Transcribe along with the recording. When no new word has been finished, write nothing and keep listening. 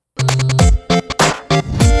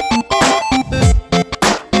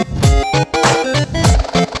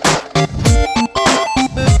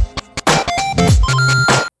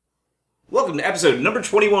episode number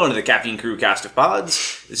 21 of the Caffeine Crew cast of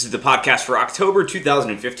pods. This is the podcast for October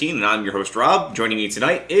 2015, and I'm your host, Rob. Joining me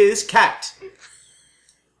tonight is Kat.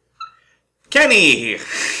 Kenny!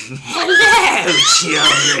 Hello,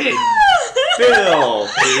 children! Bill!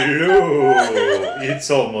 Hello! It's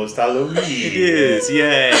almost Halloween. It is,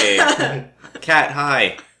 yay! Kat,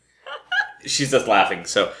 hi. She's just laughing,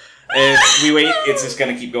 so if we wait, it's just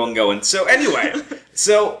gonna keep going. So anyway,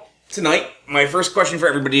 tonight, my first question for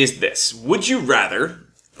everybody is this. Would you rather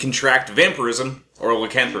contract vampirism or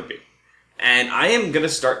lycanthropy? And I am gonna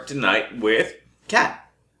start tonight with Kat.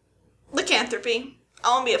 Lycanthropy. I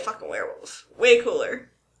want to be a fucking werewolf. Way cooler.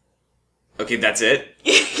 Okay, that's it?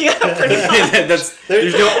 Yeah, pretty much.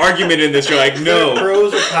 There's no argument in this. You're like, no.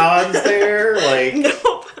 Pros or cons there? Like,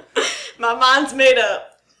 Nope. My mind's made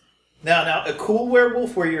up. now, a cool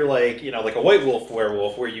werewolf where you're like, like a white wolf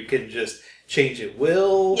werewolf where you can just change at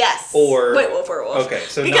will? Yes. Or... White wolf werewolf. Okay,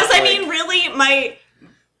 so because, not really, as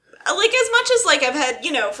much as, I've had,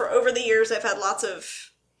 for over the years, I've had lots of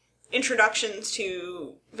introductions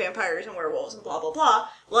to vampires and werewolves and blah, blah, blah.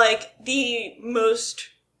 The most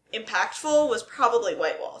impactful was probably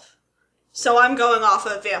white wolf. So I'm going off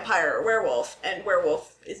of vampire or werewolf, and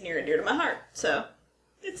werewolf is near and dear to my heart. So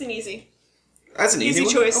it's an easy... That's an easy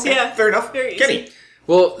choice, okay, yeah. Fair enough. Very easy. Kenny.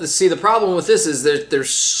 Well, see, the problem with this is there's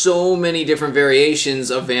so many different variations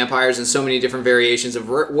of vampires and so many different variations of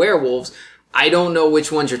werewolves. I don't know which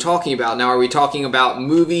ones you're talking about. Now, are we talking about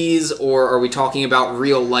movies or are we talking about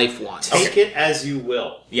real life ones? Take it as you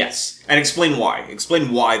will. Yes. And explain why.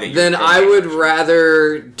 Explain why that you... Then I would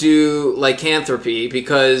rather do lycanthropy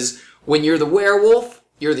because when you're the werewolf,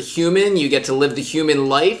 you're the human, you get to live the human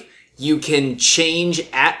life, you can change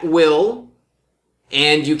at will,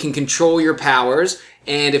 and you can control your powers.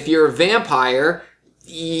 And if you're a vampire,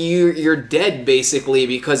 you're dead, basically,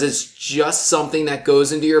 because it's just something that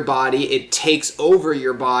goes into your body. It takes over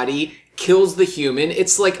your body, kills the human.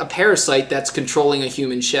 It's like a parasite that's controlling a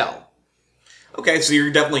human shell. Okay, so you're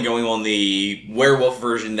definitely going on the werewolf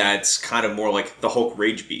version that's kind of more like the Hulk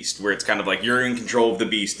Rage Beast, where it's kind of like you're in control of the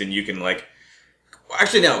beast and you can,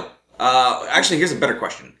 Actually, no. Here's a better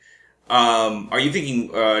question. Are you thinking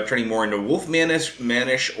turning more into wolf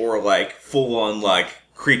manish or, full-on,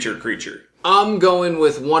 creature? I'm going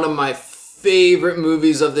with one of my favorite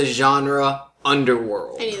movies of the genre,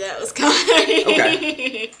 Underworld. I knew that was coming.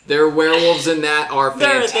 Okay. Their werewolves in that are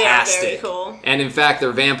fantastic. They are very cool. And in fact,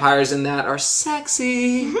 their vampires in that are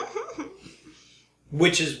sexy.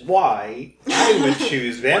 Which is why I would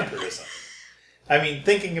choose vampirism.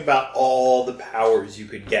 Thinking about all the powers you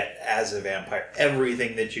could get as a vampire,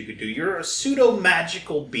 everything that you could do, you're a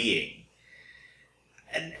pseudo-magical being.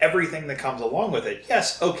 And everything that comes along with it.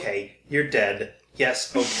 Yes, okay, you're dead.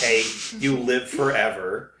 Yes, okay, you live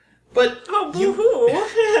forever. But boo-hoo.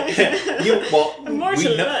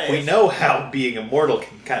 we know how being immortal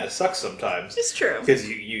can kind of suck sometimes. It's true. Because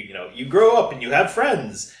you grow up and you have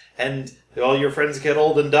friends, and all your friends get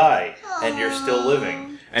old and die, and you're still living.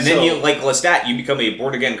 And then you, like Lestat, you become a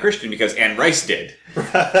born-again Christian because Anne Rice did.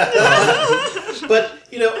 But,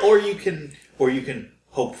 or you can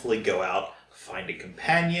hopefully go out, find a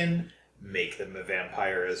companion, make them a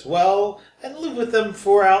vampire as well, and live with them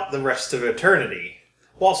throughout the rest of eternity,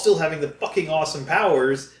 while still having the fucking awesome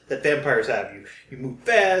powers that vampires have. You move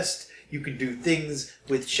fast, you can do things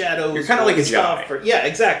with shadows. You're kind of like a Jedi. Yeah,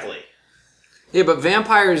 exactly. Yeah, but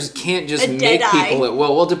vampires can't just make people at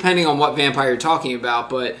will. Well, depending on what vampire you're talking about,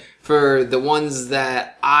 but for the ones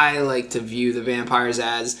that I like to view the vampires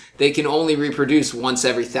as, they can only reproduce once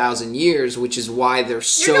every 1,000 years, which is why they're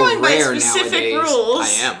so rare nowadays. You're going by specific rules. I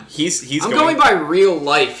am. I'm going by real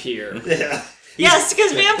life here. Yeah. Yes,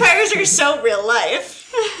 because vampires are so real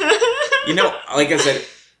life. Like I said,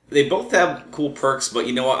 they both have cool perks, but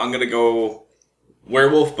you know what? I'm going to go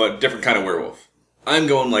werewolf, but different kind of werewolf. I'm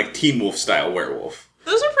going Teen Wolf style werewolf.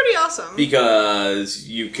 Those are pretty awesome. Because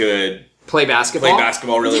you could play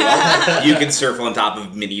basketball really well. You can surf on top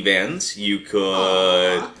of minivans. You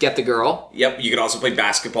could get the girl. Yep, you could also play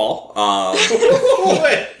basketball.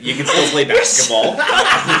 You can still play basketball.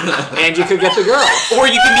 And you could get the girl. Or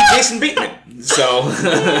you can be Jason Bateman. So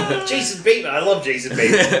Jason Bateman. I love Jason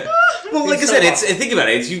Bateman. Well, like I said, think about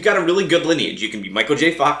it. You've got a really good lineage. You can be Michael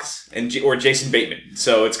J. Fox or Jason Bateman.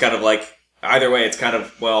 So it's kind of like either way. It's kind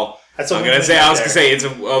of I was gonna say it's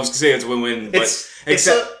a win-win. But it's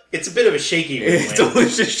a bit of a shaky win-win. It's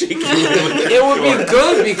always a shaky win-win. It would be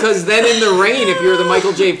good because then in the rain, if you're the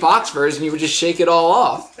Michael J. Fox version, you would just shake it all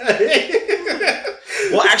off.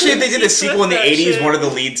 Well, actually, if they did a sequel in the 80s, one of the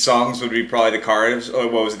lead songs would be probably the Cars. Or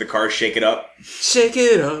what was it? The Cars, Shake It Up. Shake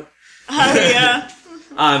it up. Oh, yeah.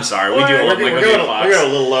 I'm sorry, we do We're love Michael J. Fox. We're going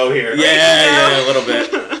a little low here. Yeah, a little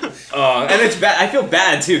bit. And it's bad. I feel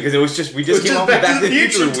bad too because we just came off the Back to the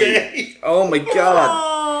Future week. Oh my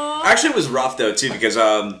god! Aww. Actually, it was rough though too because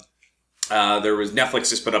there was Netflix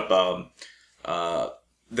just put up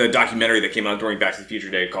the documentary that came out during Back to the Future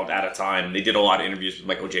Day called Out of Time. And they did a lot of interviews with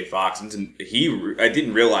Michael J. Fox, and I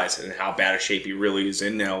didn't realize in how bad a shape he really is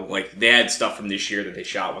in now. Like they had stuff from this year that they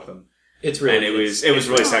shot with him. It's really, and it was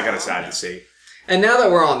really kind of sad to see. And now that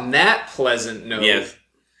we're on that pleasant note, Yes.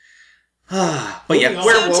 But yeah,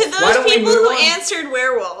 Werewolf. So to Why those don't we people move who on? answered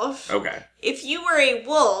werewolf, okay. if you were a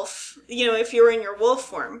wolf, if you were in your wolf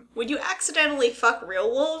form, would you accidentally fuck real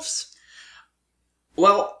wolves?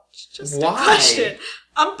 Well, Just Why? a question.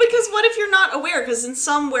 Because what if you're not aware? Because in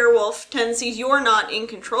some werewolf tendencies, you're not in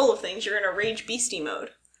control of things. You're in a rage beastie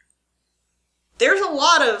mode. There's a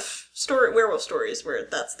lot of werewolf stories where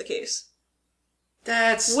that's the case.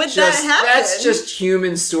 That's Would just, that happen? That's just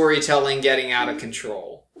human storytelling getting out of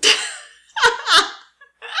control.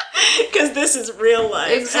 Because this is real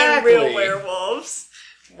life Exactly. and real werewolves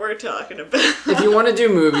we're talking about. If you want to do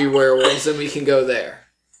movie werewolves, then we can go there.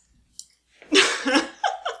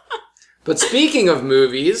 But speaking of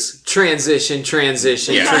movies, transition. my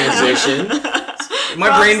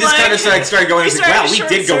Rob's brain just kind of started going. It's like, wow, we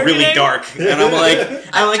did go really short-circuiting. dark, and I'm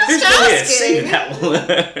like, there's no way to say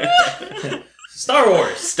that. Star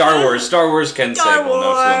Wars. Star Wars can say Star well,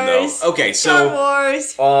 no, Wars. though. Okay, Star so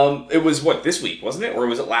Wars. it was what this week, wasn't it, or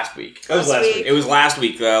was it last week? That was last week. It was last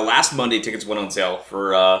week. Last Monday, tickets went on sale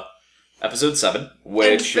for episode 7,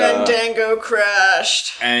 which And Fandango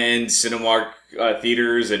crashed. and Cinemark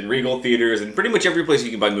theaters and Regal theaters and pretty much every place you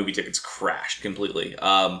can buy movie tickets crashed completely.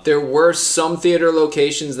 There were some theater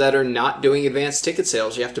locations that are not doing advanced ticket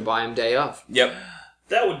sales. You have to buy them day of. Yep.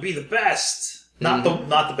 That would be the best. Not the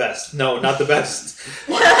best. No, not the best.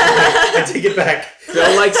 I take it back.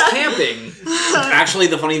 Phil likes camping. Actually,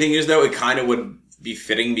 the funny thing is, though, it kind of would be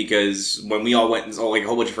fitting because when we all went and saw, like a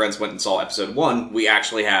whole bunch of friends went and saw episode 1, we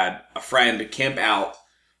actually had a friend camp out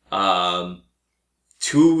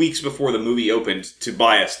 2 weeks before the movie opened to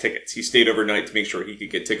buy us tickets. He stayed overnight to make sure he could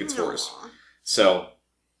get tickets for us. So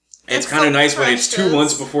it's That's kind of so nice when it's 2 precious.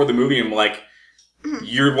 months before the movie. I'm like,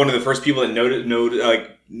 you're one of the first people that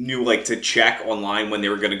knew to check online when they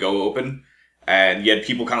were going to go open. And you had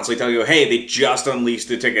people constantly telling you, hey, they just unleashed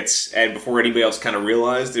the tickets. And before anybody else kind of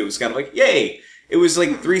realized, it was kind of like, yay. It was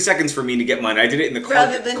like 3 seconds for me to get mine. I did it in the car,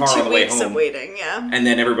 Rather than car 2 on the way weeks home. of waiting, yeah. And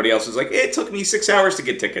then everybody else was like, it took me 6 hours to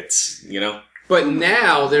get tickets, But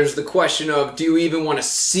now there's the question of, do you even want to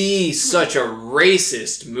see such a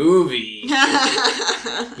racist movie?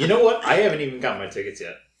 You know what? I haven't even got my tickets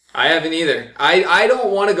yet. I haven't either. I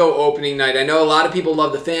don't want to go opening night. I know a lot of people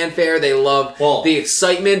love the fanfare. They love the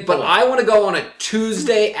excitement. But I want to go on a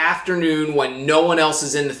Tuesday afternoon when no one else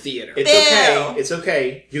is in the theater. It's okay. It's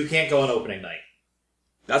okay. You can't go on opening night.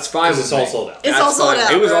 That's fine with Because it's all me. sold out. It's all sold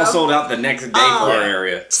out. It was all bro. sold out the next day for our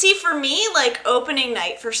area. See, for me, like, opening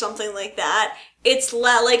night for something like that, it's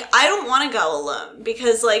like, I don't want to go alone.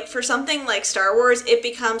 Because, like, for something like Star Wars, it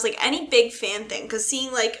becomes, like, any big fan thing. Because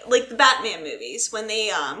seeing, like the Batman movies, when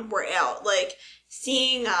they were out, like,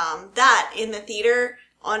 seeing that in the theater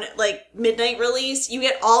on, like, midnight release, you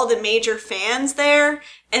get all the major fans there.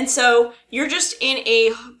 And so you're just in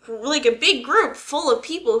a big group full of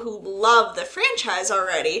people who love the franchise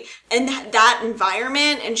already. And that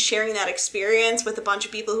environment and sharing that experience with a bunch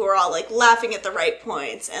of people who are all, like, laughing at the right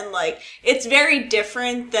points. And, like, it's very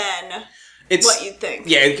different than what you'd think.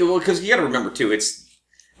 Yeah, well, because you got to remember, too, it's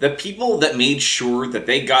the people that made sure that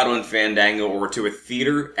they got on Fandango or to a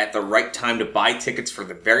theater at the right time to buy tickets for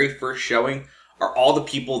the very first showing are all the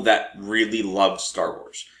people that really loved Star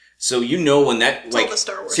Wars. So when that, It's all the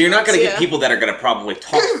Star Wars so you're not going to fans, get people that are going to probably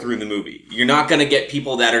talk through the movie. You're not going to get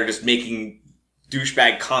people that are just making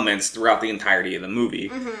douchebag comments throughout the entirety of the movie.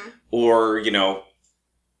 Mm-hmm. Or,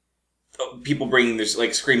 people bringing this,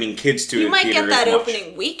 like, screaming kids to You the might theater get that as much.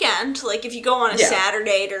 opening weekend, like if you go on a Yeah.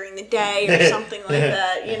 Saturday during the day or something like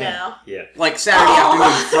that, Yeah. Like, Saturday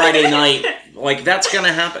afternoon, Friday night, like, that's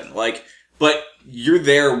gonna happen. Like, but you're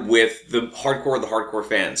there with the hardcore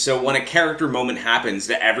fans. So when a character moment happens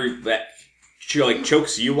that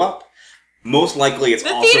chokes you up, most likely it's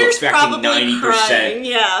The also theater's affecting probably 90%. crying,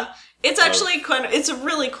 yeah. It's actually it's a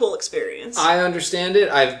really cool experience. I understand it.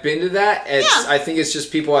 I've been to that. Yeah. I think it's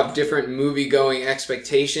just people have different movie-going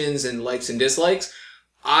expectations and likes and dislikes.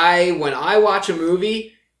 When I watch a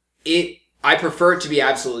movie, I prefer it to be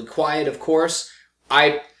absolutely quiet, of course.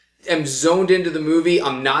 am zoned into the movie.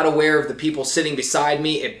 I'm not aware of the people sitting beside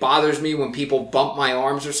me. It bothers me when people bump my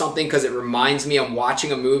arms or something because it reminds me I'm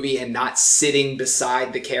watching a movie and not sitting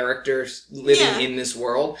beside the characters living in this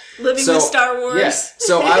world. Living with Star Wars. Yes.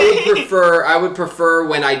 So I would prefer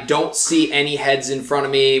when I don't see any heads in front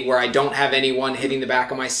of me, where I don't have anyone hitting the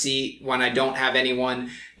back of my seat, when I don't have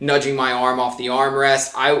anyone nudging my arm off the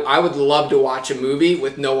armrest. I would love to watch a movie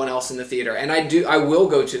with no one else in the theater. And I will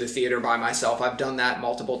go to the theater by myself. I've done that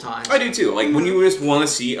multiple times. I do too. Like when you just want to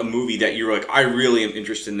see a movie that you're like, I really am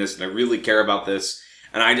interested in this and I really care about this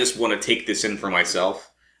and I just want to take this in for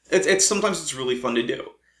myself. It's sometimes it's really fun to do.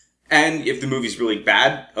 And if the movie's really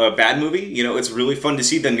bad, a bad movie, you know, it's really fun to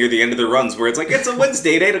see them near the end of their runs where it's like, it's a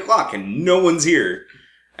Wednesday at 8 o'clock and no one's here.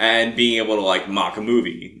 And being able to like mock a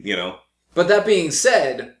movie, you know. But that being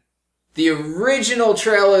said, the original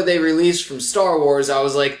trailer they released from Star Wars, I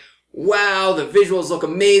was like, wow, the visuals look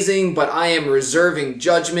amazing, but I am reserving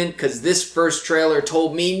judgment because this first trailer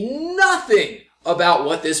told me nothing about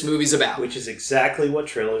what this movie's about. Which is exactly what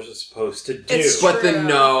trailers are supposed to do. It's But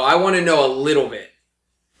I want to know a little bit.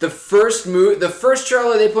 The first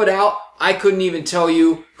trailer they put out, I couldn't even tell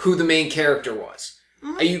you who the main character was.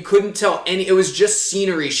 You couldn't tell any. It was just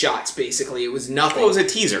scenery shots, basically. It was nothing. Well, it was a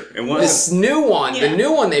teaser. It was. This new one, the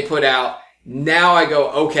new one they put out, now I go,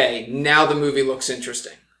 okay, now the movie looks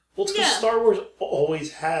interesting. Well, it's because Star Wars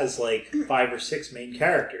always has like 5 or 6 main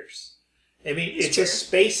characters. I mean, it's a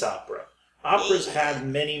space opera. Operas have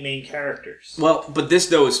many main characters. Well, but this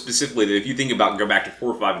though is specifically that if you think about, go back to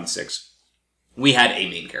 4, 5, and 6, we had a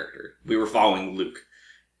main character. We were following Luke.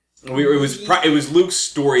 It was Luke's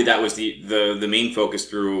story that was the main focus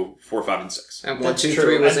through 4, 5, and 6. And 1, 2,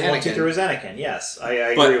 3 was Anakin. 1, 2, 3 was Anakin. Yes, I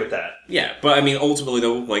agree with that. Yeah, but I mean, ultimately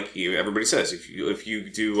though, like everybody says, if you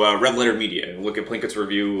do Red Letter Media and look at Plinkett's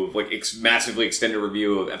review of like massively extended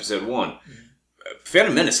review of Episode 1,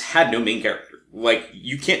 Phantom Menace had no main character. Like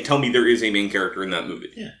you can't tell me there is a main character in that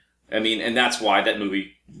movie. Yeah, I mean, and that's why that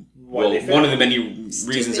movie. One of the many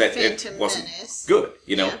reasons that it wasn't good,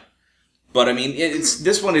 you know. Yeah. But I mean,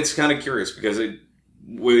 this one. It's kind of curious because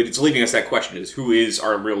it's leaving us that question: is who is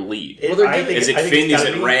our real lead? Is it Finn? Is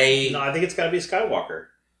it Rey? No, I think it's got to be a Skywalker.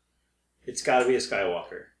 It's got to be a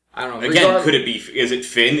Skywalker. I don't know. Again, could it be? Is it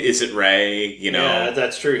Finn? Is it Rey? You know, yeah,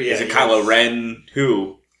 that's true. Yeah, is it Kylo Ren?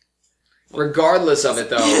 Who? Regardless of it,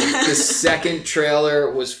 though, the second trailer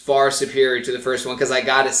was far superior to the first one because I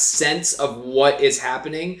got a sense of what is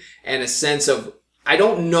happening and a sense of I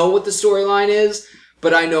don't know what the storyline is.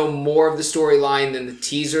 But I know more of the storyline than the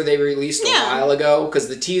teaser they released a while ago. Because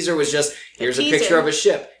the teaser was just, here's a picture of a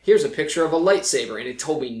ship. Here's a picture of a lightsaber. And it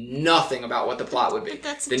told me nothing about what the plot would be.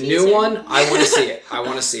 The new one, I want to see it. I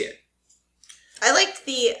want to see it. I liked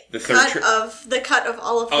the cut of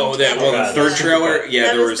all of them. Oh, the third trailer?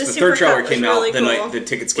 Yeah, there was the third trailer came out really the night the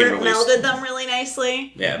tickets came released. Melded them really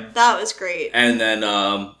nicely. Yeah. That was great. And then,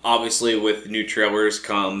 obviously, with new trailers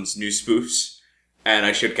comes new spoofs. And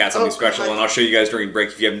I showed Kat something special, and I'll show you guys during break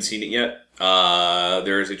if you haven't seen it yet.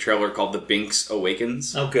 There is a trailer called The Binks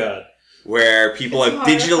Awakens. Oh, God. Where people have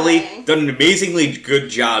digitally done an amazingly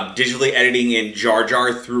good job digitally editing in Jar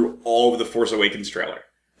Jar through all of the Force Awakens trailer.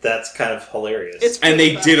 That's kind of hilarious. And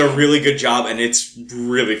they did a really good job, and it's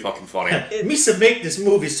really fucking funny. Misa make this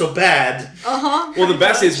movie so bad. Well, the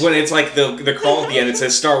best is when it's like the call at the end, it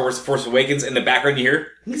says Star Wars The Force Awakens, in the background you hear,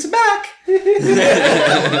 Misa back!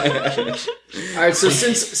 Alright, so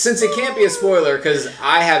since it can't be a spoiler, because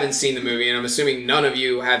I haven't seen the movie, and I'm assuming none of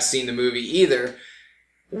you have seen the movie either,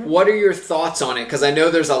 what are your thoughts on it? Because I know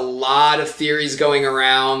there's a lot of theories going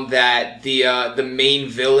around that the main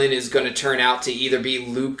villain is going to turn out to either be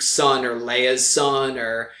Luke's son or Leia's son,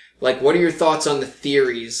 or like, what are your thoughts on the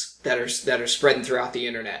theories that are spreading throughout the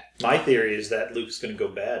internet? My theory is that Luke's going to go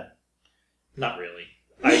bad. Not really.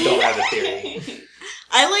 I don't have a theory.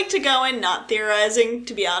 I like to go in not theorizing,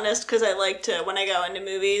 to be honest, because I like to, when I go into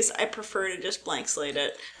movies, I prefer to just blank slate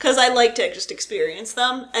it. Because I like to just experience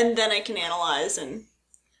them, and then I can analyze and,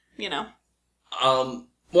 you know.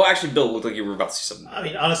 Well, actually, Bill, it looked like you were about to say something. I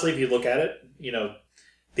mean, honestly, if you look at it, you know,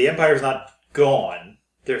 the Empire's not gone.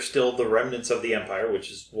 There's still the remnants of the Empire,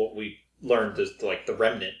 which is what we learned is, like, the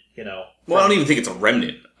remnant, you know. Well, I don't even think it's a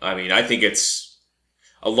remnant. I mean, I think it's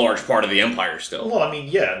a large part of the Empire still. Well, I mean,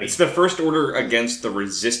 yeah. It's the First Order against the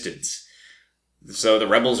Resistance. So the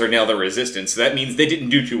rebels are now the Resistance. So that means they didn't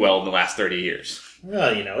do too well in the last 30 years.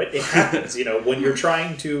 Well, you know, it happens. You know, when you're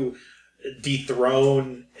trying to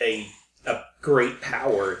dethrone a great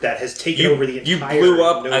power that has taken over the entire... You blew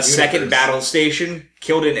up a second battle station,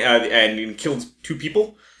 killed and killed 2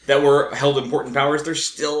 people that were held important powers. There's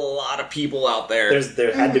still a lot of people out there.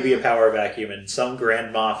 There had to be a power vacuum and some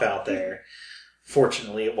Grand Moff out there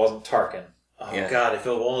Fortunately, it wasn't Tarkin. Oh, Yeah. God, if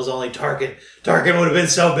it was only Tarkin, Tarkin would have been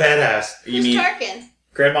so badass. Who's Tarkin?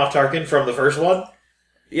 Grand Moff Tarkin from the first one?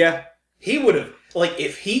 Yeah. He would have, like,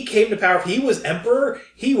 if he came to power, if he was Emperor,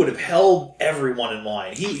 he would have held everyone in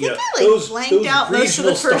line. Blanked out most of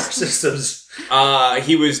the star first systems.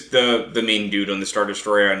 He was the main dude on the Star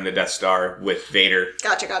Destroyer and the Death Star with Vader.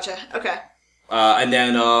 Gotcha. Okay. And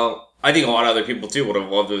then I think a lot of other people too would have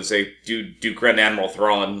loved to say do Grand Admiral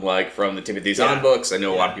Thrawn, like from the Timothy Zahn books. I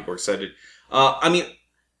know a lot of people are excited. I mean,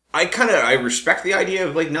 I respect the idea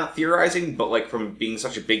of like not theorizing, but like from being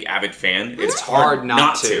such a big avid fan, it's hard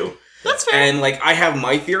not to. That's fair. And like I have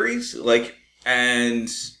my theories, like, and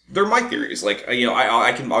they're my theories. Like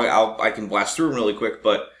I can blast through them really quick,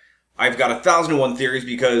 but I've got 1,001 theories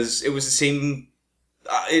because it was the same.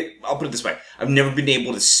 I'll put it this way: I've never been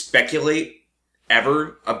able to speculate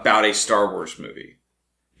ever about a Star Wars movie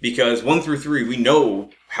because 1 through 3 we know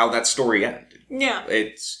how that story ended. Yeah.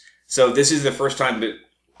 So this is the first time that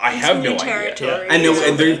I have no idea. Yeah. And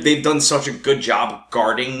they've done such a good job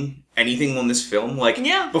guarding anything on this film. Like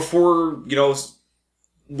before,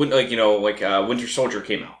 Winter Soldier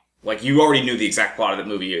came out. Like you already knew the exact plot of that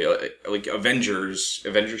movie. Like Avengers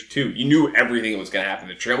 2. You knew everything that was going to happen.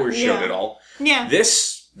 The trailer showed it all. Yeah.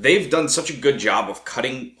 They've done such a good job of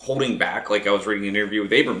holding back. Like I was reading an interview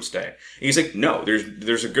with Abrams today. And he's like, no,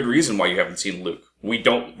 there's a good reason why you haven't seen Luke.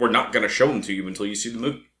 We're not going to show him to you until you see the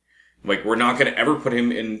movie. Like, we're not going to ever put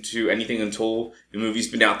him into anything until the movie's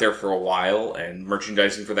been out there for a while and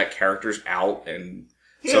merchandising for that character's out and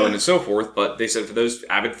so on and so forth. But they said for those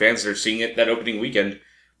avid fans that are seeing it that opening weekend,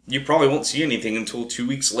 you probably won't see anything until 2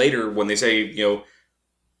 weeks later when they say,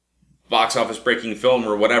 box office breaking film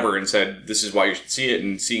or whatever and said, this is why you should see it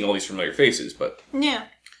and seeing all these familiar faces. But yeah,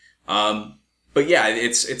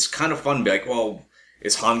 it's kind of fun to be like, well,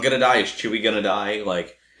 is Han going to die? Is Chewie going to die?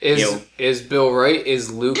 Like, Is Bill right?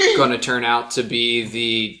 Is Luke going to turn out to be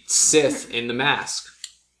the Sith in the mask?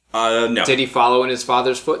 No. Did he follow in his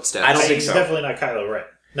father's footsteps? I don't think so. He's definitely not Kylo Ren.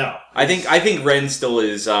 No. I think Ren still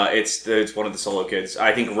is, it's one of the Solo kids.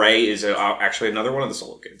 I think Rey is actually another one of the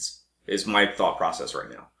Solo kids, is my thought process right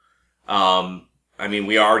now. I mean,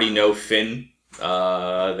 we already know Finn,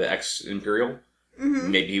 the ex-Imperial.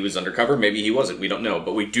 Mm-hmm. Maybe he was undercover, maybe he wasn't. We don't know.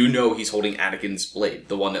 But we do know he's holding Anakin's blade,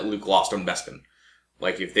 the one that Luke lost on Bespin.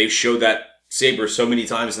 Like, if they've showed that saber so many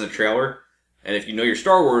times in the trailer, and if you know your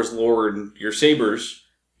Star Wars lore and your sabers,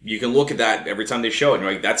 you can look at that every time they show it, and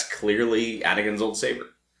you're like, that's clearly Anakin's old saber.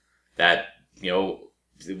 That,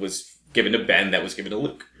 it was given to Ben, that was given to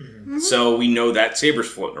Luke. Mm-hmm. So we know that saber's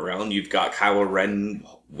floating around. You've got Kylo Ren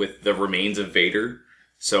with the remains of Vader.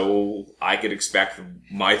 So I could expect,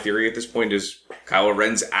 my theory at this point is Kylo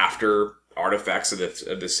Ren's after artifacts of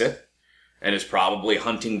the Sith, and is probably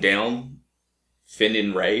hunting down Finn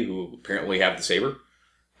and Rey, who apparently have the saber.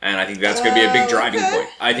 And I think that's going to be a big driving point.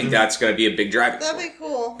 I think that's going to be a big driving point. That'd be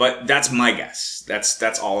cool. But that's my guess.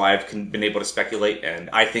 That's all I've been able to speculate. And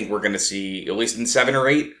I think we're going to see, at least in 7 or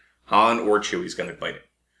 8, Han or Chewie's going to bite it.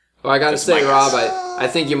 Well, I got to say, Rob, I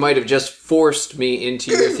think you might have just forced me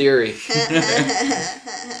into your theory.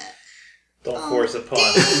 Don't force a pun.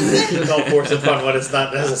 Don't force a pun when it's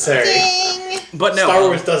not necessary. Ding. But no, Star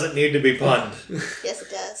Wars doesn't need to be punned. Yes, it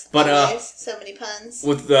does. But always. So many puns.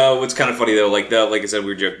 With what's kind of funny though, like I said, we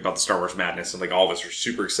were joking about the Star Wars madness, and like all of us are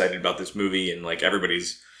super excited about this movie, and like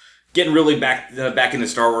everybody's getting really back into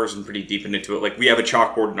Star Wars and pretty deep into it. Like we have a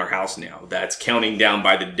chalkboard in our house now that's counting down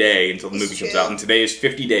by the day until the movie comes out, and today is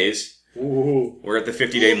 50 days. Ooh. We're at the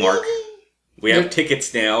 50-day mark. We have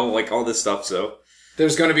tickets now, like all this stuff. So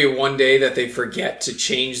there's going to be one day that they forget to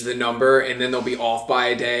change the number, and then they'll be off by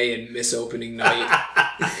a day and miss opening night.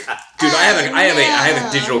 Dude, I have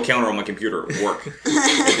a digital counter on my computer at work at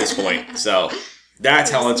this point. So that's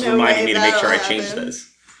how it's reminding me to make sure I change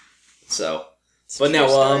this. So, but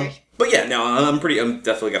no, but yeah, no, I'm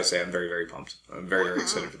definitely got to say I'm very, very pumped. I'm very, very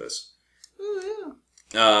excited for this.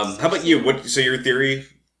 How about you? So your theory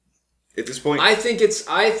at this point? I think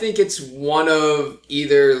it's one of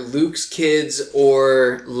either Luke's kids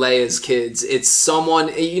or Leia's kids. It's someone,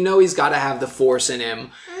 he's got to have the Force in him.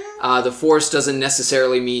 The Force doesn't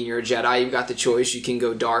necessarily mean you're a Jedi. You've got the choice. You can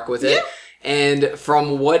go dark with it. Yeah. And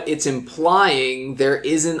from what it's implying, there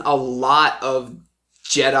isn't a lot of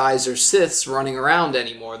Jedis or Siths running around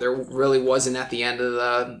anymore. There really wasn't at the end of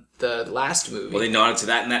the last movie. Well, they nodded to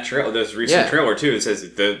that in that trailer, this recent trailer too. It says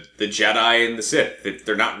the Jedi and the Sith,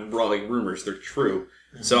 they're not like rumors, they're true.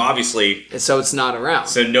 So obviously, so it's not around.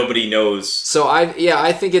 So nobody knows. So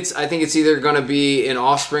I think it's either going to be an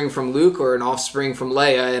offspring from Luke or an offspring from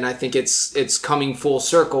Leia, and I think it's coming full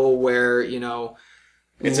circle where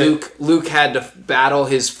Luke had to battle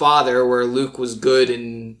his father, where Luke was good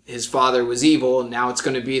and his father was evil. And now it's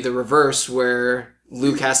going to be the reverse, where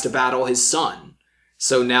Luke has to battle his son.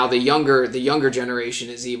 So now the younger generation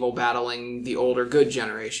is evil, battling the older good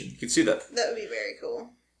generation. You can see that. That would be very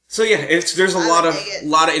cool. So yeah, there's a lot of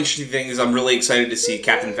interesting things. I'm really excited to see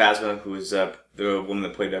Captain Phasma, who is the woman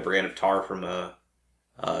that played Brienne of Tar from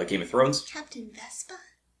Game of Thrones. Captain Vespa?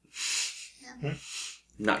 No.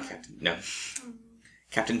 Not Captain. No.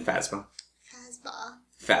 Captain Phasma. Phasma.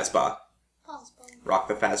 Phasma. Rock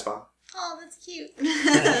the Phasma. Oh, that's cute.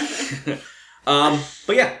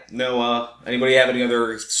 But yeah, no. Anybody have any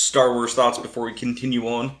other Star Wars thoughts before we continue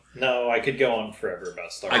on? No, I could go on forever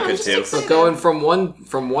about Star Wars. I could too. So going from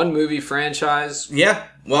one movie franchise. Yeah.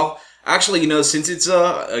 Well, actually, since it's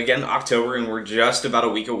again October and we're just about a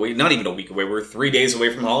week away, not even a week away, we're 3 days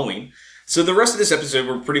away from Halloween. So the rest of this episode,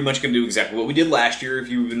 we're pretty much going to do exactly what we did last year. If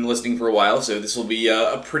you've been listening for a while, so this will be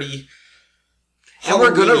a pretty. And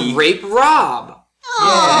we're gonna rape Rob.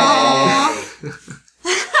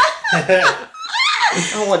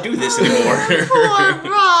 I don't want to do this anymore. Poor Rob.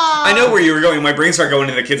 I know where you were going. My brain started going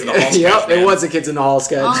to the Kids in the Hall sketch. Yep, it was a Kids in the Hall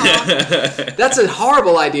sketch. That's a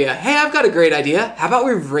horrible idea. Hey, I've got a great idea. How about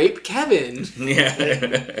we rape Kevin?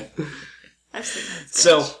 Yeah. I've seen that sketch.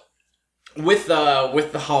 So, with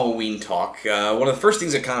the Halloween talk, one of the first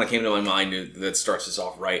things that kind of came to my mind that starts us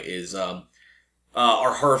off right is our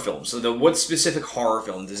horror films. So, what specific horror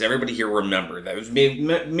film does everybody here remember? That was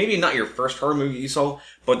maybe not your first horror movie you saw,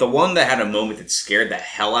 but the one that had a moment that scared the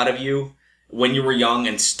hell out of you when you were young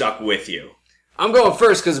and stuck with you. I'm going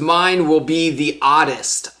first because mine will be the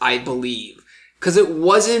oddest, I believe. Because it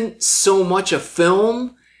wasn't so much a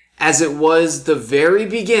film as it was the very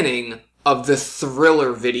beginning of the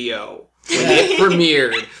Thriller video when it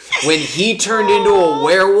premiered. When he turned into a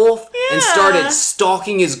werewolf and started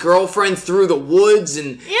stalking his girlfriend through the woods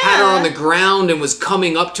and had her on the ground and was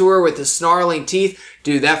coming up to her with his snarling teeth.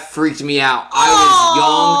 Dude, that freaked me out. I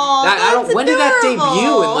was young. When did that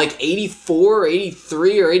debut? In like 84,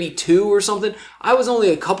 83, or 82 or something? I was only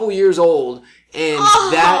a couple years old. And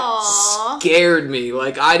that scared me.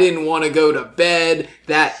 Like, I didn't want to go to bed.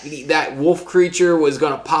 That wolf creature was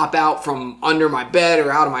going to pop out from under my bed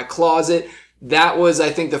or out of my closet. That was, I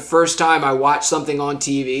think, the first time I watched something on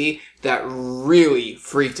TV that really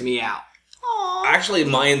freaked me out. Aww. Actually,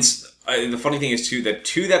 mine's... the funny thing is, too, the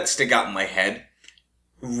two that stick out in my head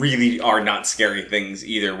really are not scary things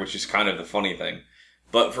either, which is kind of the funny thing.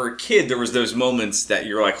 But for a kid, there was those moments that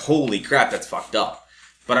you're like, holy crap, that's fucked up.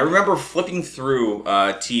 But I remember flipping through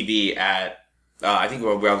TV at, I think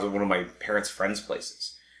I was at one of my parents' friends'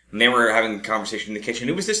 places. And they were having a conversation in the kitchen.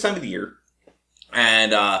 It was this time of the year.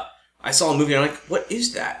 And I saw a movie and I'm like, what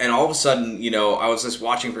is that? And all of a sudden, I was just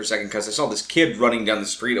watching for a second because I saw this kid running down the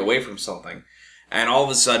street away from something. And all of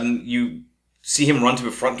a sudden, you see him run to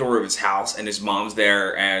the front door of his house and his mom's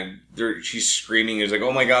there and she's screaming. He's like,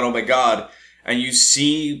 oh my God, oh my God. And you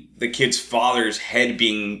see the kid's father's head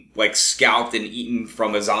being, like, scalped and eaten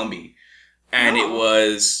from a zombie. And it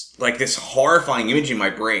was, like, this horrifying image in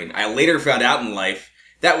my brain. I later found out in life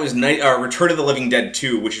that was Return of the Living Dead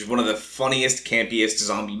 2, which is one of the funniest, campiest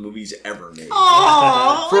zombie movies ever made.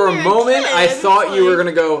 Aww, For a moment, I thought you were going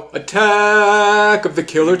to go, Attack of the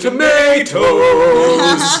Killer Tomatoes.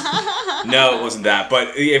 No, it wasn't that. But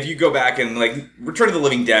if you go back and, like, Return of the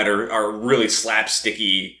Living Dead are really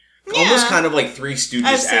slapsticky... Yeah. Almost kind of like Three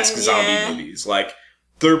Stooges-esque zombie movies. Like,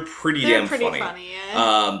 they're pretty funny.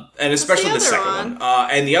 And especially the second one.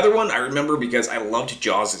 And the other one I remember because I loved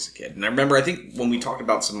Jaws as a kid. And I remember, I think, when we talked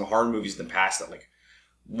about some horror movies in the past that, like,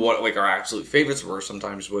 what like our absolute favorites were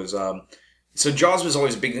sometimes was... so Jaws was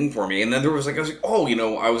always a big thing for me. And then there was like, I was like, oh,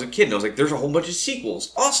 I was a kid. And I was like, there's a whole bunch of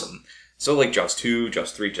sequels. Awesome. So, like, Jaws 2,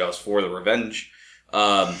 Jaws 3, Jaws 4, The Revenge.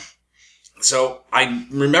 So I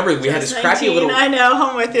remember we had this crappy little... I know,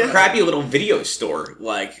 I'm with you. Crappy little video store,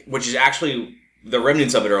 like, which is actually, the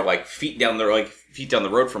remnants of it are like feet down the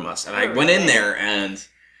road from us. And I went in there and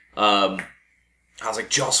I was like,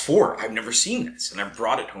 Jaws 4, I've never seen this. And I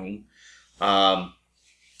brought it home.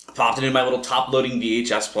 Popped it in my little top-loading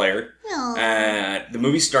VHS player. Aww. And the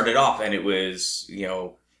movie started off and it was,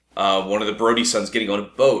 one of the Brody sons getting on a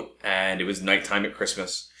boat. And it was nighttime at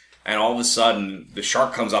Christmas. And all of a sudden, the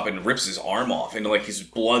shark comes up and rips his arm off, and like his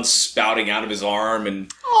blood spouting out of his arm,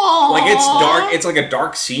 and like it's dark. It's like a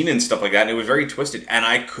dark scene and stuff like that. And it was very twisted, and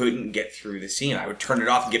I couldn't get through the scene. I would turn it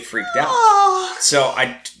off and get freaked out. Aww. So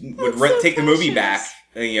I would take the movie back,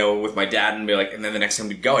 with my dad, and be like, and then the next time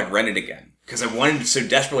we'd go, I'd rent it again because I wanted so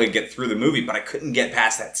desperately to get through the movie, but I couldn't get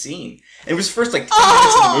past that scene. And it was the first like 10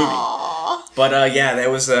 minutes of the movie. Aww. But yeah,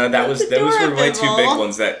 those were my two big adorable.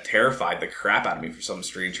 ones that terrified the crap out of me for some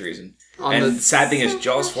strange reason. On And the- the sad thing is,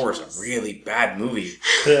 Jaws 4 is a really bad movie.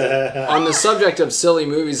 On the subject of silly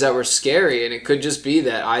movies that were scary, and it could just be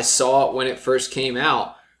that I saw it when it first came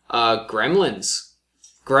out, Gremlins.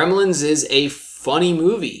 Gremlins is a funny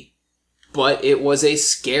movie, but it was a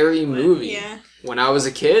scary movie. Yeah. When I was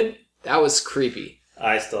a kid, that was creepy.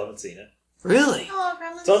 I still haven't seen it. Really? Oh,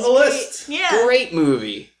 Gremlins It's on the is great. list. Yeah. Great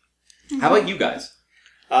movie. How about you guys?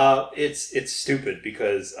 It's stupid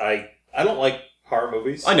because I don't like horror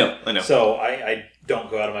movies. I know. So I don't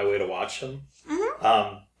go out of my way to watch them.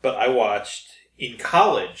 Mm-hmm. But in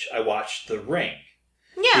college, I watched The Ring.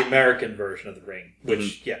 The Yeah. American version of The Ring,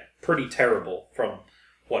 which, pretty terrible from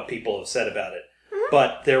what people have said about it.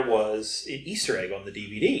 But there was an Easter egg on the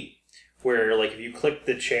DVD where, like, if you click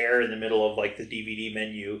the chair in the middle of, like, the DVD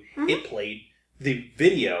menu, it played the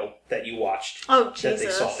video that you watched Oh, that they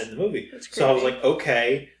Jesus. saw in the movie. That's So I was creepy. like,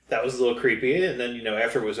 okay, that was a little creepy. And then,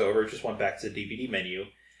 after it was over, it just went back to the DVD menu.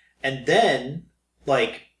 And then,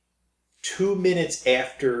 like, 2 minutes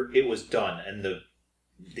after it was done and the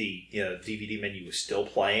DVD menu was still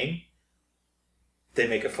playing, they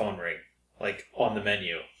make a phone ring, like, on the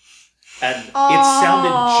menu. And it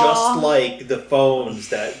sounded just like the phones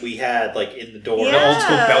that we had, like, in the door. Yeah. The old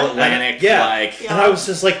school Bell Atlantic, Yeah. like... Yeah. And I was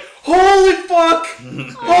just like, holy fuck!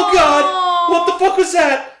 Oh god! What the fuck was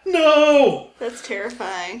that? No! That's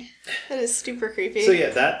terrifying. That is super creepy. So yeah,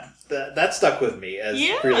 that stuck with me as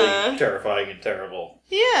Yeah. really terrifying and terrible.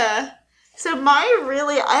 Yeah. So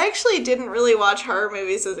I actually didn't really watch horror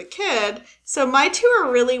movies as a kid, so my two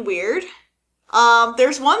are really weird.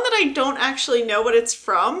 There's one that I don't actually know what it's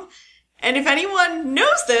from, and if anyone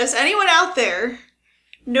knows this, anyone out there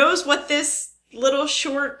knows what this little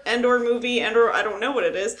short and/or movie and/or I don't know what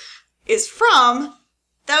it is from,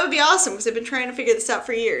 that would be awesome, because I've been trying to figure this out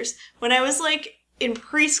for years. When I was, like, in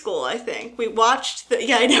preschool, I think, we watched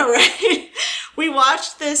yeah, I know, right? We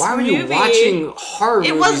watched this Why were movie. you watching horror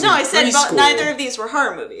movies? It was, no, in I said preschool? neither of these were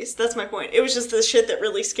horror movies. That's my point. It was just the shit that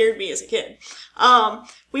really scared me as a kid.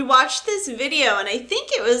 We watched this video, and I think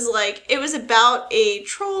it was about a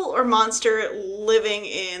troll or monster living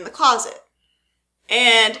in the closet.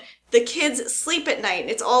 And the kids sleep at night, and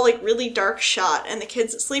it's all, like, really dark shot, and the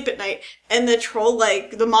kids sleep at night, and the troll,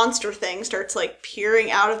 like, the monster thing starts, like, peering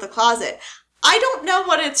out of the closet. I don't know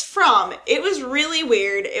what it's from. It was really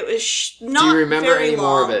weird. It was not Do you remember very any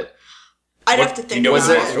more of long. it? I'd What- have to do think you know Was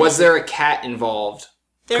what about it it. there was there a cat involved?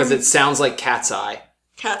 Because There- it sounds like Cat's Eye.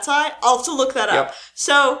 Cat's Eye? I'll have to look that up. Yep.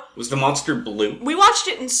 So, Was the monster blue? we watched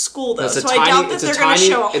it in school, though, It's a so I doubt that it's a they're going to tiny,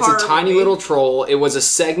 show a it's horror a tiny movie. little troll. It was a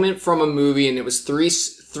segment from a movie, and it was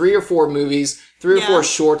three or four movies, three or Yeah. four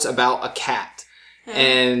shorts about a cat.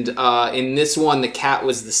 And in this one, the cat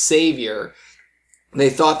was the savior. They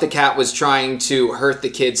thought the cat was trying to hurt the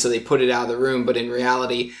kid, so they put it out of the room. But in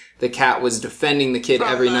reality, the cat was defending the kid From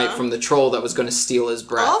every the- night from the troll that was going to steal his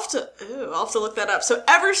breath. I'll have to look that up. So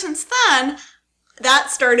ever since then, that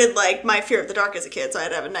started, like, my fear of the dark as a kid, so I had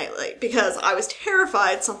to have a nightlight, because I was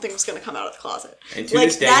terrified something was going to come out of the closet. And to Like,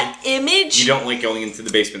 this day, that image... you don't like going into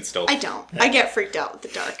the basement still. I don't. I get freaked out with the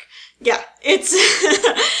dark. Yeah, it's...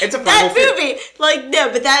 It's a that primal fear. movie, like,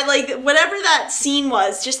 no, but that, like, whatever that scene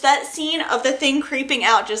was, just that scene of the thing creeping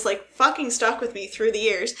out just, like, fucking stuck with me through the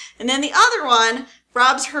years. And then the other one,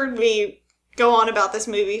 Rob's heard me go on about this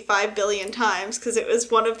movie 5 billion times, because it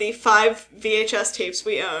was one of the 5 VHS tapes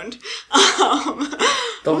we owned.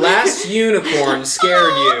 The Last Unicorn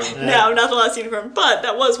scared you. No, not The Last Unicorn, but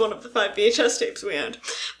that was one of the 5 VHS tapes we owned.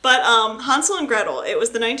 But Hansel and Gretel, it was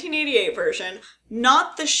the 1988 version,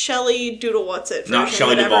 not the Shelley Doodle-What's-It version. Not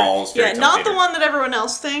Shelley whatever. Duvall's Yeah, Fairy Tale not the Theater. one that everyone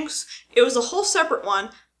else thinks. It was a whole separate one.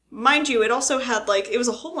 Mind you, it also had, like, it was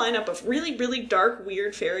a whole lineup of really, really dark,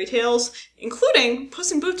 weird fairy tales, including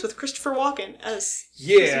Puss in Boots with Christopher Walken as Puss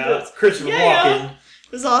in Yeah, Boots. Christopher Yeah. Walken.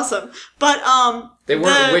 It was awesome. But, They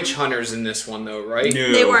weren't the- witch hunters in this one, though, right?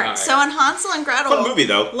 No. They weren't. Alright. So in Hansel and Gretel... Fun movie,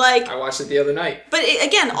 though. Like, I watched it the other night. but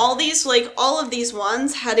again, all of these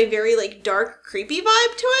ones had a very, like, dark, creepy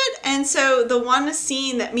vibe to it. And so the one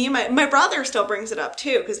scene that me and my brother still brings it up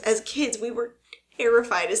too, because as kids we were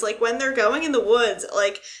terrified, is like when they're going in the woods,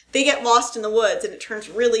 like they get lost in the woods and it turns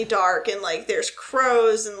really dark and like there's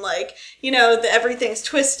crows and like, you know, everything's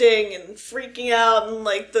twisting and freaking out and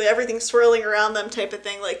like everything's swirling around them type of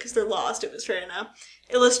thing, like because they're lost. It was trying to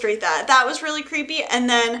illustrate that. That was really creepy. And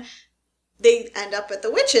then they end up at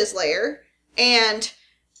the witch's lair and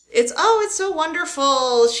it's so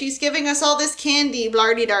wonderful, she's giving us all this candy,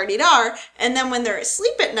 blardy-dardy-dar. And then when they're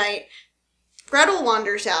asleep at night, Gretel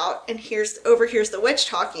wanders out and overhears the witch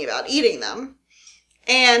talking about eating them.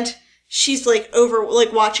 And she's like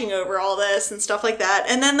watching over all this and stuff like that.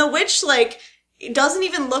 And then the witch like doesn't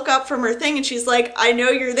even look up from her thing, and she's like, I know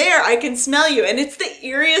you're there, I can smell you. And it's the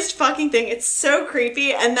eeriest fucking thing. It's so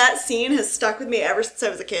creepy, and that scene has stuck with me ever since I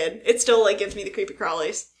was a kid. It still like gives me the creepy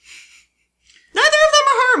crawlies. Neither of them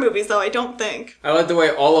are horror movies, though, I don't think. I like the way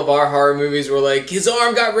all of our horror movies were like, his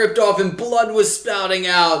arm got ripped off and blood was spouting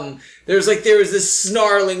out, and there was this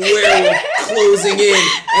snarling werewolf closing in,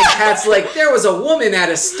 and Kat's like, there was a woman at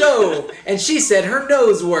a stove, and she said her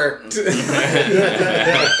nose worked.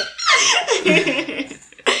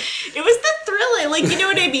 It was the thrilling, like, you know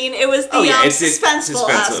what I mean? It was the suspenseful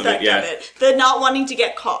aspect of it. The not wanting to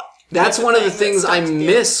get caught. That's one of the things I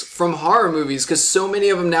miss from horror movies, because so many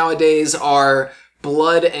of them nowadays are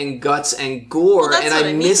blood and guts and gore, and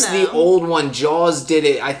I miss the old one. Jaws did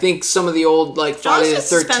it. I think some of the old, like, Friday the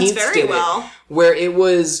 13th did it, where it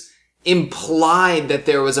was implied that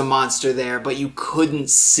there was a monster there, but you couldn't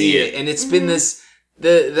see it. And it's been this...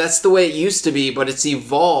 that's the way it used to be, but it's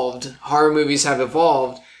evolved. Horror movies have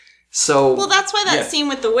evolved. So well, that's why that scene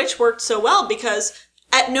with the witch worked so well, because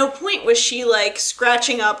at no point was she like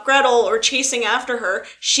scratching up Gretel or chasing after her.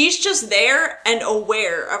 She's just there and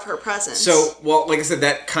aware of her presence. So, well, like I said,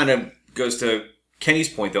 that kind of goes to Kenny's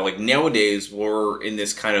point, though. Like, nowadays, we're in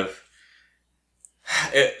this kind of...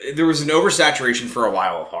 there was an oversaturation for a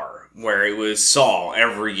while of horror, where it was Saw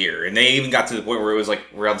every year. And they even got to the point where it was like,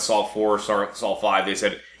 around Saw 4, Saw 5, they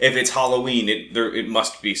said, if it's Halloween, it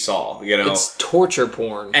must be Saw, you know? It's torture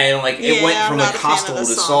porn. And, like, it went from, like, Hostel to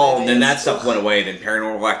Saw, and then that stuff went away. Then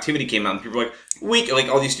Paranormal Activity came out, and people were like,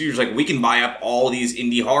 all these studios like, we can buy up all these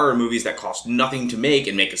indie horror movies that cost nothing to make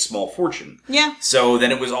and make a small fortune. Yeah. So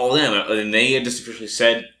then it was all them, and they had just officially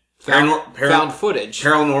said... Found footage.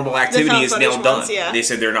 Paranormal Activity is now done. Ones, yeah. They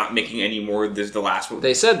said they're not making any more. This is the last one.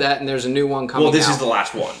 They said that, and there's a new one coming out. Well, this is the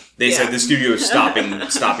last one. They said the studio is stopping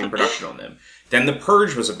production on them. Then The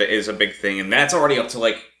Purge is a big thing, and that's already up to,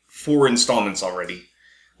 like, 4 installments already.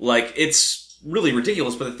 Like, it's really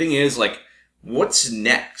ridiculous, but the thing is, like, what's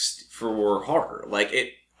next for horror? Like,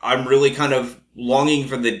 I'm really kind of longing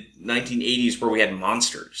for the 1980s where we had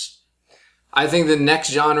monsters. I think the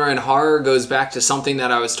next genre in horror goes back to something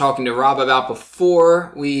that I was talking to Rob about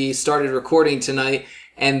before we started recording tonight,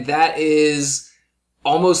 and that is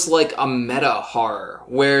almost like a meta horror,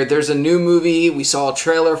 where there's a new movie, we saw a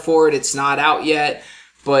trailer for it, it's not out yet,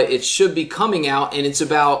 but it should be coming out, and it's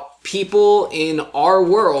about people in our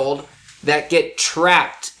world that get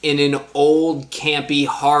trapped in an old campy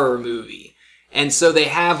horror movie. And so they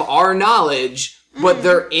have our knowledge, but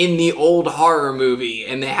they're in the old horror movie,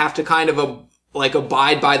 and they have to kind of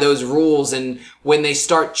abide by those rules, and when they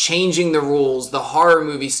start changing the rules, the horror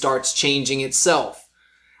movie starts changing itself.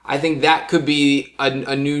 I think that could be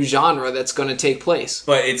a new genre that's going to take place.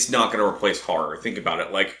 But it's not going to replace horror. Think about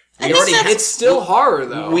it. Like, it's still horror,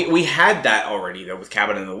 though. We had that already, though, with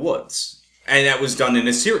Cabin in the Woods. And that was done in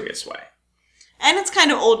a serious way. And it's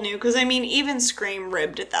kind of old new, because, I mean, even Scream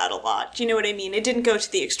ribbed at that a lot. Do you know what I mean? It didn't go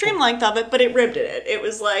to the extreme length of it, but it ribbed at it. It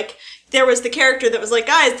was like, there was the character that was like,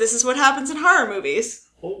 guys, this is what happens in horror movies.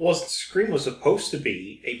 Well, Scream was supposed to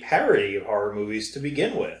be a parody of horror movies to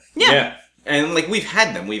begin with. Yeah. And, like, we've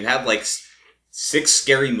had them. We've had, like, 6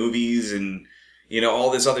 scary movies and, you know, all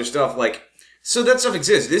this other stuff. Like, so that stuff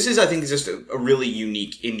exists. This is, I think, just a really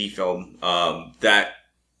unique indie film that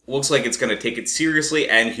looks like it's going to take it seriously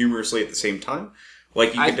and humorously at the same time.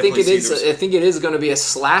 Like, you I think it is going to be a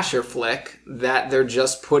slasher flick that they're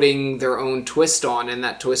just putting their own twist on, and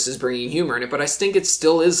that twist is bringing humor in it. But I think it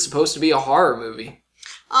still is supposed to be a horror movie.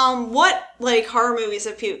 What, like, horror movies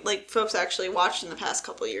have folks actually watched in the past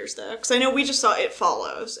couple of years, though? Because I know we just saw It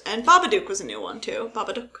Follows, and Babadook was a new one, too.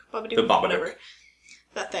 Babadook, the Babadook. Whatever.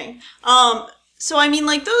 That thing. So, I mean,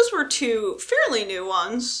 like, those were 2 fairly new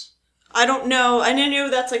ones. I don't know. I know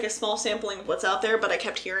that's, like, a small sampling of what's out there, but I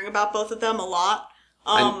kept hearing about both of them a lot.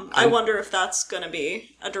 I wonder if that's going to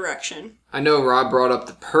be a direction. I know Rob brought up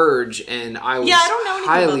The Purge, and I was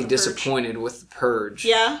highly disappointed with The Purge.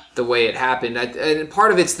 Yeah? The way it happened. And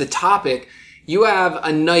part of it's the topic. You have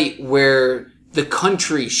a night where the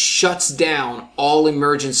country shuts down all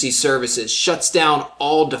emergency services, shuts down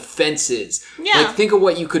all defenses. Yeah. Like, think of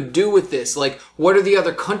what you could do with this. Like, what are the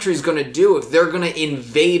other countries going to do if they're going to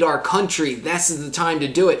invade our country? This is the time to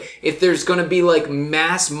do it. If there's going to be, like,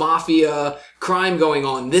 mass mafia crime going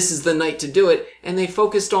on, this is the night to do it. And they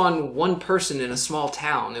focused on one person in a small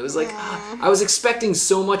town. It was like, I was expecting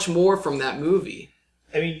so much more from that movie.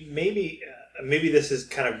 I mean, maybe this is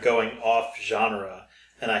kind of going off genre,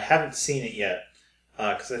 and I haven't seen it yet,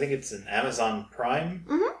 because I think it's an Amazon Prime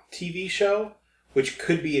TV show, which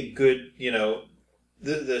could be a good, you know,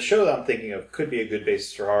 the show that I'm thinking of could be a good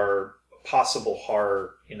basis for horror, possible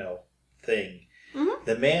horror, thing. Mm-hmm.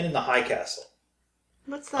 The Man in the High Castle.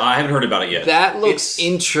 What's that? I haven't heard about it yet. That looks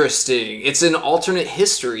interesting. It's an alternate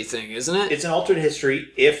history thing, isn't it? It's an alternate history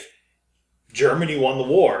if Germany won the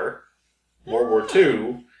war, World War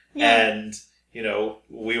II, and,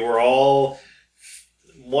 we were all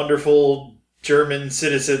wonderful German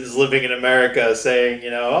citizens living in America saying,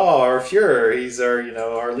 oh, our Fuhrer, he's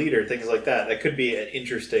our leader, things like that. That could be an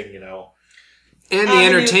interesting, And the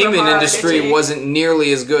entertainment industry wasn't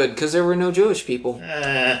nearly as good because there were no Jewish people.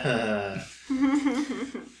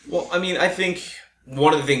 Well, I mean, I think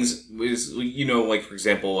one of the things is, like, for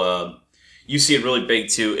example, you see it really big,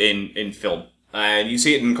 too, in film. And you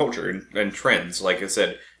see it in culture and trends. Like I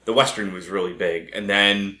said, the Western was really big. And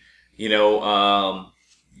then,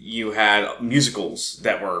 you had musicals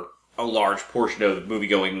that were a large portion of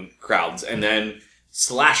movie-going crowds. And then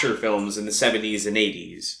slasher films in the 70s and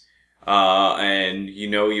 80s. And,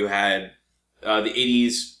 you had the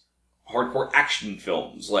 80s hardcore action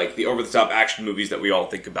films, like the over-the-top action movies that we all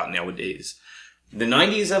think about nowadays. The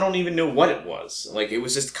 90s, I don't even know what it was. Like, it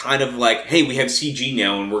was just kind of like, hey, we have CG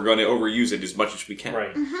now and we're going to overuse it as much as we can.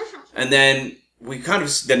 Right. And then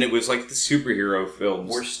then it was like the superhero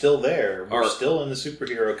films. We're still there. We're still in the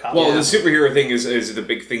superhero comedy. Well, the superhero thing is the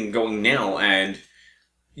big thing going now, and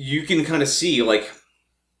you can kind of see, like,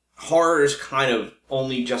 horror has kind of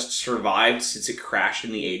only just survived since it crashed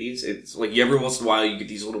in the 80s. It's like every once in a while you get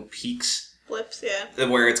these little peaks. Flips, yeah.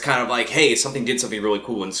 Where it's kind of like, hey, something did something really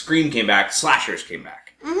cool. When Scream came back, slashers came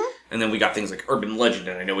back. Mm-hmm. And then we got things like Urban Legend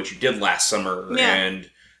and I Know What You Did Last Summer. Yeah. And,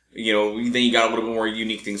 then you got a little bit more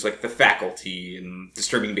unique things like The Faculty and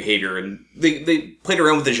Disturbing Behavior. And they played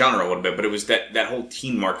around with the genre a little bit, but it was that whole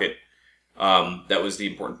teen market that was the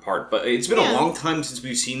important part. But it's been a long time since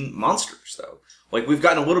we've seen monsters, though. Like, we've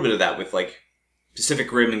gotten a little bit of that with, like,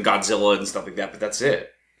 Pacific Rim and Godzilla and stuff like that, but that's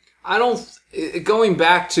it. Going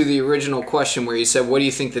back to the original question where you said, what do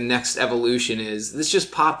you think the next evolution is? This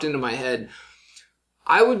just popped into my head.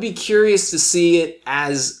 I would be curious to see it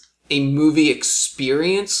as a movie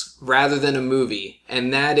experience rather than a movie.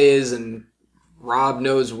 And that is, and Rob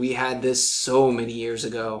knows we had this so many years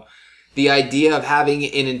ago, the idea of having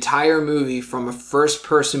an entire movie from a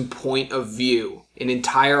first-person point of view. An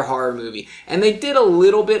entire horror movie. And they did a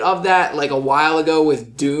little bit of that like a while ago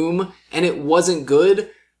with Doom, and it wasn't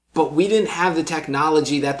good, but we didn't have the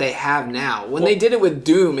technology that they have now. When they did it with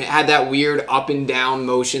Doom, it had that weird up and down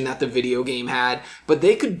motion that the video game had, but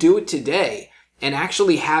they could do it today and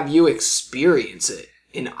actually have you experience it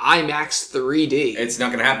in IMAX 3D. It's not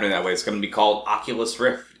going to happen in that way. It's going to be called Oculus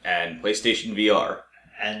Rift and PlayStation VR.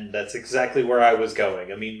 And that's exactly where I was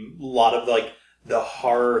going. I mean, a lot of, like, the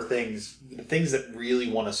horror things, the things that really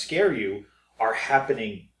want to scare you, are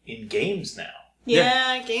happening in games now.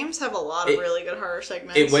 Yeah, games have a lot of really good horror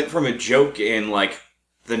segments. It went from a joke in, like,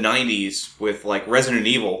 the 90s with, like, Resident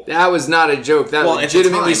Evil. That was not a joke. That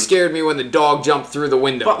legitimately scared me when the dog jumped through the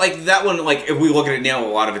window. But, like, that one, like, if we look at it now, a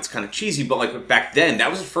lot of it's kind of cheesy, but, like, back then, that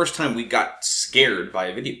was the first time we got scared by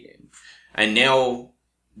a video game. And now,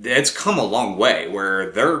 it's come a long way,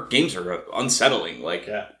 where their games are unsettling. Like,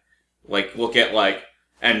 look at, like,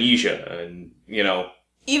 Amnesia, and,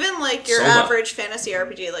 even, like, your Soma. average fantasy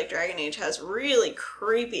RPG like Dragon Age has really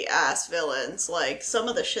creepy-ass villains. Like, some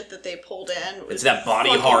of the shit that they pulled in was it's that body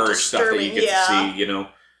fucking horror stuff that disturbing. you get to see,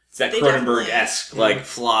 It's that Cronenberg-esque, like,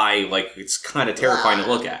 fly, like, it's kind of terrifying to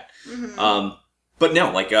look at. Mm-hmm. But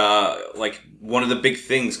no, like, one of the big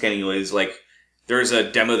things, Kenny, is, like, there's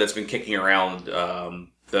a demo that's been kicking around,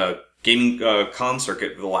 the gaming con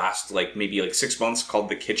circuit for the last, like, maybe, like, 6 months called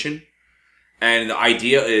The Kitchen. And the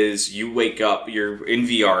idea is you wake up, you're in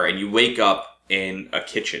VR, and you wake up in a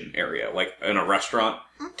kitchen area, like in a restaurant,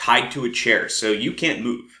 tied to a chair, so you can't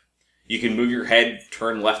move. You can move your head,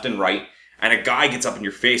 turn left and right, and a guy gets up in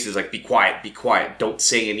your face and is like, be quiet, don't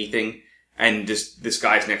say anything. And this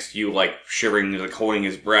guy's next to you, like, shivering, like, holding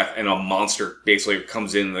his breath, and a monster basically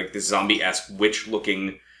comes in, like, this zombie-esque,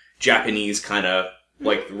 witch-looking, Japanese kind of,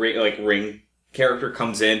 like, ring character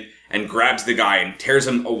comes in and grabs the guy and tears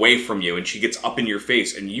him away from you, and she gets up in your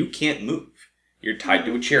face, and you can't move. You're tied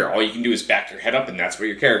to a chair. All you can do is back your head up, and that's what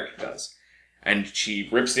your character does. And she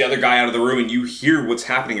rips the other guy out of the room, and you hear what's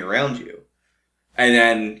happening around you. And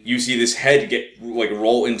then you see this head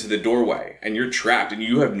roll into the doorway, and you're trapped, and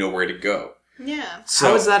you have nowhere to go. Yeah. So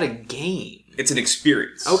how is that a game? It's an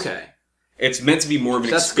experience. Okay. It's meant to be more of an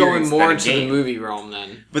That's experience going more than a into game. the movie realm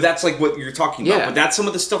then. But that's like what you're talking about. Yeah. But that's some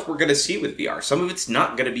of the stuff we're going to see with VR. Some of it's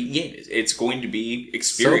not going to be games. It's going to be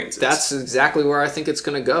experiences. So that's exactly where I think it's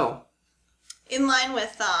going to go. In line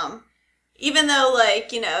with even though,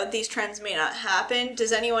 like, you know, these trends may not happen,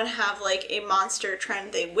 does anyone have, like, a monster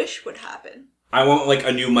trend they wish would happen? I want, like,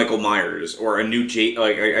 a new Michael Myers or a new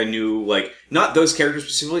like, a new, like, not those characters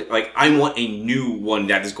specifically. Like, I want a new one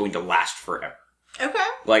that is going to last forever. Okay.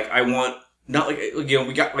 Like, I want, not like, you know,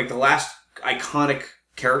 we got, like, the last iconic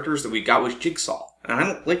characters that we got was Jigsaw. And I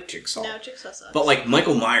don't like Jigsaw. No, Jigsaw sucks. But, like,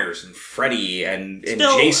 Michael Myers and Freddy and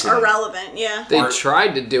Still Jason. irrelevant, yeah. They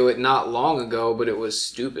tried to do it not long ago, but it was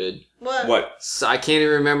stupid. What? So I can't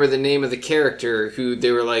even remember the name of the character who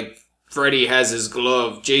they were like, Freddy has his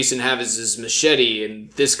glove, Jason has his machete,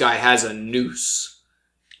 and this guy has a noose.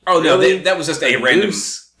 Oh, no, Really? that was just a random...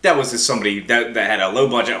 Noose? That was just somebody that had a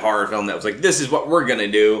low-budget horror film that was like, this is what we're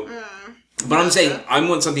gonna do. But I'm saying, I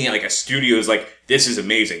want something like a studio is like, this is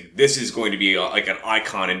amazing. This is going to be like an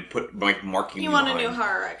icon and put like marking. You want a new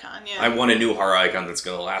horror icon, yeah. I want a new horror icon that's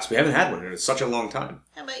going to last. We haven't had one in such a long time.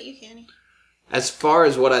 How about you, Kenny? As far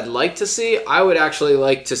as what I'd like to see, I would actually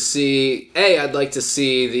like to see... I'd like to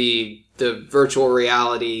see the virtual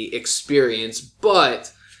reality experience,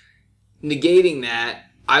 but negating that,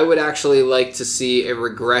 I would actually like to see a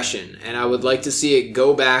regression, and I would like to see it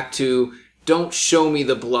go back to... Don't show me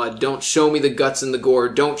the blood. Don't show me the guts and the gore.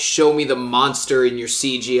 Don't show me the monster in your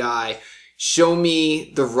CGI. Show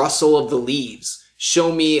me the rustle of the leaves.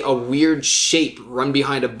 Show me a weird shape run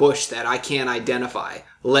behind a bush that I can't identify.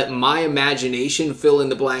 Let my imagination fill in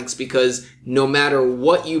the blanks, because no matter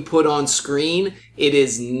what you put on screen, it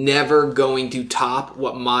is never going to top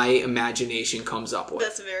what my imagination comes up with.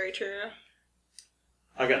 That's very true.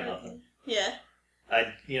 I got nothing. Yeah.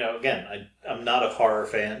 I'm not a horror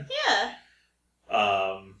fan. Yeah.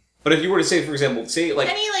 But if you were to say, for example, like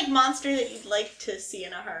any like monster that you'd like to see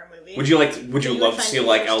in a horror movie, would you love to see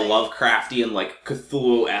like a Lovecraftian, like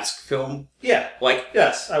Cthulhu-esque film? Yeah. Like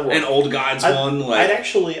yes, I would. An old gods one. Like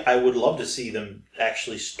I would love to see them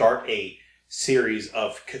actually start a series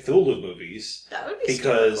of Cthulhu movies. That would be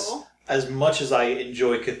because super cool. As much as I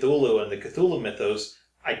enjoy Cthulhu and the Cthulhu mythos,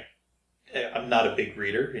 I'm not a big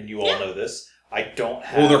reader, and you all know this. I don't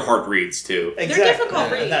have... Well, they're hard reads, too. Exactly. They're difficult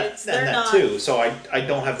reads. And that too. So I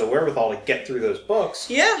don't have the wherewithal to get through those books.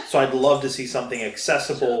 Yeah. So I'd love to see something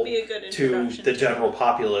accessible to the general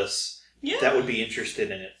populace that would be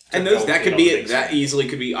interested in it. And that easily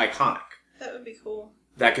could be iconic. That would be cool.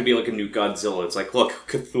 That could be like a new Godzilla. It's like, look,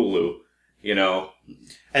 Cthulhu, you know.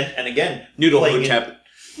 And again, Noodle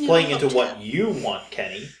playing into what you want,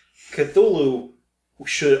 Kenny, Cthulhu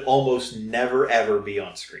should almost never ever be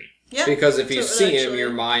on screen. Yeah, because if you see him,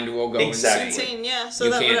 your mind will go insane. Yeah, so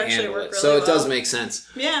you that can't would actually handle work it. really So it well. does make sense.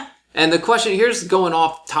 Yeah. And the question, here's going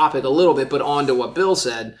off topic a little bit, but on to what Bill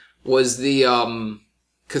said, was the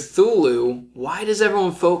Cthulhu. Why does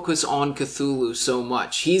everyone focus on Cthulhu so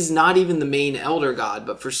much? He's not even the main elder god,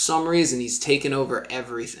 but for some reason he's taken over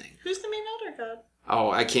everything. Who's the main elder god?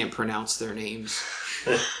 Oh, I can't pronounce their names.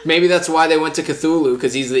 Maybe that's why they went to Cthulhu,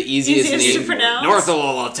 because he's the easiest name. to pronounce.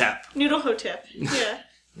 Northalolotep. Noodlehotep. Yeah.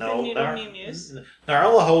 No,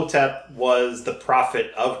 Nyarlathotep was the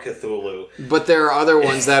prophet of Cthulhu. But there are other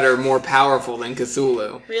ones that are more powerful than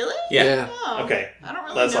Cthulhu. Really? Yeah. Oh, okay. I don't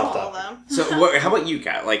really That's know off all of topic. them. So, how about you,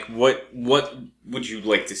 Kat? Like, what would you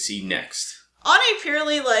like to see next? On a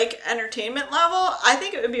purely, like, entertainment level, I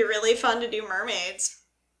think it would be really fun to do mermaids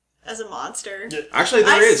as a monster. Actually,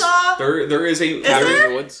 there is a Cabin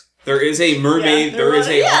in the Woods. There is a mermaid.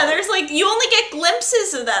 Yeah, there's like, you only get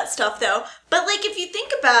glimpses of that stuff though. But like, if you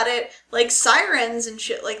think about it, like sirens and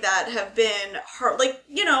shit like that have been like,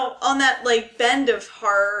 you know, on that like bend of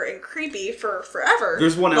horror and creepy for forever.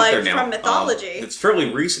 There's one out like, there now from mythology. It's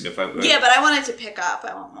fairly recent, if I'm. Yeah, but I want it to pick up.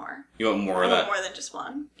 I want more. You want more of I that? want more than just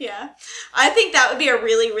one. Yeah, I think that would be a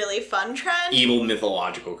really, really fun trend. Evil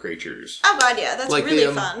mythological creatures. Oh god, yeah, that's like really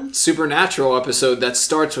the fun. Supernatural episode that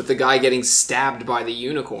starts with the guy getting stabbed by the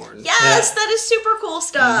unicorn. Yes, that is super cool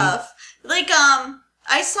stuff. Like,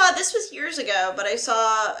 I saw, this was years ago, but I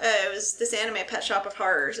saw, it was this anime Pet Shop of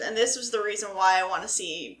Horrors, and this was the reason why I want to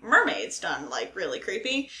see mermaids done, like, really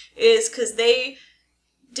creepy, is because they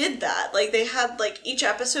did that. Like, they had, like, each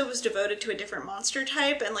episode was devoted to a different monster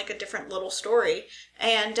type and, like, a different little story.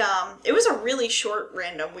 And, it was a really short,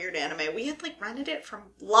 random, weird anime. We had, like, rented it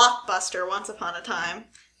from Blockbuster once upon a time,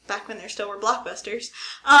 back when there still were Blockbusters.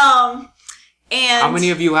 And how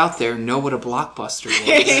many of you out there know what a Blockbuster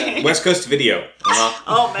was? West Coast Video. Uh-huh.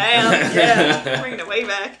 Oh man, yeah, bringing it way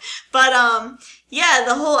back. But yeah,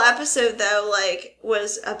 the whole episode though, like,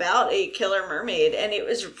 was about a killer mermaid, and it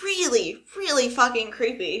was really, really fucking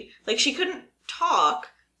creepy. Like, she couldn't talk,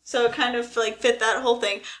 So it kind of like fit that whole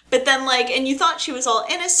thing. But then and you thought she was all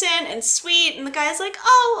innocent and sweet, and the guy's like,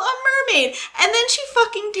 oh, a mermaid. And then she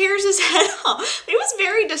fucking tears his head off. It was a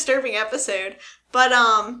very disturbing episode. But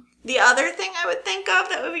the other thing I would think of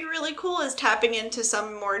that would be really cool is tapping into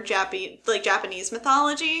some more Japanese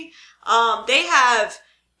mythology. They have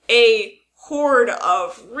a horde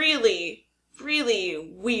of really,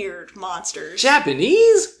 really weird monsters.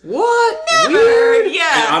 Japanese? What? Never. Weird?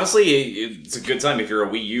 Yeah. And honestly, it's a good time if you're a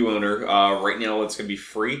Wii U owner. Right now, it's going to be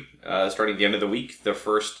free starting at the end of the week. The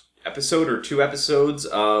first episode or 2 episodes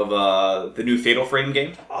of the new Fatal Frame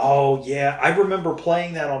game. Oh, yeah. I remember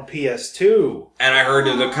playing that on PS2. And I heard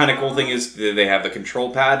the kind of cool thing is that they have the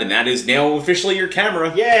control pad, and that is now officially your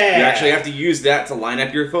camera. Yeah! You actually have to use that to line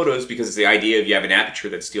up your photos because it's the idea of you have an aperture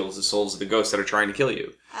that steals the souls of the ghosts that are trying to kill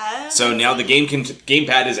you. So now the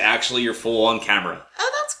gamepad is actually your full-on camera.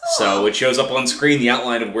 Oh, that's cool. So it shows up on screen the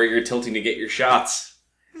outline of where you're tilting to get your shots.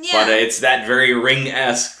 Yeah. But it's that very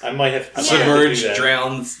Ring-esque. I might have to Submerged, do that.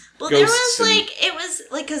 drowned Well, there ghosts. was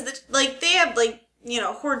because they have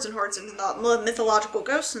hordes and hordes of mythological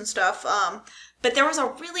ghosts and stuff. But there was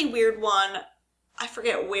a really weird one. I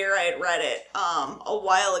forget where I had read it a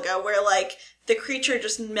while ago, where the creature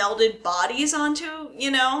just melded bodies onto,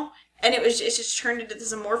 and it just turned into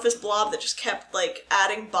this amorphous blob that just kept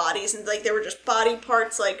adding bodies, and there were just body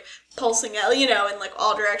parts pulsing out, in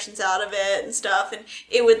all directions out of it and stuff, and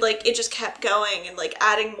it would it just kept going and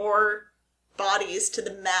adding more bodies to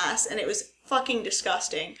the mass, and it was fucking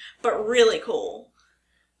disgusting, but really cool.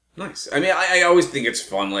 Nice. I mean, I always think it's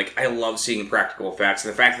fun. I love seeing practical effects,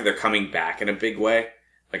 and the fact that they're coming back in a big way.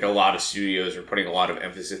 A lot of studios are putting a lot of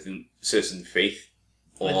emphasis and faith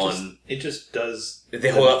on... It just does... They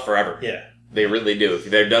hold up forever. Yeah. They really do. If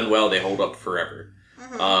they're done well, they hold up forever.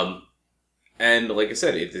 Mm-hmm. And like I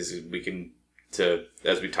said, as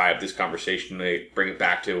we tie up this conversation, they bring it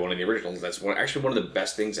back to one of the originals. That's one of the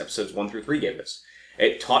best things episodes 1 through 3 gave us.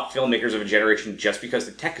 It taught filmmakers of a generation just because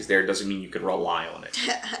the tech is there doesn't mean you could rely on it.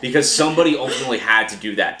 Because somebody ultimately had to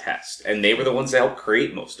do that test, and they were the ones that helped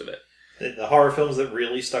create most of it. The horror films that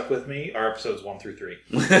really stuck with me are episodes 1 through 3.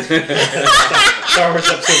 Star Wars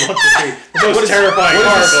episode 1 through 3. The most terrifying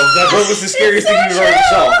horror films ever. What was the scariest thing you've ever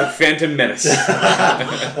saw? The Phantom Menace.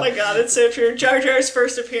 Oh my god, it's so true. Jar Jar's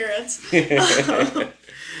first appearance.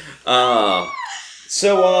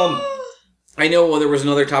 I know there was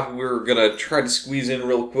another topic we were going to try to squeeze in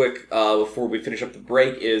real quick before we finish up the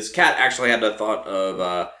break. Is Kat actually had a thought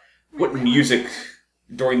of what music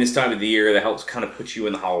during this time of the year that helps kind of put you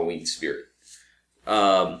in the Halloween spirit.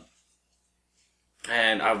 And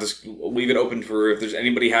I'll just leave it open for if there's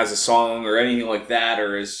anybody has a song or anything like that,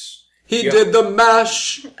 or is... He did the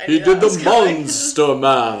mash. He did the monster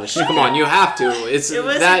mash. Come on, you have to. It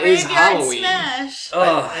was that a is graveyard Halloween. smash.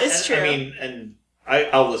 It's true. I mean, and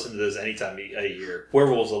I'll listen to this anytime a year.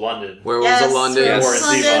 Werewolves of London. Werewolves of London. Yes. Warren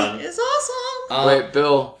Zevon. It's awesome. Wait,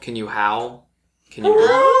 Bill, can you howl? Can you?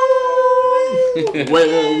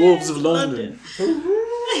 Werewolves of London.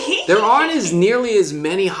 There aren't nearly as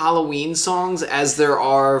many Halloween songs as there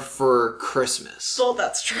are for Christmas. Well,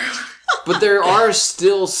 that's true. But there are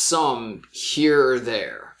still some here or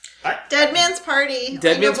there. Dead Man's Party.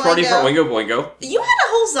 Dead Man's Party for Oingo Boingo. You had a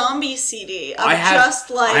whole zombie CD of I have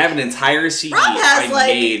have an entire CD Rob has I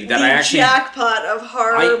made that the I actually... jackpot of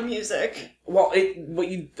horror music. Well,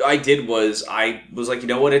 I did was, I was like, you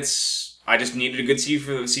know what, I just needed a good CD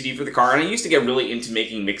for the car, and I used to get really into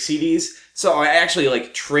making mix CDs, so I actually,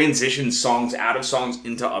 transitioned songs out of songs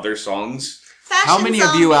into other songs. Fashion How many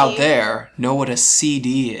zombie. of you out there know what a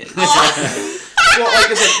CD is? Well,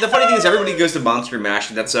 like I said, the funny thing is everybody goes to Monster Mash,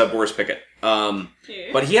 and that's Boris Pickett.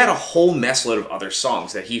 But he had a whole messload of other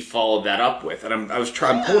songs that he followed that up with, and I'm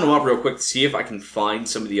pulling them up real quick to see if I can find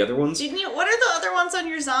some of the other ones. Didn't you? What are the other ones on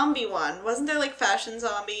your zombie one? Wasn't there Fashion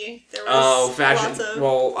Zombie? There was Fashion. lots of,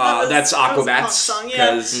 Well, that's that was a punk Aquabats, song,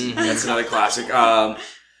 yeah. because that's another classic. It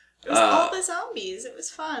was all the zombies. It was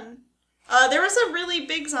fun. There was a really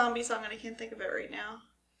big zombie song, and I can't think of it right now.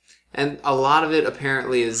 And a lot of it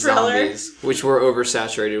apparently is Thriller. zombies, which we're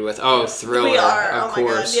oversaturated with. Oh, Thriller, We are. of Oh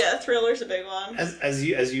course. my god. Yeah, Thriller's a big one. As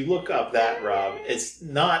you look up that, Rob, it's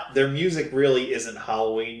not, their music really isn't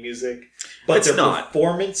Halloween music, but It's their not.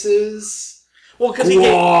 performances. Well, because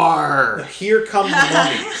Guar! Here Come the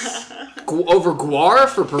Mummies. Over Guar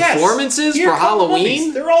for performances Here for Come the Mummies.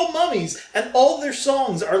 Halloween? They're all mummies, and all their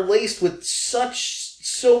songs are laced with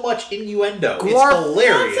so much innuendo. It's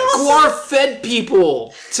hilarious. Guar fed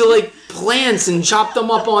people to plants and chopped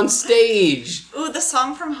them up on stage. Ooh, the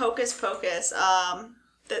song from Hocus Pocus.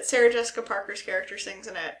 that Sarah Jessica Parker's character sings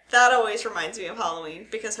in it. That always reminds me of Halloween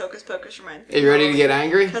because Hocus Pocus reminds me. Are you ready to get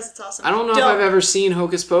angry? Because it's awesome. I don't know if I've ever seen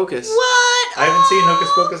Hocus Pocus. What? I haven't seen Hocus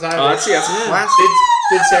Pocus either. Oh, that's a classic.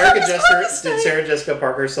 Did Sarah Jessica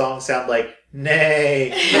Parker's song sound like nay,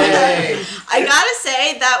 nay? I gotta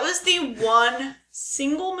say that was the one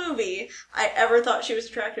single movie I ever thought she was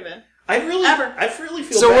attractive in. I really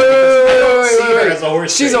feel So bad wait, because I don't wait, see wait, her wait. as a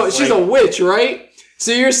horse. She's a witch, right?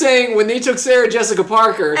 So you're saying when they took Sarah Jessica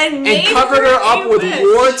Parker And covered her up a with witch.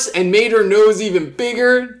 warts and made her nose even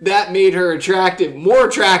bigger, that made her more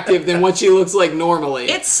attractive than what she looks like normally.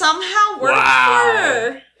 It somehow worked Wow. for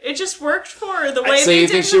her. It just worked for her. The way So they you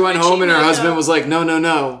did think her she went home and her witchy husband makeup. was like,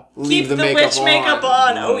 no, leave Keep the the makeup witch on. makeup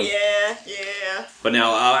on. Oh yeah, yeah. But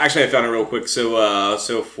now, actually, I found it real quick. So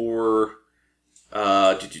for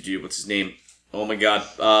what's his name? Oh my God,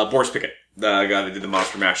 Boris Pickett, the guy that did the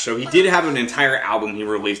Monster Mash. So he did have an entire album he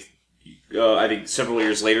released. I think several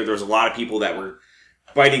years later. There was a lot of people that were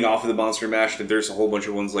biting off of the Monster Mash. And there's a whole bunch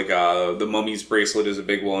of ones like the Mummy's Bracelet is a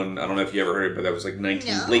big one. I don't know if you ever heard it, but that was like late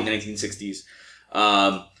 1960s.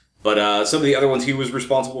 But some of the other ones he was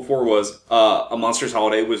responsible for was A Monster's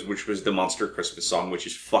Holiday, which was the Monster Christmas song, which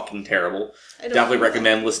is fucking terrible. Definitely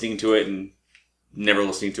recommend listening to it and never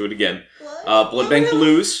listening to it again. Blood Bank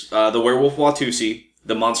Blues, The Werewolf Watusi,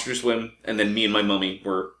 The Monster Swim, and then Me and My Mummy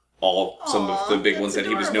were all some of the big ones that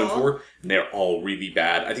he was known for. And they're all really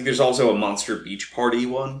bad. I think there's also a Monster Beach Party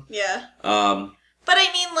one. Yeah. But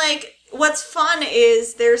I mean, like, what's fun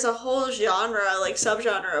is there's a whole genre, like,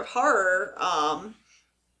 subgenre of horror,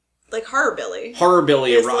 like Horrorbilly.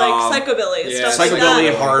 Horrorbilly, is like Psychobilly and stuff like that. Psychobilly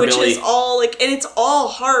and Horrorbilly. Which is all, like, and it's all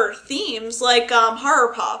horror themes, like,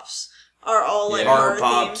 Horror Pops are all, like, horror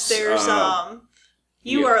Pops, themes. There's,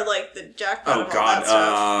 you are, like, the jackpot of all that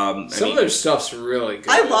stuff. Some of their stuff's really good.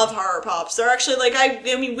 I love Horror Pops. They're actually, like, I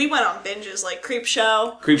mean, we went on binges, like, Creep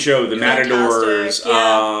Show, The Matadors,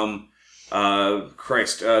 yeah.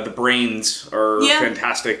 The Brains are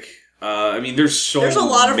fantastic. I mean, there's a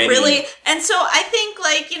lot of really, and so I think,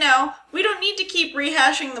 like, you know, we don't need to keep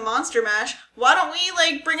rehashing the Monster Mash. Why don't we,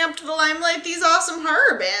 like, bring up to the limelight these awesome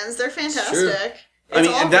horror bands? They're fantastic. I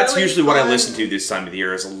mean, and that's really usually fun. What I listen to this time of the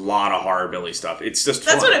year is a lot of Horrorbilly stuff. It's just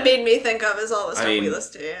that's fun. what it made me think of is all the stuff we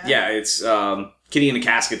listen to. Yeah, it's Kitty in a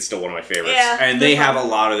Casket's still one of my favorites. Yeah, and they have a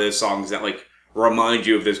lot of those songs that like remind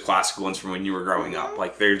you of those classic ones from when you were growing up.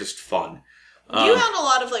 Like they're just fun. You had a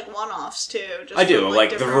lot of like one-offs too. Just I do, from,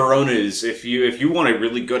 like the Veronas. If you want a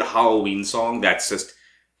really good Halloween song that's just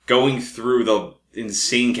going through the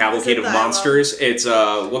insane cavalcade of monsters, it's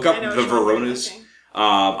look up the Veronas.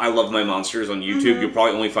 I Love My Monsters on YouTube. Mm-hmm. You'll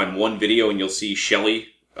probably only find one video, and you'll see Shelly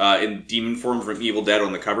in demon form from Evil Dead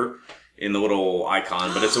on the cover in the little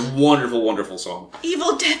icon. But it's a wonderful, wonderful song.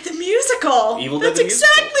 Evil Dead the musical. That's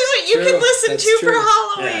exactly what you can listen to for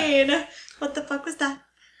Halloween. Yeah. What the fuck was that?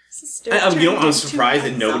 I'm surprised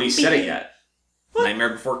that nobody said it yet. What? Nightmare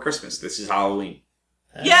Before Christmas. This is Halloween.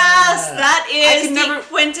 Yes, that is the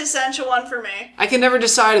quintessential one for me. I can never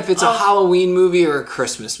decide if it's a Halloween movie or a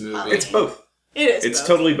Christmas movie. It's both. It is. It's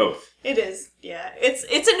totally both. It is. Yeah.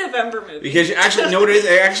 It's a November movie. Because actually, no, it is.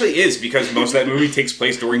 It actually is because most of that movie takes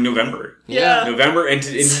place during November. Yeah. November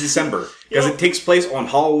into December because it takes place on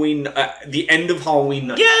Halloween, the end of Halloween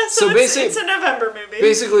night. Yeah. So it's a November movie.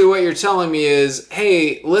 Basically, what you're telling me is,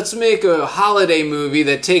 hey, let's make a holiday movie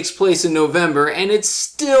that takes place in November, and it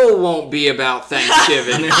still won't be about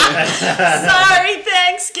Thanksgiving. Sorry,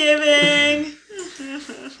 Thanksgiving.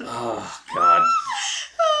 Oh God.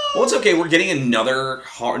 Well, it's okay. We're getting another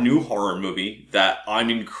new horror movie that I'm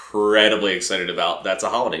incredibly excited about. That's a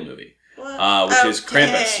holiday movie, which is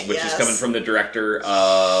Krampus, which is coming from the director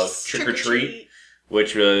of Trick or Treat,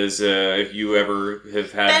 which was if you ever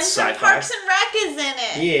have had sci-fi. Parks and Rec is in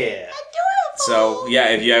it. Yeah. Adorable. So yeah,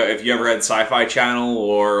 if you ever had Sci-Fi Channel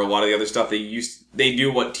or a lot of the other stuff, they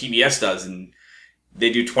do what TBS does, and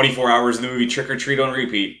they do 24 hours of the movie Trick or Treat on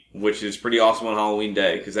repeat, which is pretty awesome on Halloween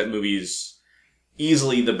Day because that movie is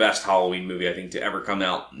easily the best Halloween movie I think to ever come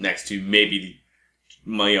out, next to maybe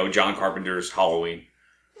John Carpenter's Halloween.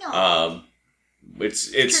 No.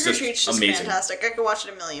 It's just amazing, fantastic. I could watch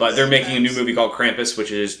it a million. But they're making a new movie called Krampus,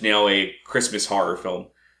 which is now a Christmas horror film.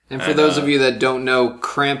 And for those of you that don't know,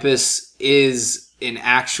 Krampus is an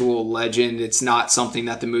actual legend. It's not something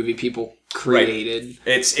that the movie people created.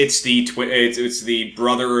 Right. It's the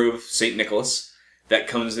brother of Saint Nicholas that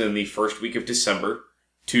comes in the first week of December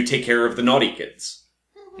to take care of the naughty kids.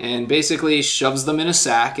 And basically shoves them in a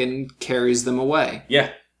sack and carries them away.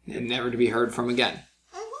 Yeah. And never to be heard from again.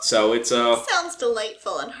 So it's sounds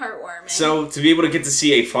delightful and heartwarming. So to be able to get to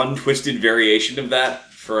see a fun, twisted variation of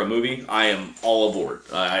that for a movie, I am all aboard.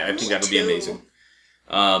 I think that'll be amazing.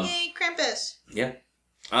 Yay, Krampus. Yeah.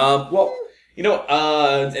 Well,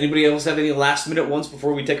 anybody else have any last minute ones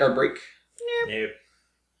before we take our break? Nope.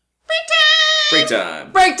 Break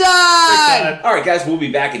time. Break time! All right, guys, we'll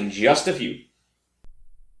be back in just a few.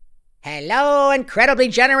 Hello, incredibly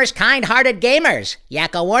generous, kind-hearted gamers.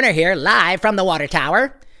 Yakko Warner here, live from the Water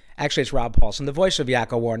Tower. Actually, it's Rob Paulson, the voice of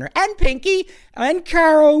Yakko Warner, and Pinky, and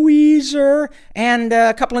Carol Weezer, and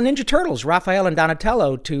a couple of Ninja Turtles, Raphael and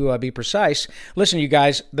Donatello, to be precise. Listen, you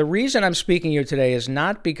guys, the reason I'm speaking to you today is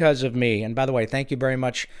not because of me. And by the way, thank you very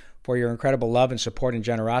much for your incredible love and support and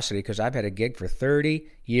generosity, because I've had a gig for 30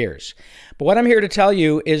 years. But what I'm here to tell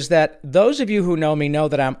you is that those of you who know me know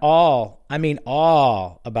that I'm all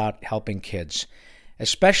about helping kids,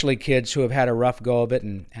 especially kids who have had a rough go of it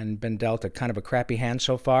and been dealt a kind of a crappy hand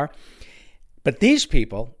so far. But these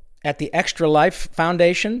people at the Extra Life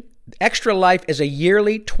Foundation, Extra Life is a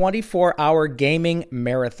yearly 24-hour gaming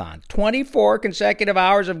marathon. 24 consecutive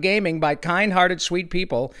hours of gaming by kind-hearted, sweet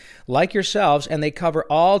people like yourselves, and they cover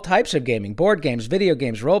all types of gaming, board games, video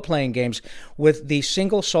games, role-playing games, with the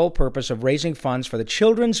single sole purpose of raising funds for the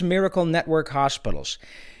Children's Miracle Network hospitals.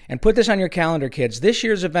 And put this on your calendar, kids. This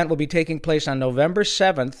year's event will be taking place on November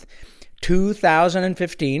 7th,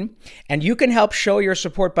 2015, and you can help show your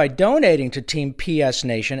support by donating to Team PS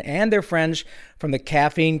Nation and their friends from the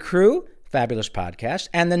Caffeine crew, fabulous podcast,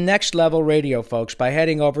 and the Next Level Radio folks by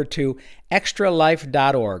heading over to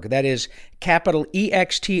extralife.org. That is capital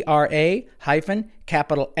EXTRA hyphen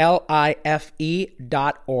capital LIFE.org,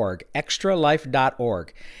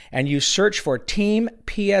 extralife.org. And you search for Team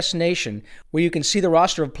PS Nation, where you can see the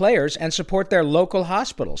roster of players and support their local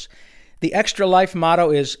hospitals. The Extra Life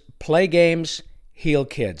motto is play games, heal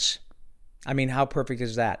kids. I mean, how perfect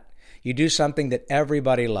is that? You do something that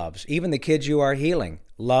everybody loves. Even the kids you are healing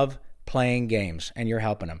love playing games, and you're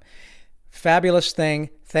helping them. Fabulous thing.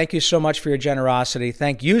 Thank you so much for your generosity.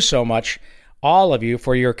 Thank you so much, all of you,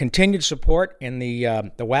 for your continued support in the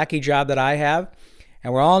wacky job that I have.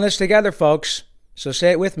 And we're all in this together, folks. So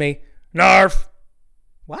say it with me. Narf!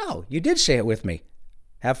 Wow, you did say it with me.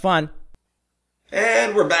 Have fun.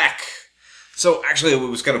 And we're back. So, actually, it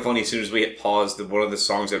was kind of funny. As soon as we hit pause, one of the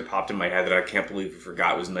songs that popped in my head that I can't believe we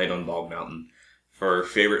forgot was Night on Bog Mountain for our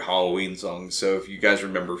favorite Halloween song. So, if you guys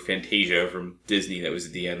remember Fantasia from Disney, that was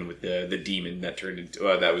at the end with the demon that turned into,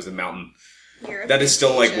 that was the mountain. That is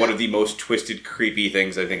still, like, one of the most twisted, creepy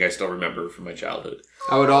things I think I still remember from my childhood.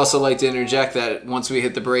 I would also like to interject that once we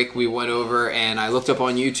hit the break, we went over and I looked up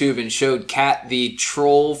on YouTube and showed Kat the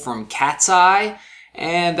troll from Cat's Eye.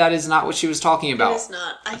 And that is not what she was talking about. It is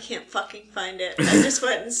not. I can't fucking find it. I just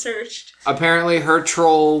went and searched. Apparently her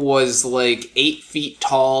troll was like 8 feet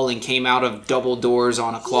tall and came out of double doors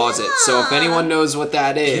on a closet. Yeah. So if anyone knows what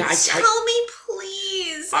that is... Yeah, tell me,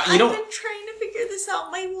 please. I've been trying to figure this out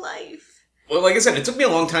my life. Well, like I said, it took me a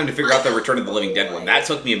long time to figure out the Return of the Living Dead one. That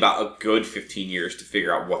took me about a good 15 years to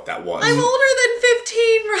figure out what that was. I'm older than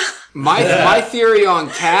 15, Rob. My theory on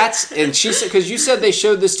cats, and she said, because you said they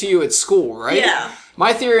showed this to you at school, right? Yeah.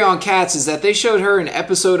 My theory on cats is that they showed her an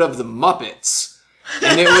episode of The Muppets.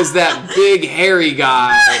 And it was that big hairy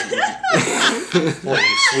guy. What,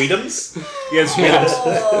 you Sweetums? Yes, Sweetums.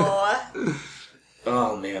 Oh.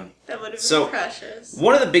 Oh, man. That would have been precious.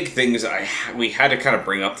 One of the big things we had to kind of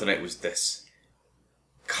bring up tonight was this.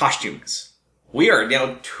 Costumes. We are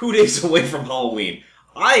now 2 days away from Halloween.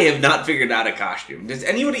 I have not figured out a costume. Does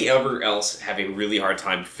anybody ever else have a really hard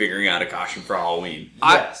time figuring out a costume for Halloween?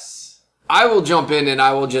 Yes. I will jump in and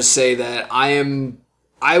I will just say that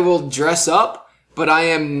I will dress up, but I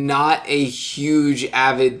am not a huge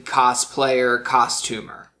avid cosplayer,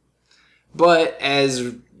 costumer. But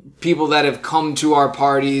as people that have come to our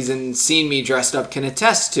parties and seen me dressed up can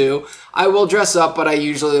attest to, I will dress up, but I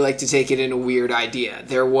usually like to take it in a weird idea.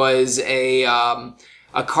 There was a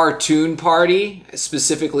cartoon party,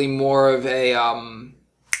 specifically more of a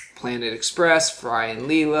Planet Express, Fry and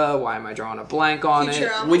Leela. Why am I drawing a blank on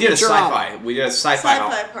Futurama. it? We did a sci-fi. We did a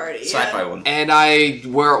Sci-fi party. Sci-fi one. And I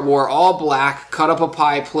wore all black, cut up a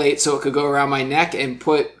pie plate so it could go around my neck, and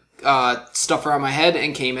put stuff around my head,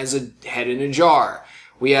 and came as a head in a jar.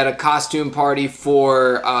 We had a costume party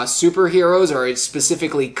for superheroes, or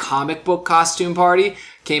specifically comic book costume party.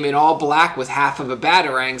 Came in all black with half of a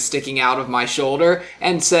batarang sticking out of my shoulder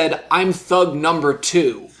and said, "I'm thug number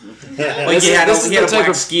 2." Like he had a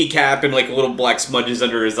black ski cap and like little black smudges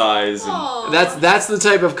under his eyes. And... That's the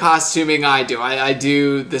type of costuming I do. I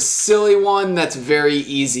do the silly one that's very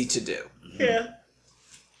easy to do. Yeah.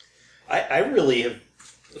 I really have,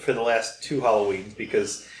 for the last 2 Halloweens,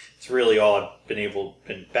 because it's really all I've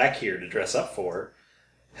been back here to dress up for,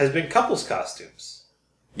 has been couples costumes.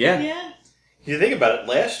 Yeah. Yeah. If you think about it,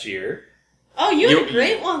 last year, Oh, you had a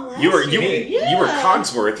great one last You were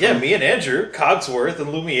Cogsworth. Yeah, me and Andrew, Cogsworth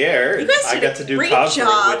and Lumiere. You guys I did got a to do great Cogsworth,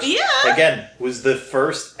 job, which, yeah. again, was the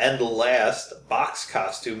first and last box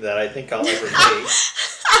costume that I think I'll ever make.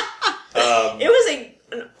 It was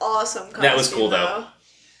an awesome costume. That was cool, though.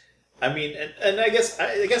 I mean, and I guess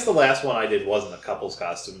the last one I did wasn't a couple's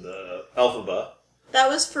costume, the Elphaba. That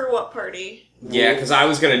was for what party? Yeah, because I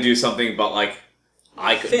was gonna do something, but like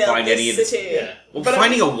I couldn't find any of this. Felicity. Yeah. Well, But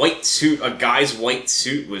finding a guy's white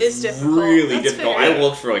suit was It's difficult. really That's difficult. fair. I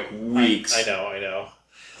looked for like weeks. I know.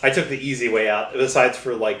 I took the easy way out, besides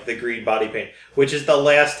for like the green body paint, which is the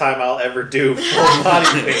last time I'll ever do full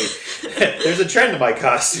body paint. There's a trend in my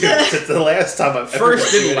costumes. It's the last time I've ever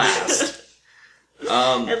First done and it. last.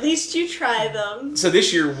 At least you try them. So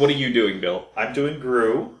this year, what are you doing, Bill? I'm doing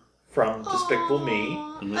Gru from Despicable Me.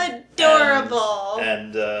 Aw, adorable.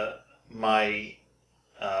 And my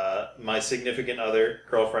my significant other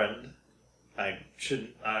girlfriend. I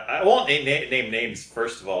won't name names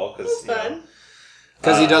first of all because That's fun.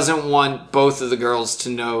 Because he doesn't want both of the girls to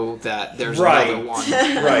know that there's another one.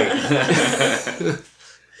 right.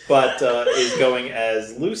 But is going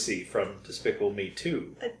as Lucy from Despicable Me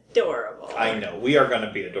 2. Adorable. I know we are going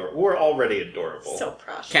to be adorable. We're already adorable. So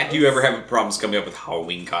precious. Kat, do you ever have problems coming up with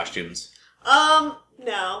Halloween costumes?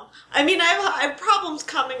 No. I mean, I have problems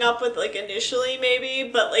coming up with, like, initially, maybe,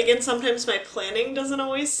 but, like, and sometimes my planning doesn't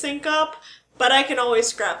always sync up, but I can always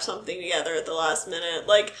scrap something together at the last minute.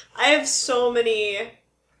 Like, I have so many...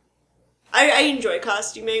 I enjoy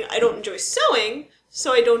costuming. I don't enjoy sewing,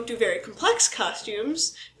 so I don't do very complex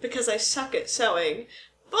costumes, because I suck at sewing.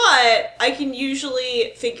 But I can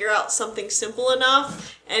usually figure out something simple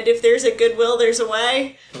enough, and if there's a Goodwill, there's a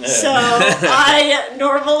way. So I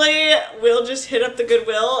normally will just hit up the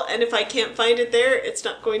Goodwill, and if I can't find it there, it's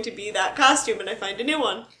not going to be that costume, and I find a new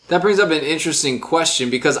one. That brings up an interesting question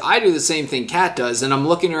because I do the same thing Kat does, and I'm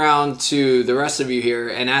looking around to the rest of you here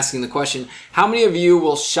and asking the question, how many of you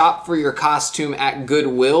will shop for your costume at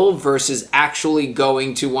Goodwill versus actually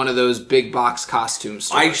going to one of those big box costume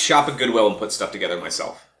stores? I shop at Goodwill and put stuff together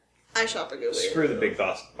myself. I shop at Goodwill. Screw the big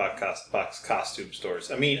box costume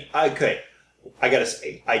stores. I mean, I gotta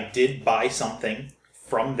say, I did buy something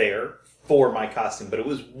from there for my costume, but it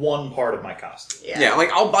was one part of my costume. Yeah,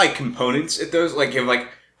 like I'll buy components at those. Like if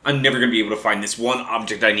I'm never gonna be able to find this one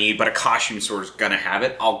object I need, but a costume store is gonna have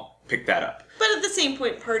it. I'll pick that up. But at the same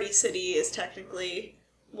point, Party City is technically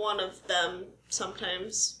one of them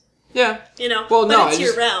sometimes. Yeah. You know, Well, but no, it's I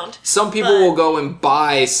just- year-round. Some people But- will go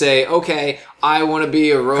and say, okay, I want to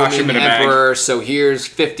be a Costume Roman in a bag. emperor, so here's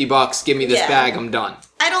 $50, give me this Yeah. bag, I'm done.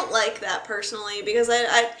 I don't like that personally because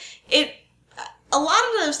a lot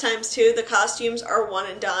of those times too, the costumes are one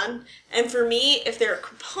and done. And for me, if there are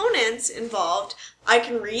components involved, I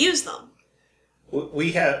can reuse them.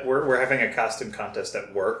 We're having a costume contest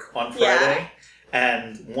at work on Yeah. Friday,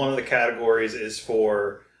 and one of the categories is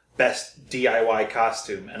for best DIY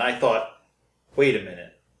costume. And I thought, wait a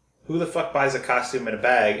minute, who the fuck buys a costume in a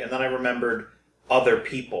bag? And then I remembered other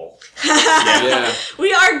people. Yeah.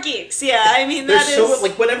 We are geeks, yeah. I mean, There's that so is...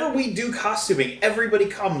 like whenever we do costuming, everybody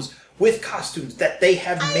comes with costumes that they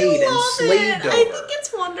have I made and love slaved it. over. I think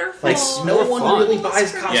it's wonderful. Like, no one fun. really That's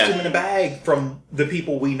buys great. costume in a bag from the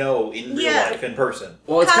people we know in real Yeah. life, in person.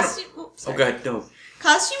 Well, it's Costume... kind oops, of. sorry. Oh, go ahead. No.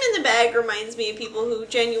 Costume in the bag reminds me of people who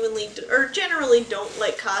generally don't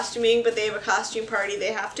like costuming, but they have a costume party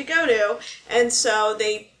they have to go to, and so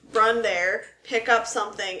they run there, pick up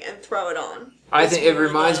something, and throw it on. I It's think it really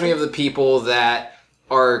reminds good. me of the people that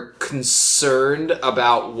are concerned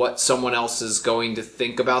about what someone else is going to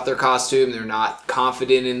think about their costume. They're not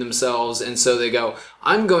confident in themselves, and so they go,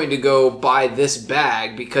 I'm going to go buy this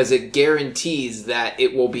bag because it guarantees that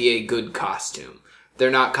it will be a good costume. They're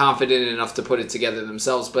not confident enough to put it together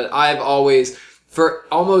themselves, but I've always, for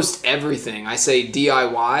almost everything, I say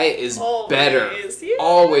DIY is better. Yeah.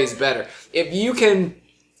 Always better. If you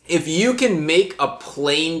can make a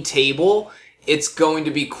plain table, it's going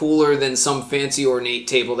to be cooler than some fancy ornate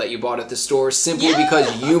table that you bought at the store simply Yeah,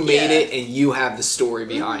 because you fuck made yeah. it and you have the story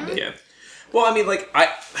behind it. Yeah. Well, I mean, like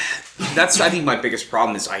that's I think my biggest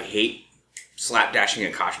problem is I hate slapdashing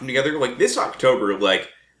a costume together. Like this October, like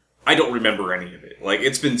I don't remember any of it. Like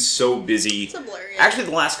it's been so busy. It's a blur, yeah. Actually,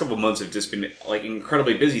 the last couple of months have just been like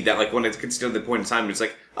incredibly busy. That like when it gets to the point in time, it's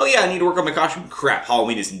like, oh yeah, I need to work on my costume. Crap,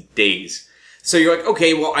 Halloween is in days. So you're like,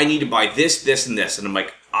 okay, well, I need to buy this, this, and this, and I'm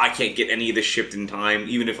like, I can't get any of this shipped in time,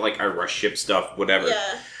 even if like I rush ship stuff, whatever.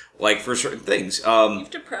 Yeah. Like for certain things. You have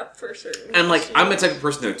to prep for certain And like I'm the costumes. type of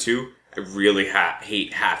person though too. I really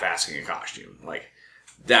hate half-assing a costume. Like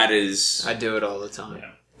that is. I do it all the time.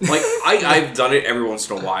 Like, I've done it every once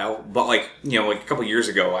in a while, but, like, you know, like, a couple years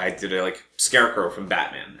ago, I did a, like, Scarecrow from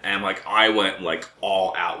Batman, and, like, I went, like,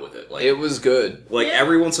 all out with it. Like, It was good. Like, Yeah.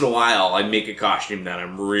 every once in a while, I make a costume that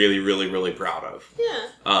I'm really, really, really proud of.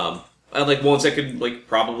 Yeah. And, like, ones that could, like,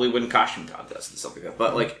 probably win costume contests and stuff like that.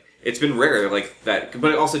 But, like, it's been rare, like, that.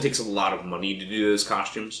 But it also takes a lot of money to do those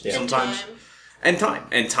costumes sometimes. And time.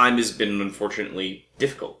 And time has been, unfortunately,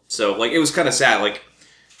 difficult. So, like, it was kind of sad. Like,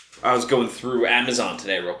 I was going through Amazon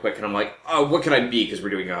today real quick, and I'm like, oh, what can I be? Because we're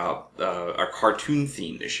doing a cartoon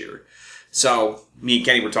theme this year. So, me and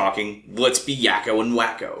Kenny were talking, let's be Yakko and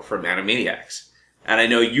Wacko from Animaniacs. And I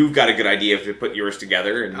know you've got a good idea to put yours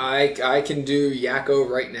together. And I can do Yakko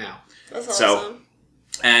right now. That's awesome.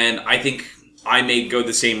 And I think I may go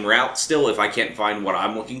the same route still if I can't find what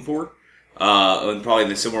I'm looking for. And probably in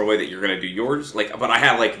the similar way that you're going to do yours. Like, but I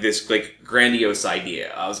have, like, this, like, grandiose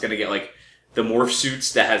idea. I was going to get, like, the morph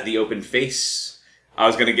suits that has the open face. I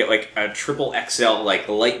was gonna get like a triple XL, like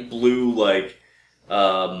light blue, like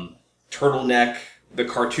turtleneck, the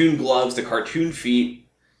cartoon gloves, the cartoon feet,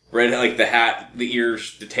 red, like the hat, the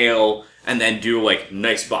ears, the tail, and then do like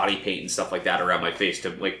nice body paint and stuff like that around my face to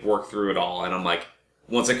like work through it all. And I'm like,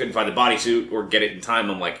 once I couldn't find the bodysuit or get it in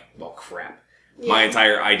time, I'm like, well, crap. Yeah. My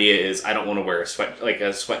entire idea is I don't want to wear a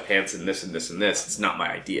sweatpants and this and this and this. It's not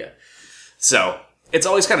my idea. So. It's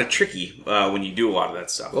always kind of tricky when you do a lot of that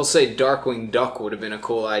stuff. We'll say Darkwing Duck would have been a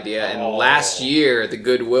cool idea. And last year, the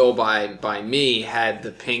Goodwill by me had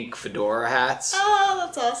the pink fedora hats. Oh,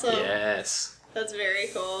 that's awesome. Yes. That's very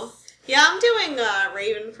cool. Yeah, I'm doing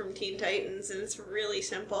Raven from Teen Titans, and it's really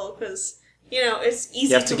simple because, you know, it's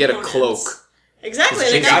easy. You have to get a cloak. Exactly.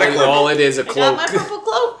 All it is, a cloak. I got my purple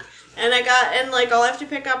cloak. And like, all I have to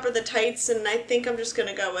pick up are the tights, and I think I'm just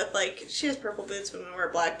gonna go with, like, she has purple boots, but I'm gonna wear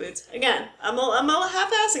black boots. Again, I'm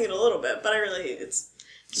half-assing it a little bit, but it's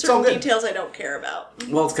certain details I don't care about.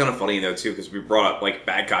 Well, it's kind of funny, though, too, because we brought up, like,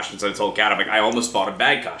 bag costumes, and I told Kat, I'm like, I almost bought a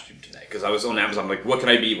bag costume today, because I was on Amazon, I'm like, what can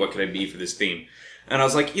I be for this theme? And I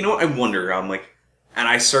was like, you know what, I wonder, I'm like, and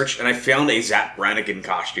I searched, and I found a Zap Brannigan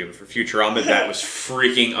costume for Futurama that was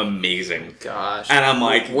freaking amazing. Gosh. And I'm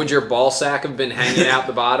like... Would your ball sack have been hanging out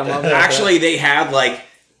the bottom of it? Actually, they had, like,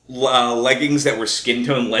 leggings that were skin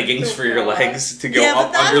tone leggings for your legs to go up under the... Yeah,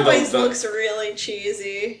 but that always looks really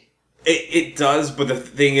cheesy. It does, but the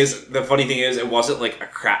funny thing is, it wasn't, like, a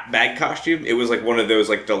crap bag costume. It was, like, one of those,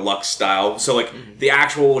 like, deluxe style. So, like, the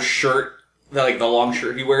actual shirt... the long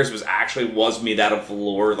shirt he wears was made out of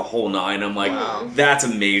velour, the whole nine. I'm like, That's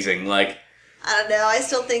amazing. Like, I don't know. I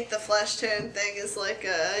still think the flesh tone thing is like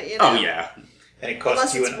a, you know. Oh yeah, and it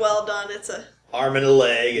costs unless it's well done, it's a arm and a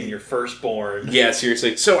leg, and your firstborn. Yeah,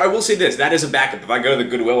 seriously. So I will say this: that is a backup. If I go to the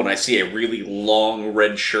Goodwill and I see a really long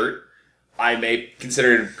red shirt, I may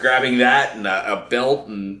consider grabbing that and a belt,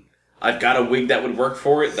 and I've got a wig that would work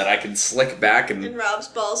for it that I can slick back and Rob's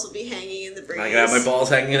balls will be hanging in the breeze. I can have my balls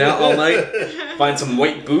hanging out all night. Find some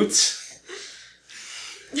white boots.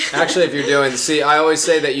 Actually, if you're doing... See, I always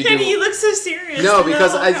say that you Kenny, do... you look so serious. No,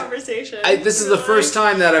 because conversation. this is the first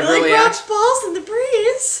time that I've really... Rob's balls in the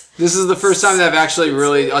breeze. This is the first time that I've actually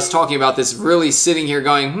really... Us talking about this, really sitting here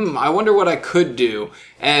going, I wonder what I could do.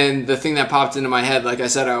 And the thing that popped into my head, like I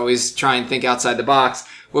said, I always try and think outside the box,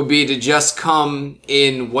 would be to just come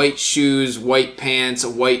in white shoes, white pants, a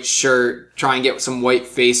white shirt, try and get some white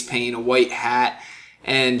face paint, a white hat,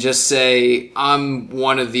 and just say, I'm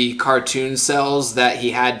one of the cartoon cells that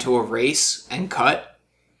he had to erase and cut.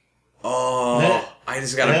 Oh, I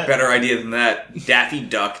just got a better idea than that. Daffy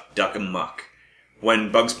Duck, Duck Amuck.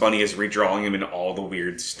 When Bugs Bunny is redrawing him in all the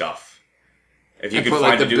weird stuff. If you could put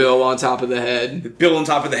find like the bill on top of the head. The bill on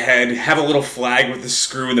top of the head, have a little flag with the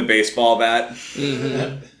screw in the baseball bat.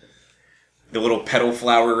 Mm-hmm. The little petal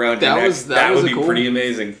flower around your neck. That would be cool. Pretty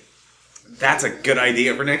amazing. That's a good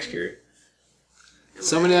idea for next year.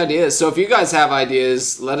 So many ideas. So if you guys have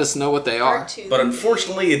ideas, let us know what they are. But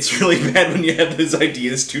unfortunately, it's really bad when you have those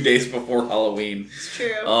ideas 2 days before Halloween. It's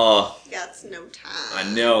true. Oh. Got no time.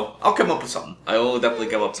 I know. I'll come up with something. I will definitely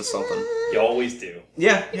come up with something. You always do.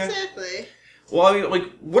 Yeah. Exactly. Well, I mean, like,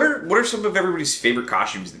 what are some of everybody's favorite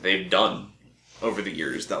costumes that they've done over the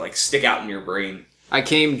years that, like, stick out in your brain? I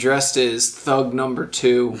came dressed as Thug Number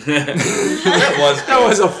 2. That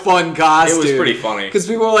was a fun costume. It was pretty funny. Because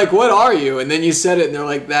people were like, what are you? And then you said it, and they're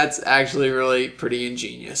like, that's actually really pretty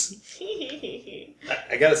ingenious.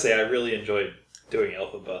 I gotta say, I really enjoyed doing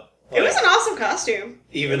Elphaba. It was an awesome costume.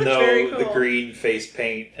 Even though the green face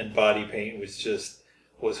paint and body paint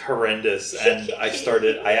was horrendous, and I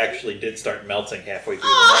actually did start melting halfway through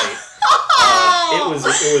the night. It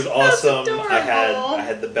was awesome. I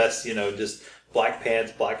had the best, just black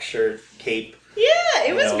pants, black shirt, cape, Yeah,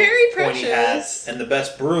 it was very pointy hats, precious. and the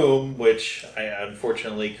best broom, which I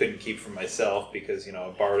unfortunately couldn't keep for myself because, I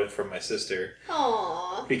borrowed it from my sister.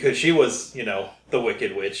 Aww. Because she was, the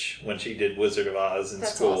Wicked Witch when she did Wizard of Oz in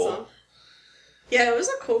That's school. awesome. Yeah, it was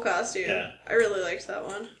a cool costume. Yeah. I really liked that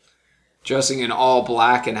one. Dressing in all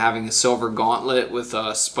black and having a silver gauntlet with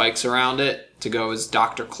spikes around it to go as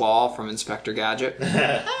Dr. Claw from Inspector Gadget.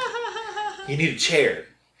 You need a chair.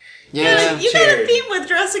 Yeah, You got a theme with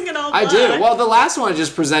dressing in all black. I do. Well, the last one I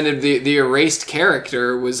just presented the erased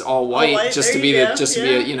character was all white, just to be a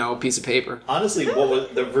piece of paper. Honestly, what was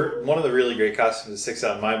one of the really great costumes that sticks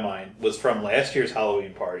out in my mind was from last year's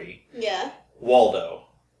Halloween party. Yeah. Waldo.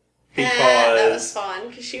 Because that was fun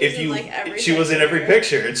because she was in like every. She was in every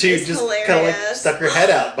picture, and she just kind of stuck her head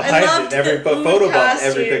out behind it. Every photo bomb,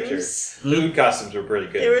 every picture. The Ood costumes were pretty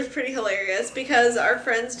good. It was pretty hilarious because our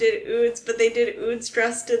friends did Oods, but they did Oods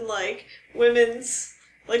dressed in like women's,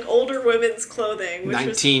 like older women's clothing, which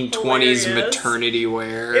 1920s maternity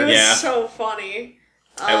wear. It was so funny.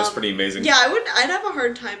 That was pretty amazing. Yeah, I'd have a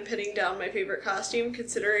hard time pinning down my favorite costume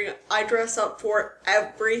considering I dress up for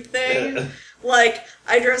everything. Like,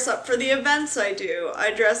 I dress up for the events I do.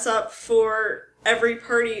 I dress up for every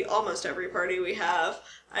party, almost every party we have.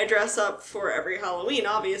 I dress up for every Halloween,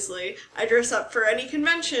 obviously. I dress up for any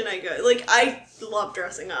convention I go. Like, I love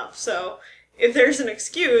dressing up. So, if there's an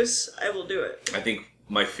excuse, I will do it. I think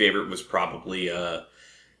my favorite was probably...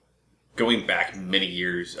 going back many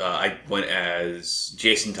years, I went as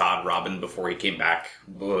Jason Todd Robin before he came back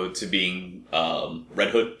to being Red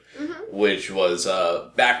Hood, which was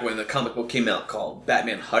back when the comic book came out called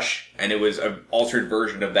Batman Hush, and it was an altered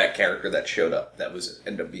version of that character that showed up. That was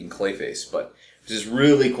ended up being Clayface, but it was this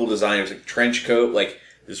really cool design. It was like a trench coat, like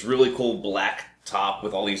this really cool black top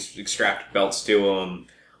with all these extracted belts to him.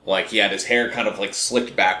 Like, he had his hair kind of, like,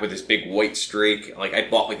 slicked back with this big white streak. Like, I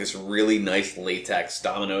bought, like, this really nice latex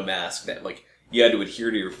domino mask that, like, you had to adhere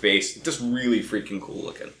to your face. Just really freaking cool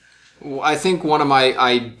looking. I think one of my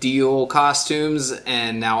ideal costumes,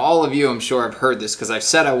 and now all of you, I'm sure, have heard this, because I've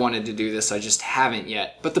said I wanted to do this, I just haven't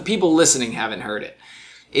yet, but the people listening haven't heard it,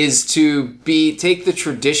 is to take the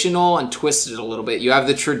traditional and twist it a little bit. You have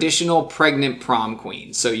the traditional pregnant prom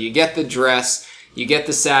queen. So you get the dress... You get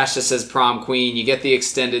the sash that says prom queen, you get the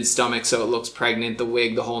extended stomach so it looks pregnant, the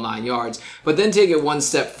wig, the whole 9 yards. But then take it one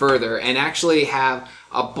step further and actually have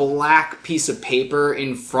a black piece of paper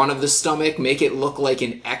in front of the stomach, make it look like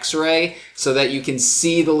an x-ray so that you can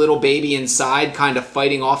see the little baby inside kind of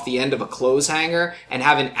fighting off the end of a clothes hanger, and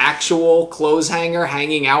have an actual clothes hanger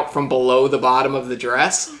hanging out from below the bottom of the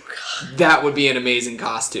dress. Oh, God. That would be an amazing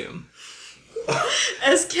costume.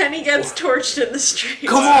 As Kenny gets torched in the street.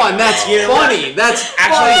 Come on, that's funny. That's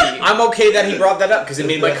actually, I'm okay that he brought that up because it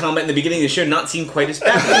made my comment in the beginning of the show not seem quite as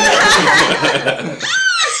bad.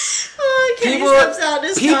 Kenny steps out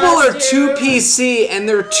his people costume. are too PC and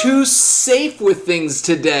they're too safe with things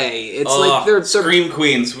today. It's like they're Scream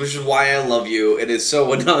Queens, which is why I love you. It is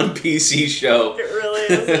so a non-PC show. It really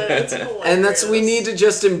is. It's hilarious. And we need to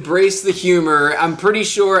just embrace the humor. I'm pretty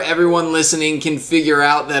sure everyone listening can figure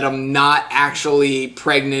out that I'm not actually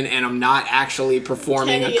pregnant and I'm not actually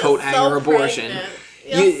performing Kenny a coat hanger abortion.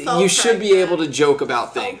 You should be able to joke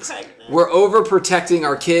about things. We're overprotecting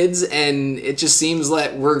our kids, and it just seems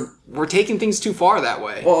like we're taking things too far that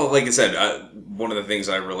way. Well, like I said, one of the things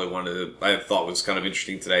I thought was kind of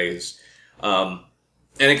interesting today is, and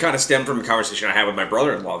it kind of stemmed from a conversation I had with my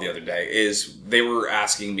brother-in-law the other day, is they were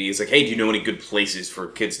asking me, it's like, hey, do you know any good places for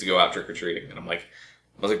kids to go out trick-or-treating? And I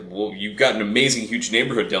was like, well, you've got an amazing, huge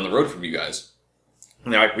neighborhood down the road from you guys.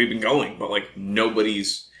 And they're like, we've been going, but like,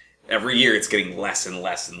 every year it's getting less and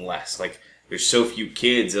less and less. Like, there's so few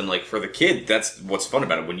kids, and like, for the kid, that's what's fun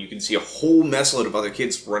about it. When you can see a whole messload of other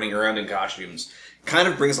kids running around in costumes, kind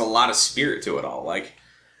of brings a lot of spirit to it all. Like,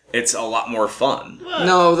 it's a lot more fun.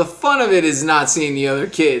 No, the fun of it is not seeing the other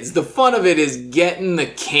kids. The fun of it is getting the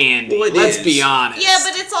candy. Well, Let's be honest. Yeah,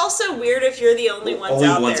 but it's also weird if you're the only ones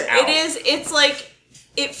out there. It's like,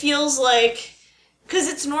 it feels like... Because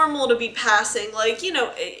it's normal to be passing, like,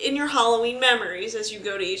 in your Halloween memories as you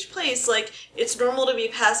go to each place, like, it's normal to be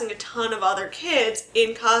passing a ton of other kids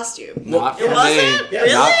in costume. Not for me. Yeah.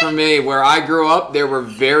 Really? Not for me. Where I grew up, there were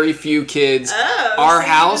very few kids. Our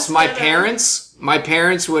house, my parents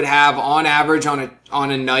would have, on average, on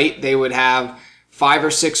a night, they would have 5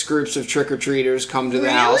 or 6 groups of trick-or-treaters come to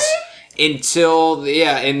the house. And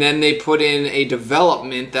then they put in a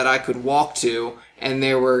development that I could walk to, and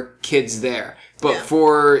there were kids there. But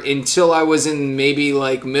until I was in maybe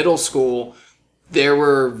like middle school, there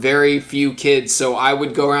were very few kids, so I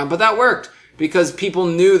would go around. But that worked because people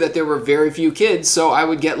knew that there were very few kids, so I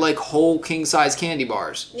would get like whole king-size candy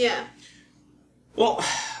bars. Yeah. Well,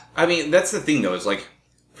 I mean, that's the thing though. Is like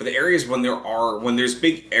for the areas when there's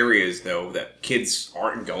big areas though that kids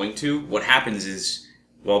aren't going to. What happens is,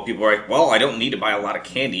 well, people are like, well, I don't need to buy a lot of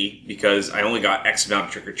candy because I only got X amount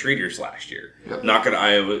of trick or treaters last year. Yep.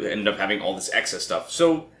 I would end up having all this excess stuff.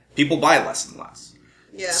 So people buy less and less.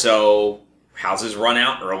 Yeah. So houses run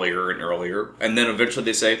out earlier and earlier, and then eventually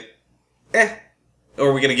they say, or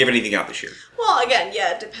are we going to give anything out this year? Well, again,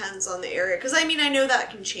 yeah, it depends on the area. Because, I mean, I know that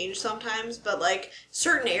can change sometimes, but, like,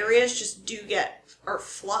 certain areas just are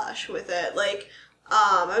flush with it. Like,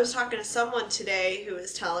 I was talking to someone today who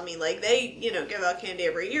was telling me, like, they, give out candy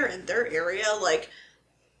every year in their area. Like,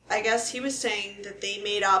 I guess he was saying that they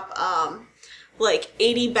made up,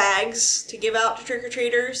 80 bags to give out to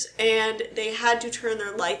trick-or-treaters, and they had to turn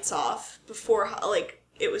their lights off before,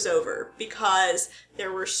 it was over because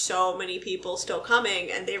there were so many people still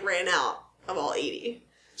coming and they ran out of all 80.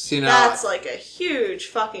 See, that's like a huge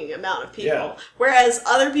fucking amount of people. Yeah. Whereas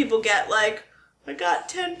other people get like, I got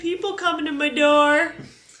 10 people coming to my door.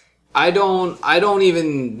 I don't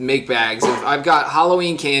even make bags. If I've got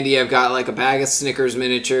Halloween candy, I've got like a bag of Snickers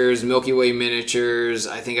miniatures, Milky Way miniatures.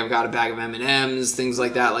 I think I've got a bag of M&Ms, things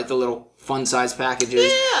like that, like the little fun size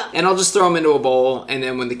packages. Yeah. And I'll just throw them into a bowl, and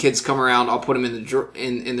then when the kids come around, I'll put them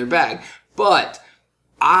in their bag. But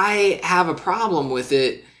I have a problem with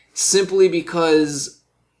it simply because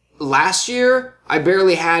last year I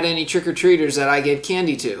barely had any trick-or-treaters that I gave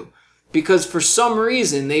candy to. Because for some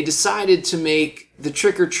reason, they decided to make the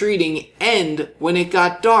trick-or-treating end when it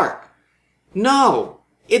got dark. No,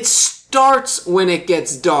 it starts when it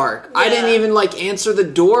gets dark. Yeah. I didn't even, answer the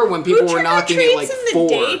door when people were knocking at, 4. in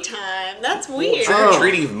the daytime? That's weird.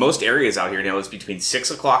 Trick-or-treating in most areas out here now is between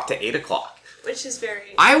 6 o'clock to 8 o'clock. Which is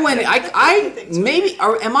very... am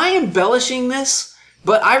I embellishing this?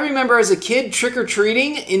 But I remember as a kid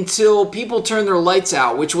trick-or-treating until people turned their lights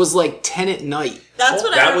out, which was 10 at night. That's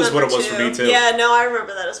what I remember. That was what it was for me, too. Yeah, no, I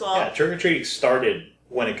remember that as well. Yeah, trick-or-treating started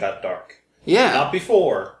when it got dark. Yeah. Not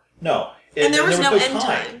before. No. And there was no end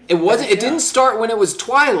time. It wasn't. It didn't start when it was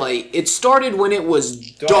twilight. It started when it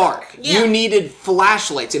was dark. Yeah. You needed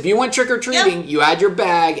flashlights. If you went trick-or-treating, you had your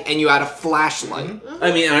bag and you had a flashlight. Mm-hmm.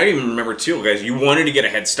 I mean, I even remember, too, guys, you wanted to get a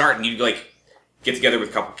head start and you'd, get together with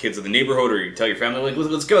a couple kids of the neighborhood, or you tell your family,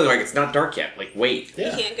 let's go. They're like, it's not dark yet. Wait.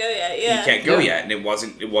 Yeah. You can't go yet, yeah. You can't go yet, and it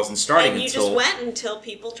wasn't starting and you until... just went until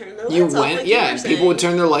people turned their lights off. And people would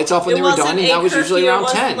turn their lights off when they were done, and that was usually around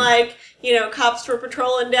 10. It wasn't cops were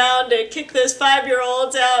patrolling down to kick those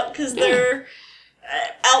 5-year-olds out because they're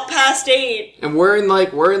out past 8. And we're in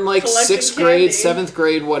 6th grade, candy. 7th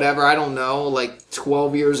grade, whatever, I don't know,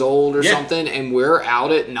 12 years old or something, and we're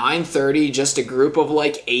out at 9:30, just a group of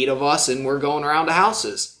 8 of us, and we're going around to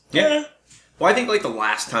houses. Yeah. Well, I think the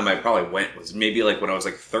last time I probably went was maybe when I was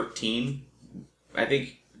 13. I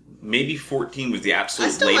think maybe 14 was the absolute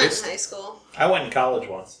latest. I still latest. went in high school. I went in college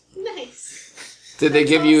once. Nice. Did they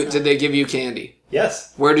give you candy?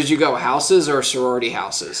 Yes. Where did you go? Houses or sorority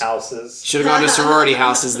houses? Houses. Should have gone to sorority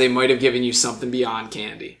houses. They might have given you something beyond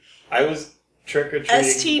candy. I was trick-or-treating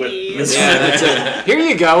STDs. with Yeah, that's it. Here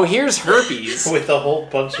you go. Here's herpes. with a whole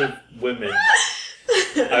bunch of women.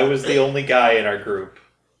 I was the only guy in our group.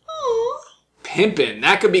 Pimpin'.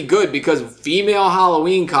 That could be good because female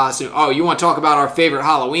Halloween costume. Oh, you want to talk about our favorite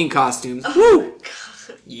Halloween costumes? Woo!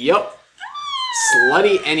 Yep.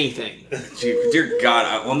 Slutty anything. Dear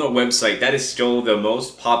God, on the website, that is still the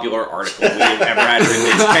most popular article we have ever had.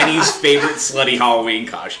 It's Penny's favorite slutty Halloween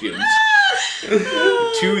costumes.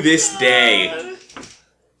 To this day.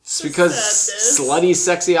 It's because slutty,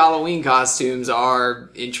 sexy Halloween costumes are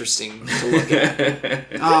interesting to look at.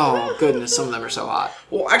 Oh, goodness, some of them are so hot.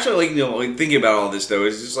 Well, actually, thinking about all this, though,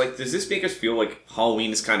 is just does this make us feel like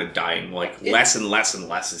Halloween is kind of dying? Less and less and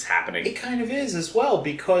less is happening? It kind of is as well,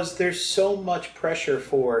 because there's so much pressure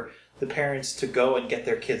for the parents to go and get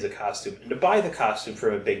their kids a costume and to buy the costume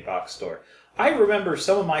from a big box store. I remember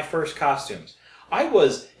some of my first costumes. I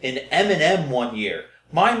was an M&M one year.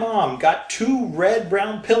 My mom got 2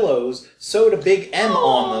 red-brown pillows, sewed a big M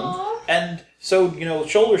on them, and sewed,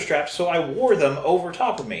 shoulder straps, so I wore them over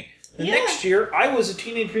top of me. The next year, I was a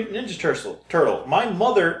Teenage Mutant Ninja Turtle. My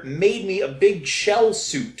mother made me a big shell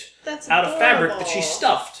suit out of fabric that she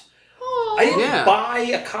stuffed. Aww. I didn't buy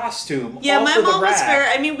a costume off my of the mom was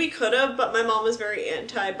rack. we could have, but my mom was very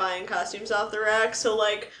anti-buying costumes off the rack, so,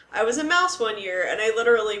 I was a mouse one year, and I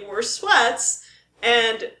literally wore sweats,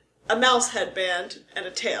 and a mouse headband and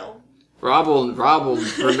a tail. Rob will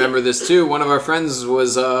remember this too. One of our friends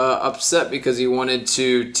was upset because he wanted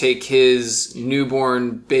to take his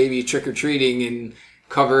newborn baby trick-or-treating and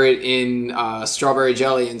cover it in strawberry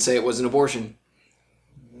jelly and say it was an abortion.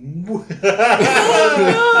 Oh,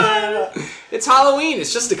 God. It's Halloween.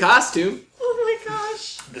 It's just a costume. Oh my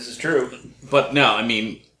gosh. This is true. But no, I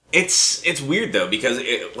mean, it's weird though because,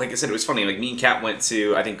 like I said, it was funny. Like me and Kat went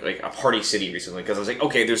to I think like a Party City recently because I was like,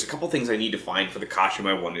 okay, there's a couple things I need to find for the costume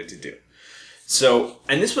I wanted to do. So,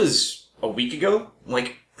 and this was a week ago,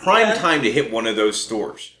 like prime time to hit one of those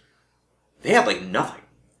stores. They had like nothing,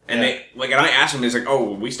 and and I asked them, they're like,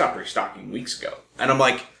 oh, we stopped restocking weeks ago, and I'm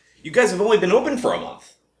like, you guys have only been open for a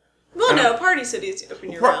month. Well, no, Party City is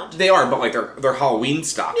open year round. They are, but like their Halloween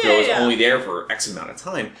stock is only there for X amount of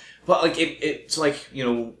time. But like it's like, you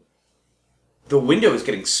know, the window is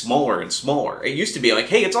getting smaller and smaller. It used to be like,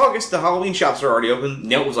 hey, it's August, the Halloween shops are already open.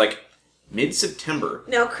 Now it was like mid-September.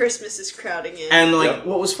 Now Christmas is crowding in. And like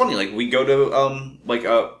what was funny, like we go to like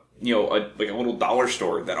a little dollar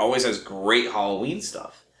store that always has great Halloween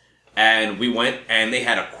stuff. And we went and they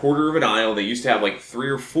had a quarter of an aisle. They used to have like 3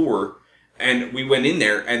 or 4. And we went in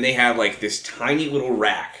there, and they had, like, this tiny little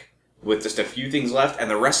rack with just a few things left, and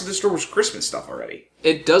the rest of the store was Christmas stuff already.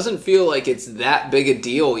 It doesn't feel like it's that big a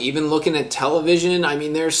deal. Even looking at television, I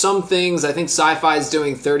mean, there's some things. I think Sci-Fi's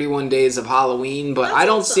doing 31 Days of Halloween, but I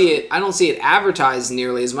don't see it advertised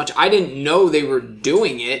nearly as much. I didn't know they were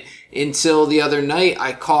doing it until the other night.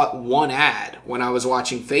 I caught one ad when I was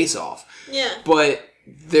watching Face Off. Yeah. But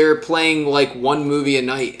they're playing, like, one movie a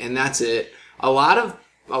night, and that's it. A lot of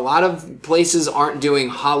places aren't doing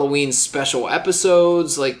Halloween special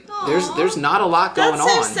episodes. Like, there's not a lot going on.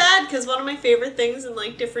 That's so sad, because one of my favorite things in,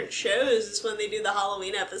 like, different shows is when they do the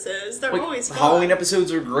Halloween episodes. They're like, always fun. Halloween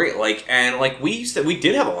episodes are great. Like, and, like, we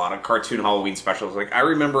did have a lot of cartoon Halloween specials. Like, I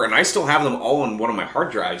remember, and I still have them all on one of my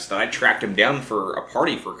hard drives that I tracked them down for a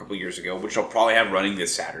party for a couple years ago, which I'll probably have running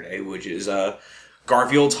this Saturday, which is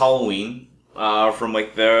Garfield's Halloween from,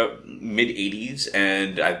 like, the mid-'80s,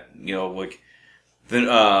 and, then,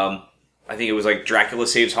 I think it was like Dracula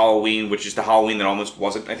Saves Halloween, which is the Halloween that almost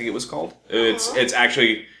wasn't, I think it was called. It's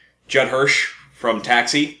actually Judd Hirsch from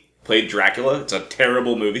Taxi played Dracula. It's a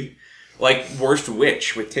terrible movie. Like Worst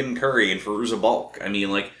Witch with Tim Curry and Fairuza Balk. I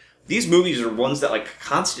mean, like, these movies are ones that, like,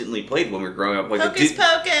 constantly played when we were growing up. Like Hocus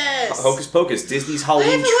Pocus! Hocus Pocus, Disney's Halloween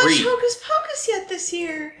I haven't treat. watched Hocus Pocus yet this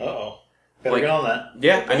year. Uh-oh. Better get on that.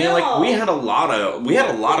 Yeah, I mean, like, we had a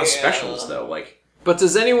lot of specials, though, like... But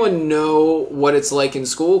does anyone know what it's like in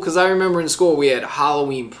school? Because I remember in school we had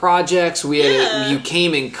Halloween projects, you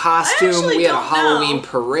came in costume, we had a Halloween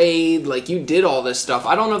parade, like you did all this stuff.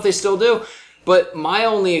 I don't know if they still do, but my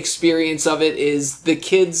only experience of it is the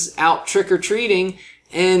kids out trick-or-treating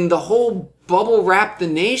and the whole bubble wrap the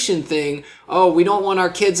nation thing. Oh, we don't want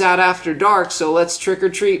our kids out after dark, so let's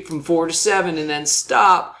trick-or-treat from 4 to 7 and then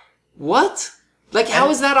stop. What? Like, how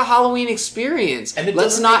is that a Halloween experience? And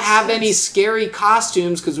Let's not have any scary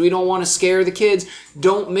costumes because we don't want to scare the kids.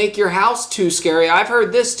 Don't make your house too scary. I've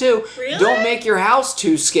heard this too. Really? Don't make your house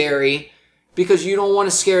too scary because you don't want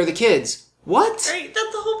to scare the kids. What? Right,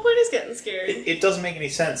 that's the whole point, is getting scared. It doesn't make any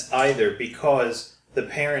sense either because the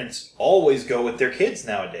parents always go with their kids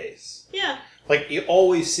nowadays. Yeah. Like, you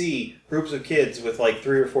always see groups of kids with like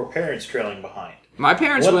 3 or 4 parents trailing behind. My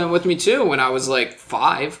parents went with me too when I was like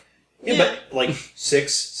 5. Yeah, but like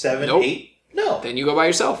 6, 7, Nope. 8? No. Then you go by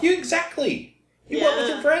yourself. You exactly. You went with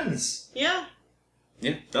your friends. Yeah.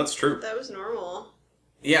 Yeah, that's true. That was normal.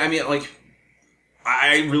 Yeah, I mean, like,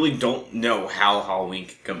 I really don't know how Halloween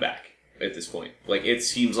can come back at this point. Like, it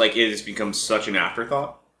seems like it has become such an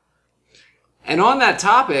afterthought. And on that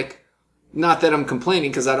topic, not that I'm complaining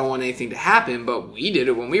because I don't want anything to happen, but we did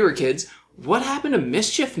it when we were kids. What happened to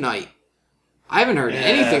Mischief Night? I haven't heard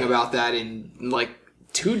anything about that in like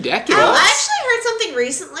 2 decades. Oh, I actually heard something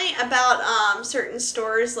recently about certain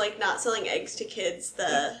stores like not selling eggs to kids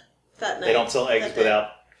that night. They don't sell eggs to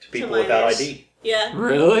people minors. without ID. Yeah.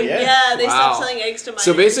 Really? Yeah, they Wow. stopped selling eggs to minors.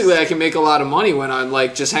 So basically, I can make a lot of money when I'm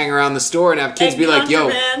like just hang around the store and have kids Egg be like, "Yo,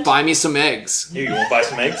 contraband. buy me some eggs." You want to buy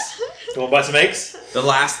some eggs? You want to buy some eggs? The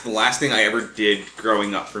last thing I ever did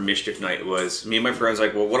growing up for Mischief Night was me and my friends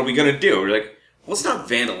like, well, what are we gonna do? We're like, let's not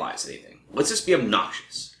vandalize anything. Let's just be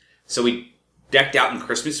obnoxious. So we decked out in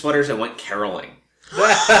Christmas sweaters and went caroling.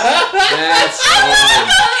 That's fun.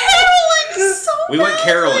 Caroling so We went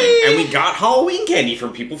badly. caroling, and we got Halloween candy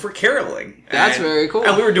from people for caroling. That's And- very cool.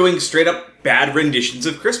 And we were doing straight up bad renditions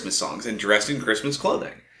of Christmas songs and dressed in Christmas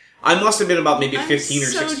clothing. I must have been about maybe 15 or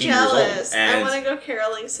 16 years old. Jealous. I And want to go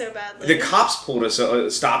caroling so badly. the cops pulled us,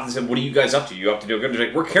 stopped and said, what are you guys up to? You up to do good? They're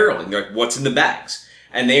like, we're caroling. They're like, what's in the bags?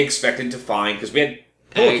 And they expected to find, because we had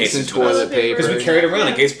Eggs and pillowcases with us. toilet paper. Because we carried around in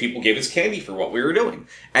Yeah. case people gave us candy for what we were doing.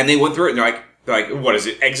 And they went through it and they're like, what is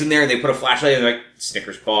it? Eggs in there? And they put a flashlight and they're like,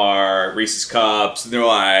 Snickers bar, Reese's cups. And they're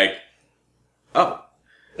like, oh.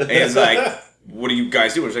 And it's like, what do you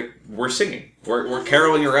guys do? I was like, we're singing. We're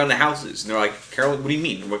caroling around the houses. And they're like, caroling? What do you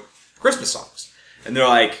mean? We're like, Christmas songs. And they're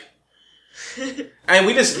like, and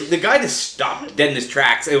the guy just stopped dead in his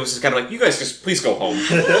tracks. It was just kind of like, you guys just please go home.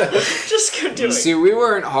 Just go do it. See, we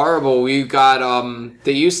weren't horrible. We got,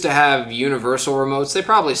 they used to have universal remotes. They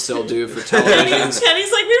probably still do for televisions.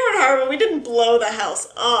 Kenny's like, we weren't horrible. We didn't blow the house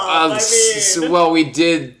up. Well, we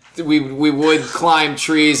did. We would climb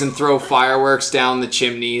trees and throw fireworks down the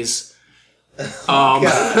chimneys.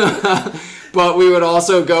 But we would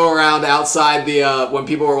also go around outside when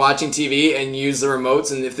people were watching TV and use the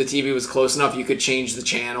remotes, and if the TV was close enough, you could change the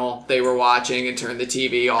channel they were watching and turn the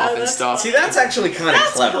TV off and stuff. See, that's actually kind of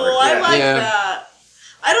clever. Cool. I like that.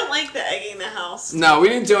 I don't like the egging the house. No, we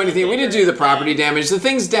didn't do anything. We didn't do the property damage. The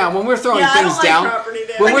things down when we're throwing things down.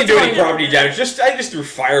 When we're doing property damage, I just threw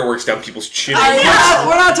fireworks down people's chimneys.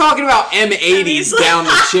 We're not talking about M80s down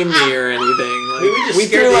the chimney or anything. Like, we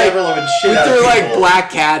threw like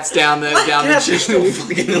black cats down the chimney. So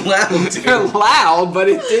fucking loud, dude. They're loud, but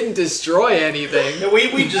it didn't destroy anything. No,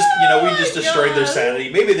 we just destroyed their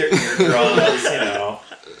sanity. Maybe their eardrums.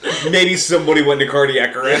 Maybe somebody went to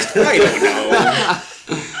cardiac arrest. I don't know.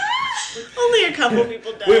 Only a couple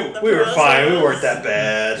people died. We were fine. We weren't that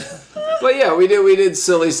bad. But yeah, we did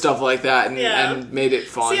silly stuff like that and made it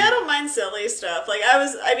fun. See, I don't mind silly stuff. Like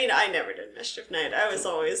I never did Mischief Night. I was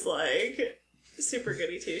always like super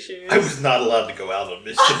goody two shoes. I was not allowed to go out on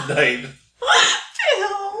Mischief Night.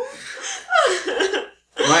 Bill.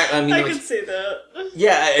 I could see that.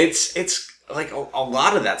 Yeah, it's like a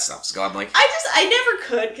lot of that stuff's gone. Like I never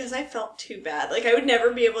could because I felt too bad. Like I would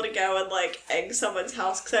never be able to go and like egg someone's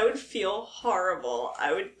house because I would feel horrible.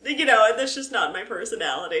 I would, and that's just not my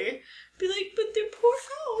personality. Be like, but their poor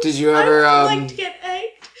house. Did you ever I would like to get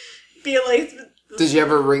egged? Be like. Did you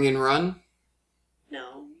ever ring and run?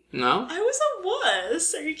 No. No? I was a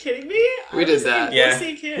wuss. Are you kidding me? We did that. Yeah.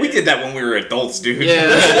 Kid. We did that when we were adults, dude. Yeah.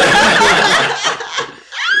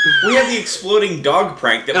 We had the exploding dog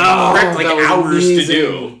prank that we cracked hours to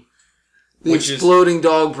do. The exploding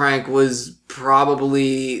dog prank was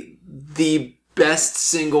probably the best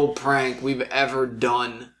single prank we've ever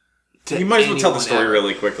done. You might as well tell the story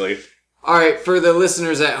really quickly. Alright, for the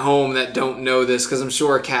listeners at home that don't know this, because I'm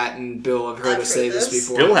sure Kat and Bill have heard us say this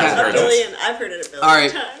before. Bill has heard this. I've heard it a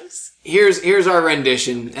billion times. Here's our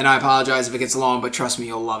rendition, and I apologize if it gets long, but trust me,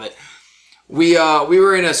 you'll love it. We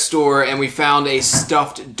were in a store and we found a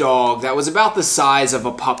stuffed dog that was about the size of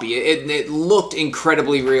a puppy. It looked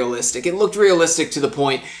incredibly realistic. It looked realistic to the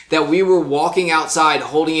point that we were walking outside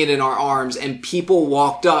holding it in our arms and people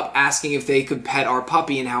walked up asking if they could pet our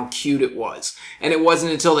puppy and how cute it was. And it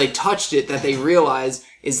wasn't until they touched it that they realized,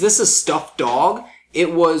 is this a stuffed dog?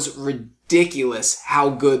 It was ridiculous how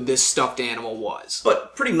good this stuffed animal was.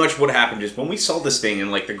 But pretty much what happened is when we saw this thing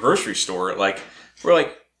in like the grocery store, we're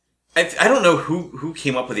like, I don't know who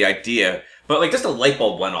came up with the idea, but like just a light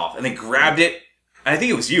bulb went off and they grabbed it. I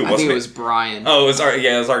think it was you, wasn't it? I think it was Brian. Oh, it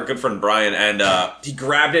was our good friend Brian, and he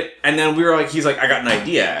grabbed it, and then we were like, he's like, I got an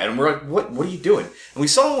idea, and we're like, what are you doing? And we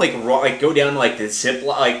saw him go down like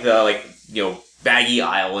the baggy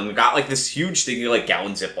aisle, and we got like this huge thing, like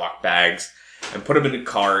gallon Ziploc bags, and put them in a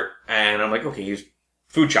cart, and I'm like, okay, he's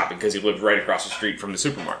food shopping because he lived right across the street from the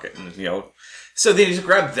supermarket, and So then he just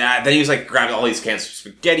grabbed that. Then he was like grabbed all these cans of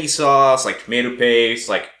spaghetti sauce, like tomato paste,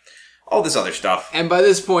 like all this other stuff. And by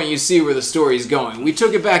this point, you see where the story's going. We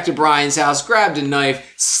took it back to Brian's house, grabbed a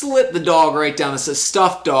knife, slit the dog right down the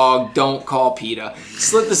stuffed dog. Don't call PETA.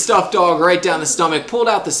 Slit the stuffed dog right down the stomach, pulled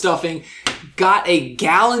out the stuffing, got a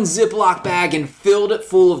gallon Ziploc bag and filled it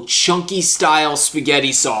full of chunky style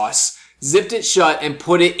spaghetti sauce. Zipped it shut and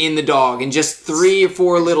put it in the dog. And just 3 or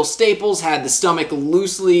 4 little staples, had the stomach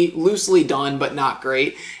loosely done, but not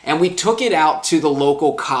great. And we took it out to the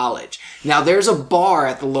local college. Now, there's a bar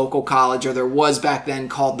at the local college, or there was back then,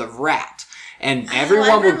 called the Rat. And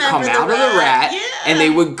everyone would come out of the Rat, and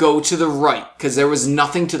they would go to the right, because there was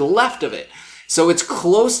nothing to the left of it. So it's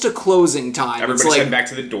close to closing time. Everybody's heading back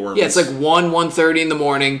to the dorms. Yeah, it's like 1:30 in the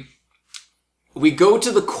morning. We go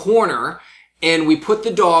to the corner, and we put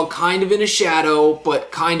the dog kind of in a shadow,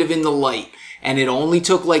 but kind of in the light. And it only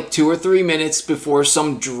took like 2 or 3 minutes before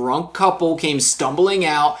some drunk couple came stumbling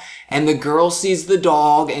out, and the girl sees the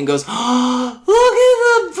dog and goes, "Oh, look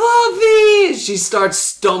at the puppy!" She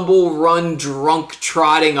starts run, drunk,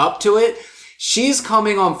 trotting up to it. She's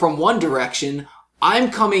coming on from one direction.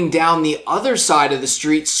 I'm coming down the other side of the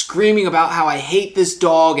street screaming about how I hate this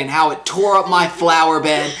dog and how it tore up my flower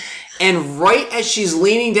bed. And right as she's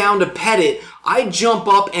leaning down to pet it, I jump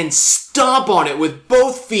up and stomp on it with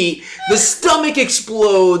both feet. The stomach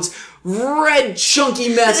explodes. Red chunky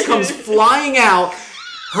mess comes flying out.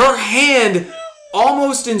 her hand,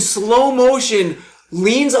 almost in slow motion,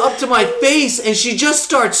 leans up to my face and she just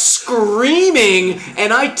starts screaming,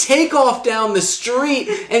 and I take off down the street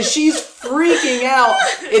and she's freaking out.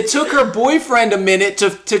 It took her boyfriend a minute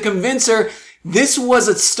to convince her this was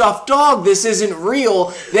a stuffed dog, this isn't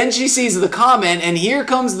real. Then she sees the comment, and here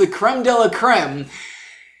comes the creme de la creme.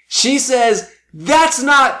 She says, "That's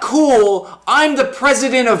not cool. I'm the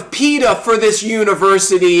president of PETA for this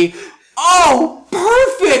university." Oh,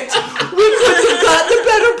 perfect! We couldn't have gotten a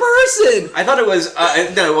better person. I thought it was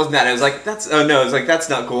no, it wasn't that. It was like it was like that's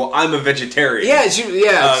not cool. I'm a vegetarian. Yeah,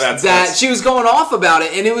 that's she was going off about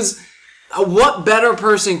it, and it was what better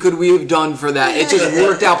person could we have done for that? It just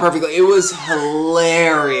worked out perfectly. It was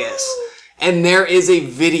hilarious, and there is a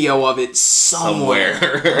video of it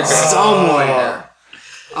somewhere. Somewhere.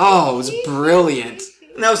 Oh, it was brilliant.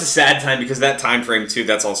 And that was a sad time because that time frame too.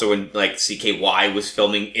 That's also when like CKY was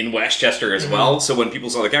filming in Westchester as well. So when people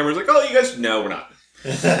saw the camera, it was like, "Oh, you guys, no, we're not."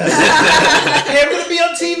 Hey, I'm gonna be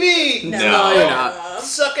on TV. No, you're not.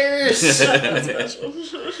 Suckers.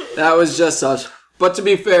 That was just us. But to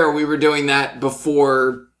be fair, we were doing that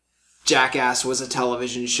before Jackass was a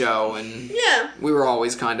television show, and we were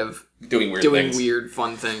always kind of doing weird,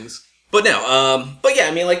 fun things. But no, but yeah,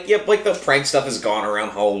 I mean, like, like the prank stuff has gone around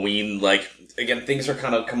Halloween. Like, again, things are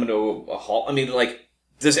kind of coming to a halt. I mean, like,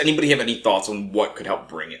 does anybody have any thoughts on what could help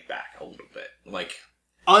bring it back a little bit? Like,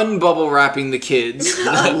 unbubble wrapping the kids,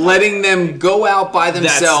 letting them go out by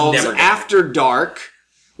themselves after dark,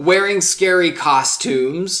 wearing scary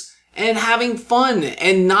costumes, and having fun,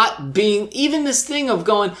 and not being even this thing of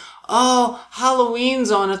going, "Oh,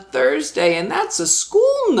 Halloween's on a Thursday, and that's a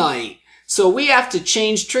school night, so we have to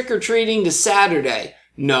change trick-or-treating to Saturday."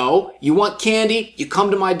 No, you want candy, you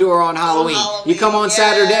come to my door on Halloween. You come on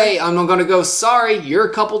Saturday, I'm going to go, "Sorry, you're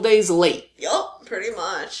a couple days late." Yup, pretty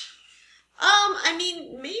much. I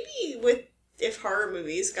mean, maybe if horror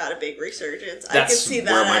movies got a big resurgence, I could see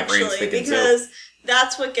that actually, because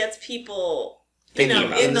that's what gets people, in the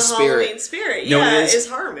Halloween spirit. Is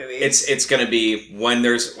horror movies. It's going to be when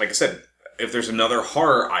there's, like I said, if there's another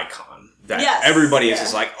horror icon that everybody is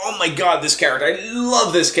just like, "Oh my god, this character, I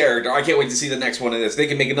love this character. I can't wait to see the next one of this. They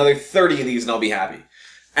can make another 30 of these and I'll be happy."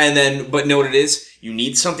 And then, but know what it is? You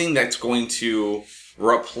need something that's going to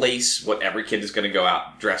replace what every kid is going to go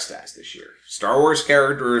out dressed as this year. Star Wars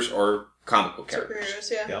characters or comic book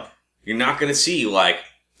characters. Yeah. You're not going to see, like,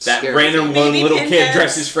 that Scary. random one little kid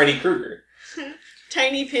dressed as Freddy Krueger.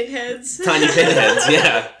 Tiny pinheads. Tiny pinheads,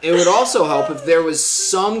 yeah. It would also help if there was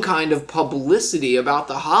some kind of publicity about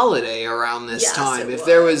the holiday around this time. If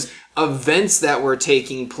there was events that were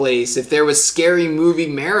taking place, if there was scary movie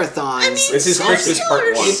marathons. I mean, this is Christmas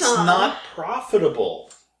part 1. It's not profitable.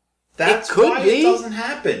 That's why it doesn't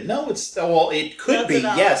happen. No, it could be.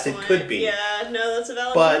 Yes, it could be. Yeah, no, that's a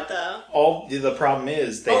valid point, though. All the problem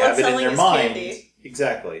is they have it in their mind. Candy.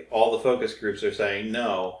 Exactly. All the focus groups are saying,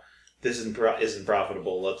 "No, this isn't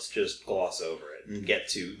profitable. Let's just gloss over it and get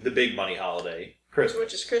to the big money holiday, Christmas."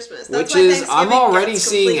 Which is Christmas. Which is, I'm already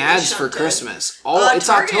seeing ads for Christmas. It's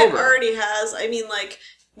Target October. Already has. I mean, like,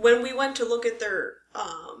 when we went to look at their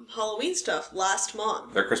Halloween stuff last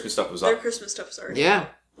month, Their Christmas stuff was up. their Christmas stuff is already Yeah.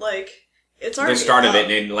 up. Like, it's already They started up. it,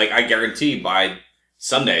 and like I guarantee by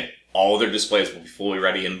Sunday, all their displays will be fully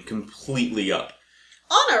ready and completely up.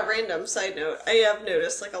 On a random side note, I have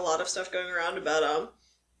noticed like a lot of stuff going around about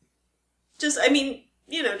just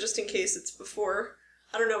in case it's before.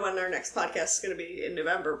 I don't know when our next podcast is going to be in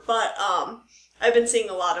November, but I've been seeing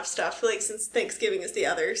a lot of stuff like since Thanksgiving is the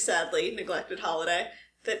other sadly neglected holiday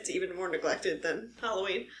that's even more neglected than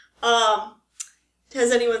Halloween.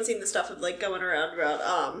 Has anyone seen the stuff of like going around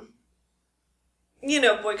about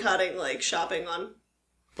boycotting like shopping on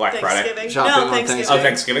Black Thanksgiving? Friday. Shopping No, on Thanksgiving. Oh,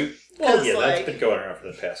 Thanksgiving? Well, yeah, like, that's been going around for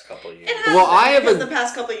the past couple of years. It has Well, been, I have because a- the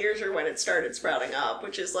past couple of years are when it started sprouting up,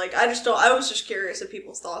 which is like I was just curious of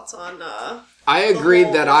people's thoughts on. I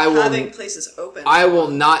agreed that I will having places open. I will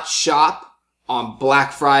not shop on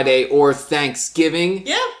Black Friday or Thanksgiving.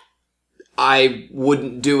 Yeah. I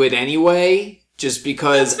wouldn't do it anyway, just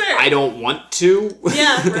because That's fair. I don't want to.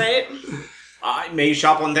 Yeah. Right. I may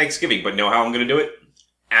shop on Thanksgiving, but know how I'm going to do it?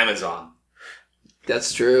 Amazon.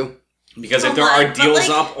 That's true. Because if there are deals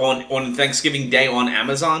up on Thanksgiving Day on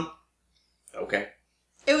Amazon, okay.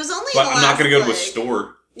 It was only. But I'm not going to go to a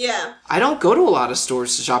store. Yeah. I don't go to a lot of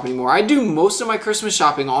stores to shop anymore. I do most of my Christmas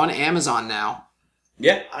shopping on Amazon now.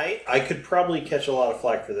 Yeah. I could probably catch a lot of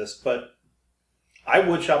flack for this, but I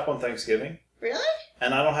would shop on Thanksgiving. Really?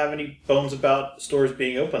 And I don't have any bones about stores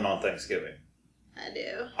being open on Thanksgiving. I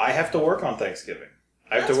do. I have to work on Thanksgiving.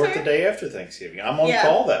 I have That's to work fair. the day after Thanksgiving. I'm on Yeah.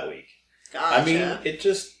 call that week. Gotcha. I mean,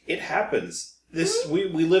 it happens.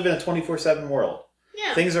 we live in a 24/7 world.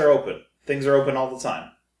 Yeah. Things are open. Things are open all the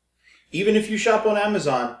time. Even if you shop on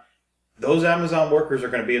Amazon, those Amazon workers are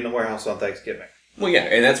going to be in the warehouse on Thanksgiving. Well, yeah,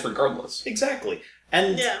 and that's regardless. Exactly.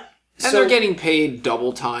 And Yeah. And they're getting paid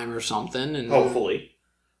double time or something. And hopefully.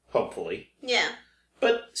 Yeah.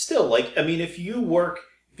 But still, like, I mean, if you work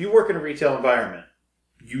in a retail environment,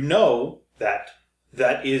 you know that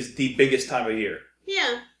is the biggest time of year.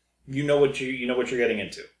 Yeah. You know what you're getting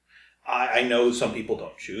into. I know some people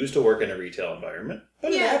don't choose to work in a retail environment,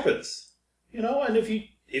 but it happens. You know, and if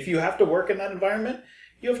you have to work in that environment,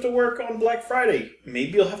 you have to work on Black Friday.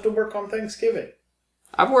 Maybe you'll have to work on Thanksgiving.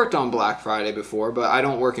 I've worked on Black Friday before, but I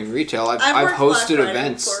don't work in retail. I've worked hosted Black Friday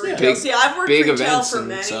events, before retail. big, I've worked big retail events, for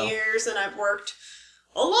many years, and I've worked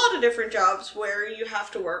a lot of different jobs where you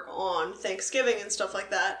have to work on Thanksgiving and stuff like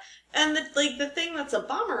that. And the thing that's a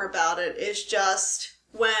bummer about it is just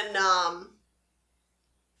when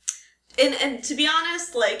and to be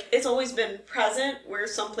honest, like, it's always been present where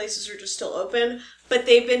some places are just still open, but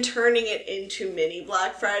they've been turning it into mini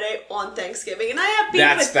Black Friday on Thanksgiving. And I have beef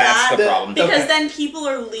with That's that the problem. because then people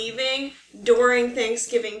are leaving during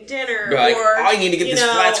Thanksgiving dinner, Like, or I need to get this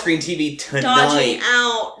flat screen TV tonight. dodging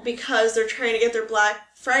out because they're trying to get their Black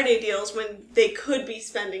Friday deals when they could be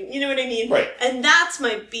spending, you know what I mean? Right. And that's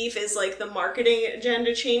my beef, is like the marketing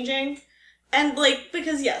agenda changing. And like,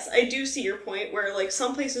 because yes, I do see your point where like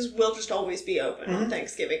some places will just always be open on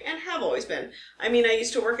Thanksgiving and have always been. I mean, I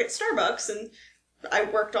used to work at Starbucks and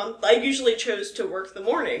I usually chose to work the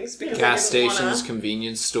mornings because gas I didn't stations, wanna,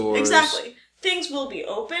 convenience stores. exactly. Things will be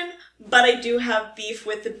open, but I do have beef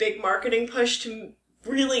with the big marketing push to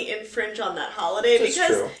really infringe on that holiday. That's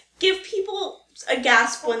because true. give people a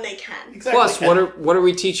gasp when they can. Exactly. Plus, what are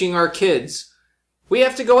we teaching our kids? We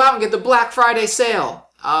have to go out and get the Black Friday sale.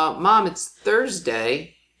 Mom, it's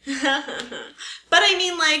Thursday. But I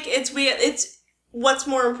mean, like, it's what's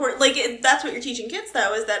more important. Like, that's what you're teaching kids,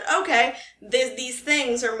 though, is that, okay, these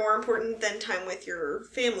things are more important than time with your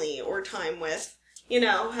family or time with,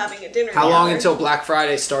 having a dinner. How long together. until Black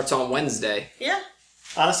Friday starts on Wednesday? Yeah.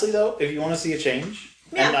 Honestly, though, if you want to see a change,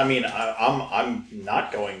 Yeah. and I mean, I'm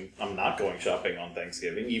not going shopping on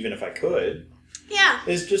Thanksgiving, even if I could. Yeah.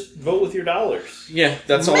 Is just vote with your dollars. Yeah,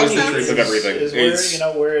 that's always the Makes truth sense. of everything. Is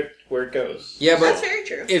where it goes. Yeah, but That's very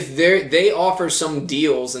true. if they offer some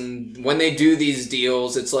deals, and when they do these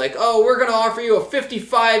deals, it's like, oh, we're going to offer you a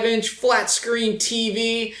 55-inch flat screen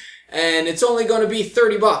TV, and it's only going to be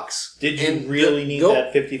 $30. Did you And really need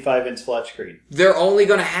that 55-inch flat screen? They're only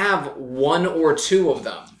going to have one or two of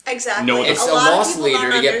them. Exactly. No, It's a lot of loss people leader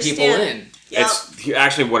don't to get people understand. in. Yep. It's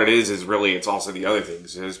actually what it is really, it's also the other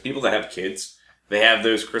things. Is people that have kids, they have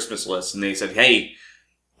those Christmas lists, and they said, hey,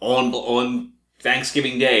 on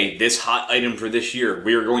Thanksgiving Day, this hot item for this year,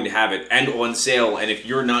 we are going to have it, and on sale, and if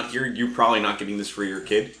you're not here, you're probably not getting this for your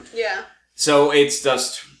kid. Yeah. So it's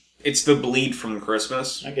the bleed from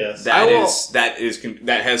Christmas. I guess. That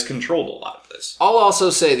has controlled a lot of this. I'll also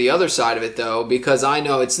say the other side of it, though, because I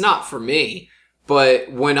know it's not for me,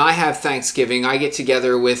 but when I have Thanksgiving, I get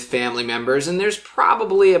together with family members, and there's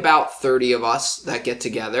probably about 30 of us that get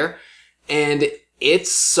together, and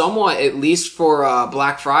it's somewhat, at least for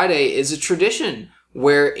Black Friday, is a tradition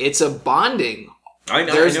where it's a bonding. I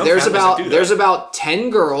know. There's about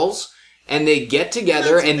 10 girls, and they get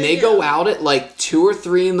together and they go out at like 2 or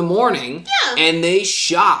 3 in the morning, and they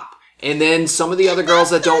shop. And then some of the other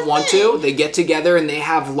girls that don't want to, they get together and they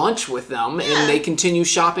have lunch with them, and they continue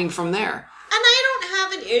shopping from there. And I don't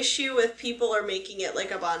have an issue with people are making it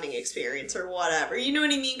like a bonding experience or whatever. You know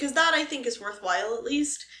what I mean? Because that, I think, is worthwhile, at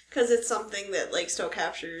least. Because it's something that, like, still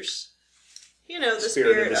captures, the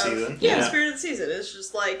spirit of the season. Yeah, the spirit of the season. It's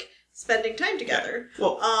just, like, spending time together. Yeah.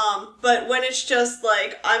 Well, but when it's just,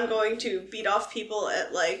 like, I'm going to beat off people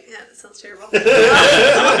at, like... Yeah, that sounds terrible.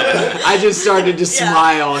 I just started to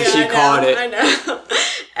smile and she caught it. I know.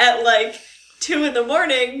 At, like, 2 in the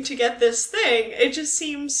morning to get this thing, it just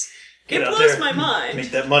seems... Get it out blows there, my mind.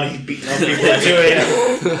 Make that money beating on people at 2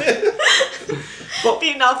 a.m.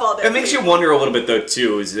 Beating off all day. It makes you wonder a little bit, though,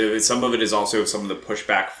 too. Is some of it is also some of the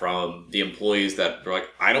pushback from the employees that are like,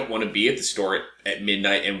 I don't want to be at the store at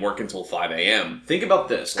midnight and work until 5 a.m. Think about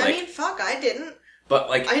this. Like, I mean, fuck, I didn't. But,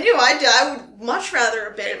 like... I knew I did. I would much rather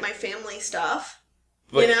have been at my family stuff.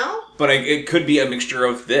 But, know? But it could be a mixture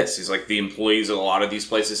of this. It's like the employees at a lot of these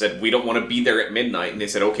places said, we don't want to be there at midnight. And they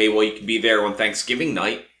said, okay, well, you can be there on Thanksgiving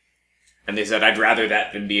night. And they said, I'd rather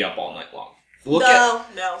that than be up all night long. No.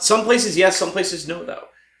 Some places yes, some places no, though.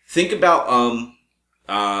 Think about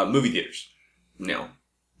movie theaters. No,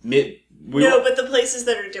 but the places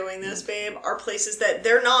that are doing this, babe, are places that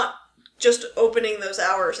they're not just opening those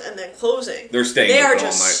hours and then closing. They're staying They are open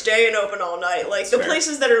just all night. staying open all night. Like, That's the fair.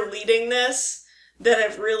 places that are leading this, that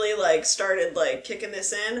have really, like, started, like, kicking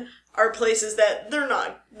this in, are places that they're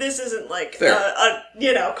not. This isn't, like,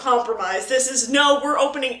 a compromise. This is, no, we're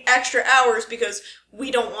opening extra hours because we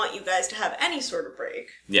don't want you guys to have any sort of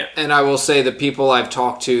break. Yeah. And I will say the people I've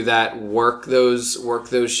talked to that work those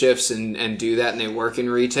shifts and do that, and they work in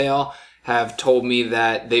retail, have told me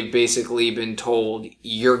that they've basically been told,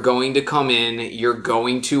 you're going to come in, you're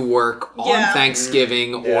going to work on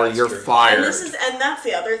Thanksgiving, Yeah, or that's you're true. fired. And that's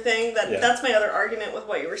the other thing, that's my other argument with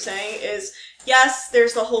what you were saying is, yes,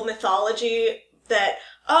 there's the whole mythology that,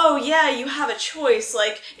 oh yeah, you have a choice,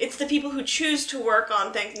 like, it's the people who choose to work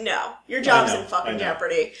on things. No, your job's in fucking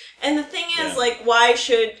jeopardy. And the thing is, like, why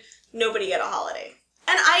should nobody get a holiday?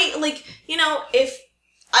 And I, like, if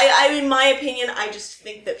I, in my opinion, I just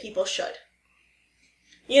think that people should.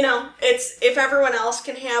 It's, if everyone else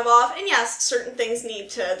can have off, and yes, certain things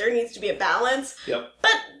there needs to be a balance. Yep.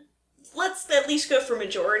 But let's at least go for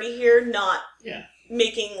majority here, not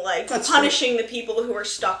making, like, punishing the people who are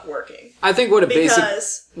stuck working. I think what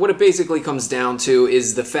it basically comes down to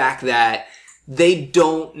is the fact that they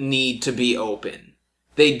don't need to be open.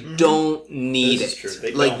 They don't need This it. is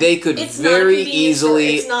true. They could It's very not a convenience store.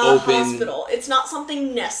 easily It's not open. a hospital. It's not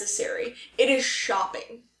something necessary. It is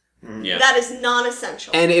shopping. Yeah. That is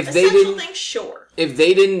non-essential. And if they essential didn't- things, sure. If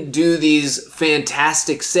they didn't do these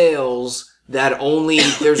fantastic sales that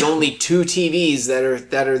there's only 2 TVs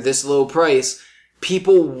that are this low price,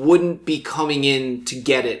 people wouldn't be coming in to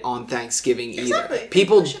get it on Thanksgiving either. Exactly.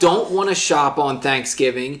 People don't want to shop on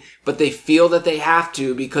Thanksgiving, but they feel that they have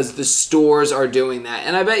to because the stores are doing that.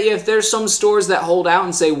 And I bet you if there's some stores that hold out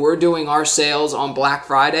and say we're doing our sales on Black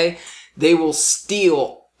Friday, they will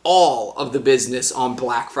steal all of the business on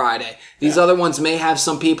Black Friday. These other ones may have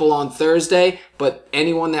some people on Thursday, but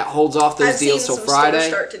anyone that holds off those I've deals seen till some Friday.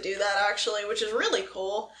 stores start to do that, actually, which is really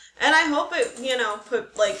cool. And I hope it,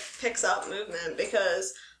 picks up movement,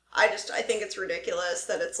 because I think it's ridiculous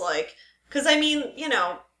that it's like, because I mean,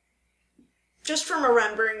 just from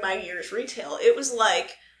remembering my year's retail, it was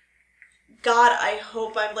like, God, I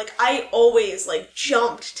hope I always,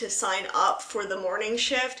 jumped to sign up for the morning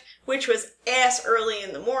shift, which was ass early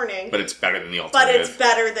in the morning. But it's better than the But alternative. it's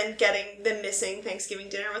better than getting the missing Thanksgiving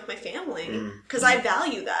dinner with my family, because I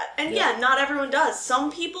value that. And not everyone does.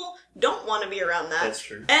 Some people don't want to be around that. That's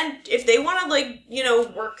true. And if they want to,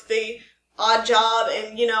 work the odd job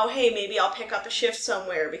and, hey, maybe I'll pick up a shift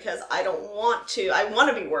somewhere because I don't want to. I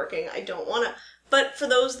want to be working. I don't want to. But for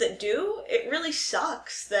those that do, it really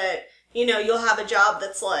sucks that, you'll have a job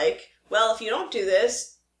that's like, well, if you don't do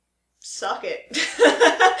this, suck it.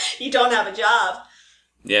 You don't have a job.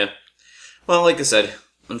 Yeah. Well, like I said,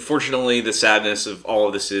 unfortunately, the sadness of all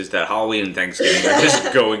of this is that Halloween and Thanksgiving are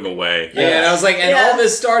just going away. Yeah, and I was like, and all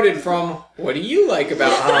this started from, what do you like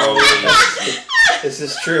about Halloween? This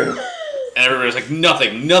is true. And everybody's like,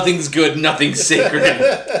 nothing's good, nothing's sacred.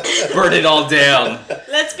 Burn it all down.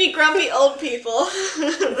 Let's be grumpy old people.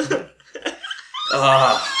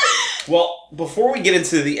 Well, before we get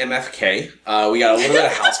into the MFK, we got a little bit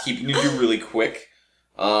of housekeeping to do really quick.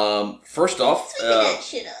 First off,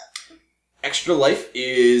 Shit up. Extra Life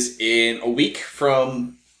is in a week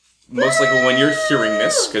from most likely when you're hearing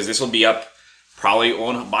this, because this will be up probably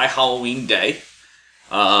by Halloween Day.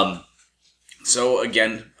 So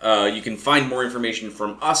again, you can find more information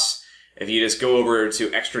from us if you just go over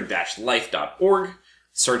to extra-life.org,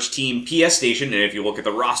 search Team PS Station, and if you look at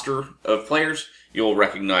the roster of players, you'll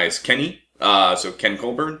recognize Kenny, so Ken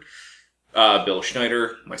Colburn, Bill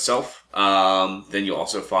Schneider, myself. Then you'll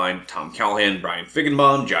also find Tom Callahan, Brian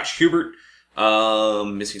Figgenbaum, Josh Hubert,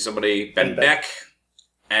 missing somebody, Ben Beck,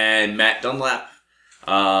 and Matt Dunlap.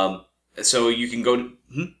 So you can go to...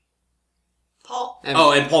 Paul.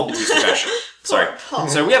 and Paul Batista. Sorry. Paul.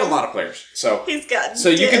 So we have a lot of players. So He's got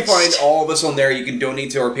you can ditched. find all of us on there. You can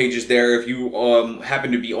donate to our pages there. If you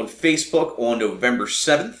happen to be on Facebook on November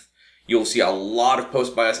 7th, you'll see a lot of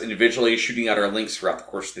posts by us individually, shooting out our links throughout the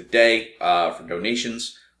course of the day for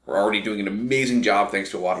donations. We're already doing an amazing job thanks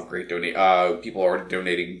to a lot of great people already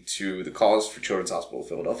donating to the cause for Children's Hospital of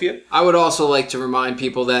Philadelphia. I would also like to remind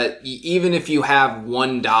people that even if you have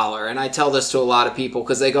 $1, and I tell this to a lot of people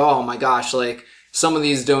because they go, oh my gosh, some of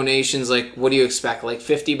these donations, what do you expect?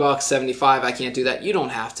 $50, 75, I can't do that. You don't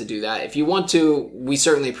have to do that. If you want to, we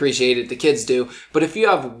certainly appreciate it. The kids do. But if you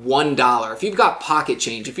have $1, if you've got pocket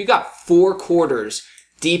change, if you've got 4 quarters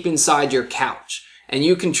deep inside your couch, and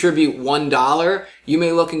you contribute $1, you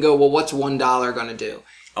may look and go, well, what's $1 going to do?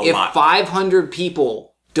 If 500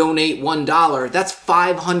 people donate $1, that's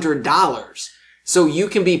 $500. So you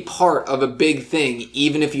can be part of a big thing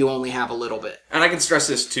even if you only have a little bit. And I can stress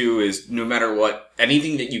this too, is no matter what,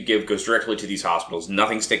 anything that you give goes directly to these hospitals.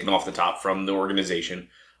 Nothing's taken off the top from the organization.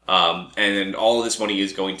 And all of this money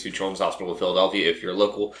is going to Children's Hospital of Philadelphia if you're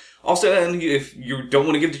local. Also, and if you don't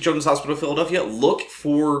want to give to Children's Hospital of Philadelphia, look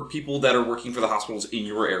for people that are working for the hospitals in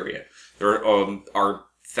your area. There are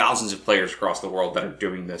thousands of players across the world that are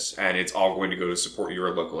doing this, and it's all going to go to support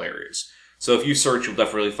your local areas. So if you search, you'll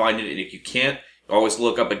definitely find it, and if you can't, always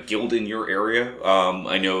look up a guild in your area.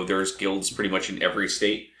 I know there's guilds pretty much in every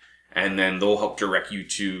state, and then they'll help direct you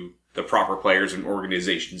to the proper players and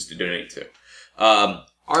organizations to donate to.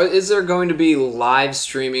 Is there going to be live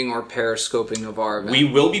streaming or periscoping of our event? We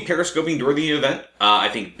will be periscoping during the event. I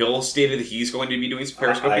think Bill stated that he's going to be doing some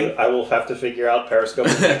periscoping. I will have to figure out Periscope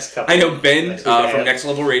in the next couple. I know Ben next week and a from half. Next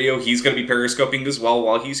Level Radio, he's going to be periscoping as well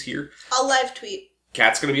while he's here. I'll live tweet.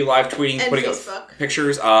 Kat's going to be live tweeting, And putting Facebook. up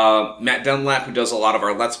pictures. Matt Dunlap, who does a lot of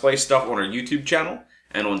our Let's Play stuff on our YouTube channel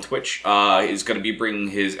and on Twitch, is going to be bringing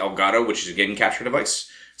his Elgato, which is a game capture device.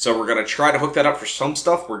 So we're going to try to hook that up for some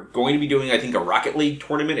stuff. We're going to be doing, I think, a Rocket League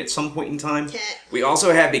tournament at some point in time. Yeah. We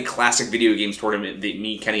also have a classic video games tournament that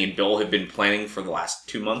me, Kenny, and Bill have been planning for the last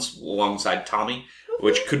 2 months alongside Tommy,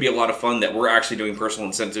 which could be a lot of fun, that we're actually doing personal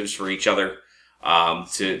incentives for each other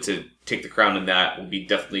to take the crown in that. We'll be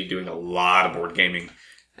definitely doing a lot of board gaming.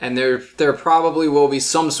 And there probably will be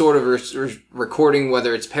some sort of recording,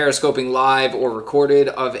 whether it's periscoping live or recorded,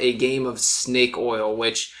 of a game of Snake Oil,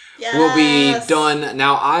 which will be done.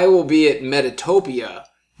 Now, I will be at Metatopia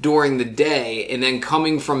during the day, and then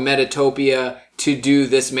coming from Metatopia to do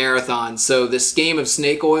this marathon. So this game of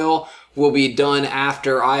Snake Oil will be done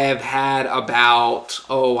after I have had about,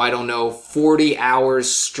 40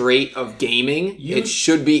 hours straight of gaming. It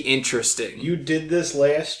should be interesting. You did this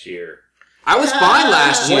last year. I was fine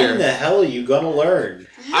last year. When the hell are you gonna learn?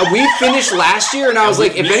 We finished last year, and I was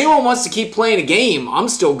like, if anyone wants to keep playing a game, I'm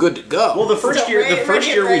still good to go. Well, the first year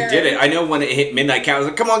we did it, I know when it hit midnight, Kat was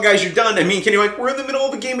like, "Come on, guys, you're done." I mean, Kenny, like, we're in the middle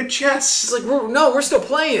of a game of chess. It's like, we're still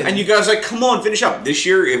playing. And you guys are like, "Come on, finish up." This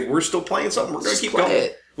year, if we're still playing something, we're gonna keep play going.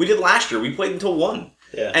 it. We did last year. We played until 1.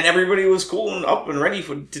 Yeah. And everybody was cool and up and ready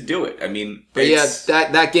to do it. I mean, But yeah,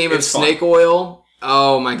 that game of it's fun. Snake Oil,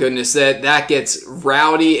 oh my goodness, that gets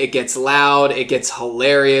rowdy, it gets loud, it gets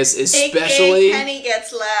hilarious, especially... AKA Kenny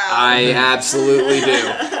gets loud. I absolutely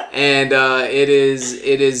do. And it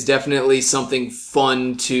is definitely something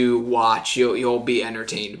fun to watch. You'll be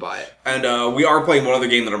entertained by it. And we are playing one other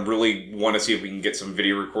game that I really want to see if we can get some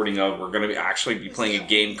video recording of. We're going to actually be playing a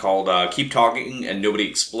game called Keep Talking and Nobody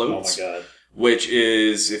Explodes. Oh my god. Which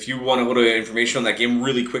is, if you want a little information on that game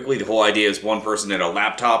really quickly, the whole idea is one person at a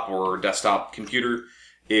laptop or desktop computer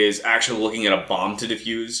is actually looking at a bomb to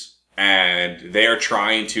defuse, and they are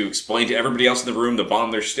trying to explain to everybody else in the room the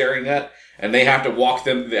bomb they're staring at, and they have to walk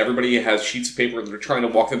them, everybody has sheets of paper, and they're trying to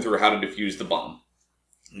walk them through how to defuse the bomb.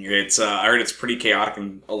 It's I heard it's pretty chaotic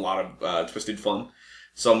and a lot of twisted fun.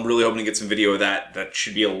 So I'm really hoping to get some video of that. That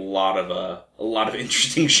should be a lot of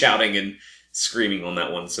interesting shouting and screaming on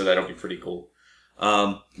that one, so that'll be pretty cool.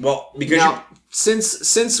 Well, because now,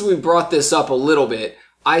 since we brought this up a little bit,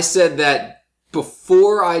 I said that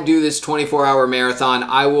before I do this 24-hour marathon,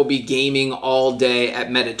 I will be gaming all day at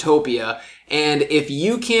Metatopia, and if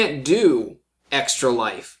you can't do Extra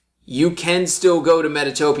Life, you can still go to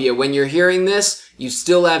Metatopia. When you're hearing this, you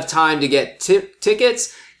still have time to get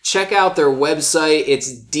tickets. Check out their website.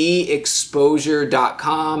 It's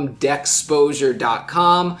dexposure.com,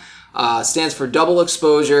 dexposure.com. Stands for double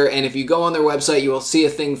exposure, and if you go on their website, you will see a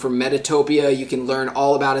thing for Metatopia. You can learn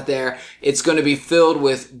all about it there. It's going to be filled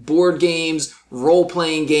with board games,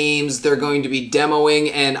 role-playing games. They're going to be demoing,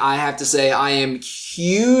 and I have to say I am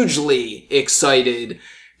hugely excited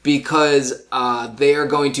because they are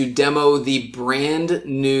going to demo the brand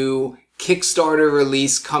new Kickstarter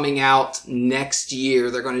release coming out next year.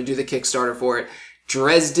 They're going to do the Kickstarter for it.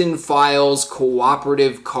 Dresden Files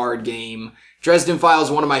cooperative card game. Dresden Files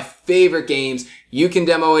is one of my favorite games. You can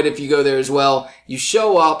demo it if you go there as well. You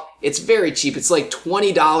show up. It's very cheap. It's like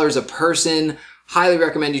 $20 a person. Highly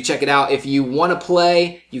recommend you check it out. If you want to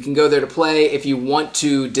play, you can go there to play. If you want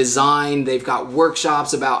to design, they've got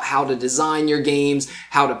workshops about how to design your games,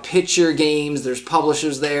 how to pitch your games. There's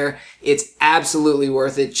publishers there. It's absolutely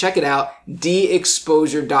worth it. Check it out,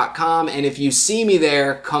 dexposure.com. And if you see me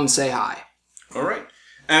there, come say hi. all right.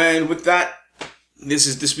 And with that, this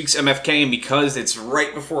is this week's MFK, and because it's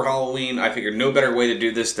right before Halloween, I figured no better way to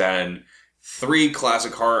do this than 3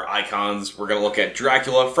 classic horror icons. We're going to look at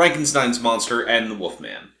Dracula, Frankenstein's monster, and the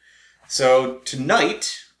Wolfman. So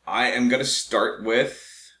tonight, I am going to start with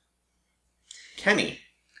Kenny.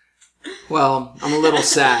 Well, I'm a little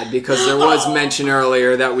sad because there was mention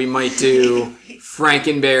earlier that we might do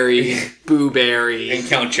Frankenberry, Booberry, And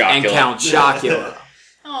Count Chocula. and Count Chocula.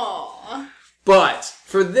 Aww. But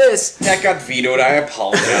for this, That got vetoed. I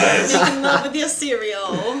apologize. Making love with your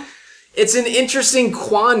cereal. it's an interesting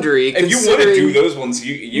quandary. If you want to do those ones,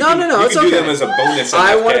 you No, can, no, you it's can do okay. them as a bonus.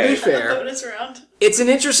 I want to MFK. be fair. Bonus round. It's an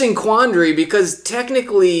interesting quandary because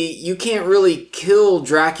technically you can't really kill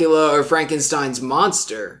Dracula or Frankenstein's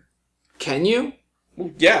monster, can you?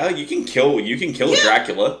 Yeah, you can kill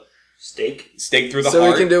Dracula. Steak. Stake through the So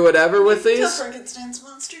heart. we can do whatever with Kill these? Frankenstein's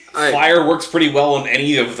monster. All right. Fire works pretty well on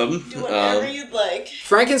any of them. Do whatever you'd like.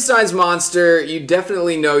 Frankenstein's monster, you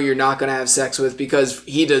definitely know you're not going to have sex with because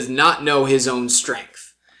he does not know his own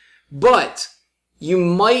strength. But you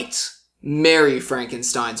might marry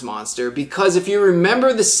Frankenstein's monster because if you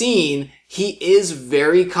remember the scene, he is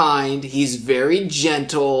very kind, he's very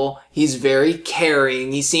gentle, he's very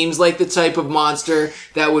caring. He seems like the type of monster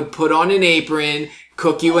that would put on an apron,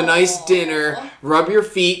 cook you a nice dinner, rub your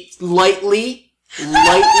feet lightly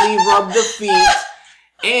rub the feet,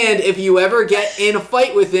 and if you ever get in a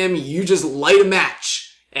fight with him, you just light a match.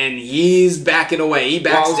 And he's backing away. He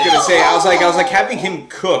backs Well, I was down. gonna say, I was like having him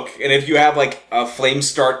cook, and if you have like a flame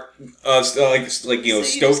start, like So you just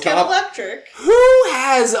get stovetop. electric. Who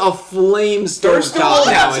has a flame There's still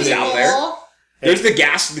stovetop houses nowadays? out there. There's the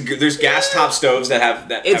gas. There's gas top stoves that have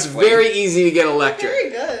that. It's have flame. very easy to get electric. Very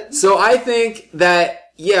good. So I think that,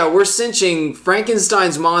 yeah, we're cinching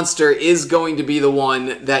Frankenstein's monster is going to be the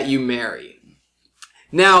one that you marry.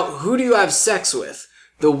 Now, who do you have sex with?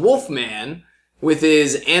 The Wolfman, with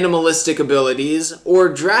his animalistic abilities, or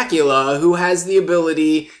Dracula, who has the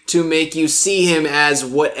ability to make you see him as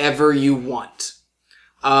whatever you want.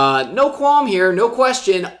 No qualm here, no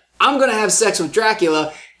question. I'm gonna have sex with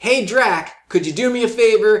Dracula. Hey Drac, could you do me a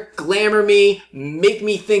favor, glamour me, make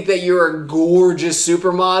me think that you're a gorgeous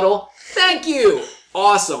supermodel? Thank you!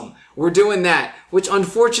 Awesome. We're doing that, which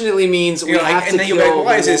unfortunately means we You're like, have and to then kill you're like,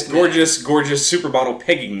 why is the this Wolfman. gorgeous supermodel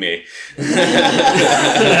pegging me?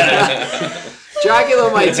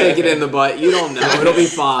 Dracula might take it in the butt. You don't know. It'll be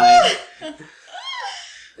fine.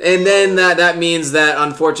 And then that means that,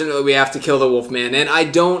 unfortunately, we have to kill the Wolfman. And I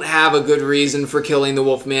don't have a good reason for killing the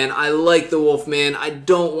Wolfman. I like the Wolfman. I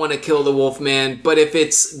don't want to kill the Wolfman. But if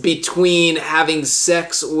it's between having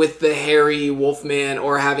sex with the hairy Wolfman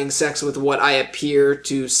or having sex with what I appear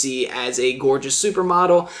to see as a gorgeous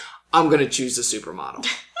supermodel, I'm going to choose the supermodel.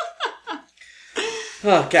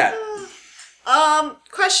 Oh, cat.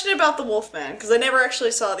 Question about the Wolfman, because I never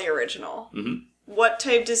actually saw the original. Mm-hmm. What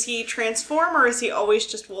type does he transform, or is he always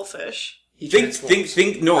just wolfish?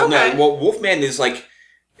 No. Okay. Well, Wolfman is like,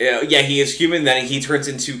 yeah, he is human. Then he turns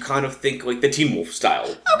into kind of like the Teen Wolf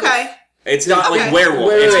style. Okay. It's not Okay. like werewolf.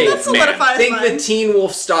 Wait, it's wait. That Wolfman. solidifies Think mine. the Teen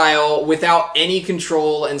Wolf style without any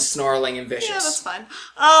control and snarling and vicious. Yeah, that's fine.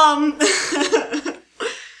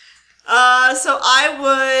 So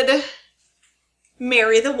I would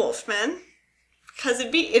marry the Wolfman, because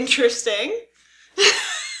it'd be interesting.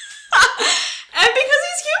 And because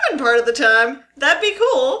he's human part of the time, that'd be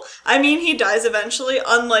cool. I mean, he dies eventually,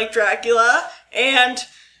 unlike Dracula, and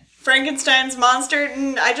Frankenstein's monster,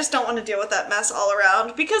 and I just don't want to deal with that mess all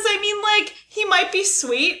around. Because, I mean, like, he might be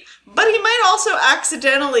sweet, but he might also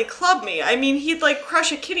accidentally club me. I mean, he'd, like,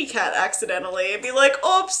 crush a kitty cat accidentally and be like,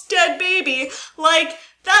 oops, dead baby. Like,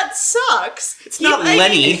 that sucks. It's not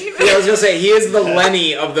Lenny. Yeah, I was gonna say, he is the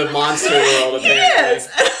Lenny of the monster world, He apparently. is.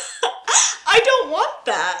 I don't want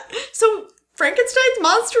that. So Frankenstein's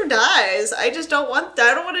monster dies. I just don't want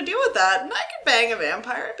that. I don't want to deal with that. And I could bang a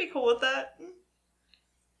vampire. I'd be cool with that.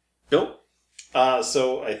 Nope.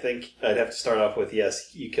 So I think I'd have to start off with,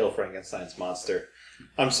 yes, you kill Frankenstein's monster.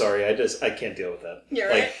 I'm sorry, I can't deal with that. You're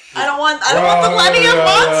Like, right. I don't want the Lenny of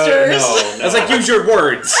monsters. No. I was like, use your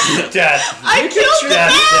words. Death. I killed the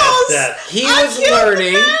mouse. Death. He I was killed the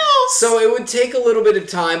learning, mouse. so it would take a little bit of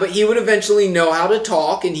time, but he would eventually know how to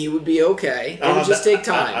talk, and he would be okay. It would just take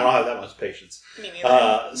time. I don't have that much patience. Me neither.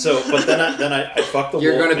 But then I fuck the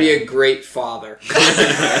You're Wolfman. going to be a great father.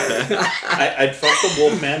 I'd fuck the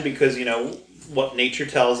Wolfman because, you know, what nature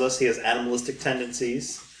tells us, he has animalistic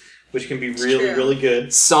tendencies, which can be really, true. really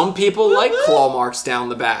good. Some people like claw marks down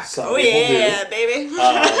the back. Some Oh people yeah, do. baby.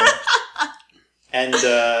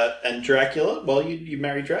 And Dracula, well, you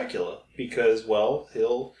marry Dracula because, well,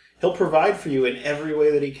 he'll provide for you in every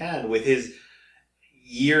way that he can with his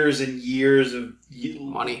years and years of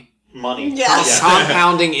Money. Yes.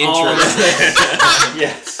 Compounding interest.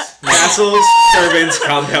 Yes. Castles, servants,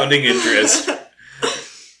 compounding interest.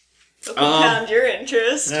 Compound your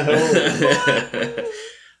interest. No.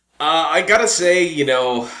 I gotta say, you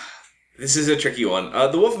know, This is a tricky one.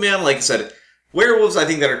 The Wolfman, like I said, werewolves I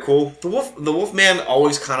think that are cool. The Wolfman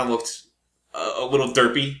always kind of looked a little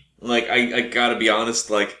derpy. Like I gotta be honest,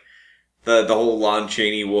 like the whole Lon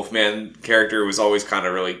Chaney Wolfman character was always kind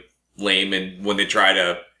of really lame. And when they try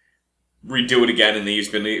to redo it again and they use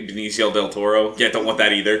Benicio del Toro, yeah, don't want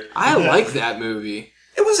that either. I like that movie.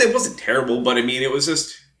 It wasn't terrible, but I mean, it was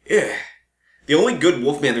just The only good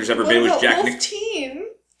Wolfman there's ever been was Jack Nicholson.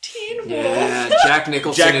 Teen Wolf. Yeah, Jack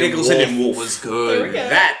Nicholson and Wolf was There we good. go.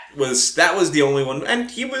 That was the only one,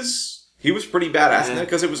 and he was pretty badass in that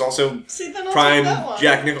because it was also See, then I'll prime take that one.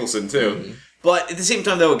 Jack Nicholson too. Mm-hmm. But at the same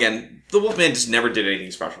time, though, again, the Wolfman just never did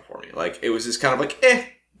anything special for me. Like it was just kind of like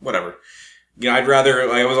whatever. You know,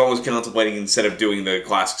 I was always contemplating instead of doing the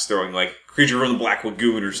classics, throwing like Creature from the Black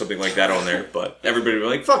Lagoon or something like that on there. But everybody would be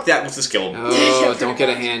like, "Fuck that! Let's just kill him." Oh, don't get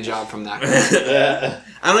a hand job from that guy.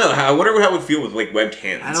 I don't know. I wonder how it would feel with like webbed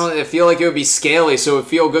hands. I feel like it would be scaly, so it would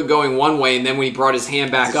feel good going one way, and then when he brought his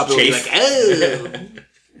hand back up, it would be like, oh.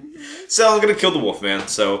 So I'm gonna kill the Wolfman.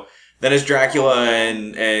 So then it's Dracula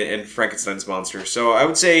and Frankenstein's monster. So I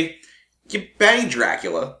would say you bang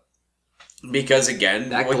Dracula. Because again,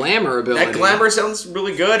 that glamour ability. That glamour sounds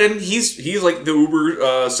really good, and he's like the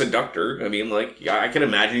uber seductor. I mean, like I can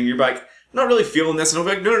imagine you're like not really feeling this, and I'm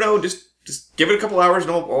like, no, just give it a couple hours,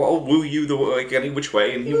 and I'll woo you any which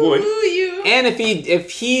way, and he would. Woo you. And if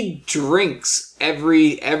he drinks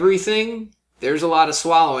everything, there's a lot of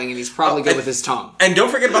swallowing, and he's probably good with his tongue. And don't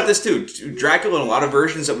forget about this too, Dracula. In a lot of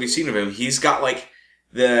versions that we've seen of him, he's got like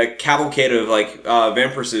the cavalcade of like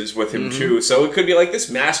vampiresses with him too, so it could be like this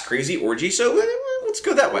mass crazy orgy. So let's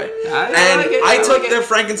go that way. I took the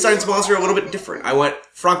Frankenstein's monster a little bit different. I went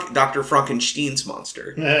Dr. Frankenstein's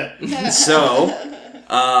monster. So,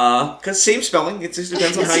 because same spelling, it just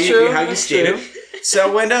depends on how you state it.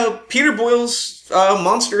 So when Peter Boyle's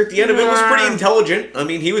monster at the end of it was pretty intelligent. I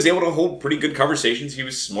mean, he was able to hold pretty good conversations. He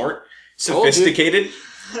was smart, sophisticated.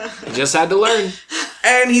 He just had to learn.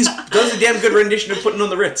 And he does a damn good rendition of Putting on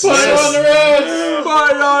the Ritz. Put on the Ritz!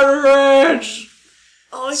 Put on the Ritz!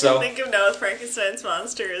 All I can think of now with Frankenstein's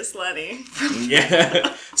monster is Lenny.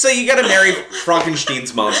 Yeah. So you gotta marry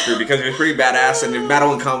Frankenstein's monster because he was pretty badass, and if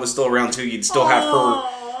Madeline Kahn was still around too, you'd still have her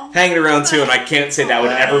hanging around too, and I can't say that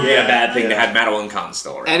would ever be a bad thing to have Madeline Kahn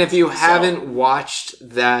still around. And if you haven't watched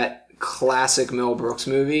that classic Mel Brooks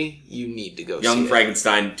movie, you need to go see it. Young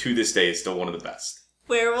Frankenstein, to this day, is still one of the best.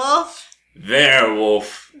 Werewolf.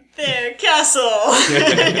 Werewolf. Their castle.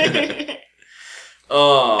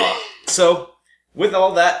 So, with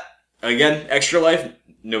all that, again, Extra Life,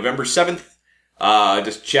 November 7th.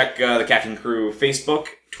 Just check the Caffeine Crew Facebook,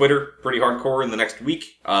 Twitter, pretty hardcore in the next week.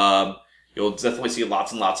 You'll definitely see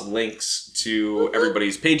lots and lots of links to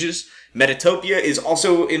everybody's pages. Metatopia is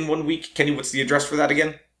also in 1 week. Kenny, what's the address for that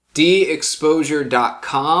again?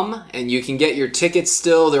 dexposure.com, and you can get your tickets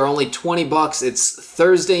still. They're only $20. It's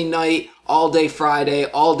Thursday night, all day Friday,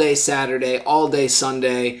 all day Saturday, all day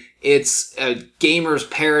Sunday. It's a gamer's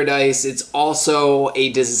paradise. It's also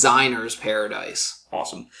a designer's paradise.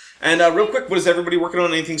 Awesome. And real quick, what is everybody working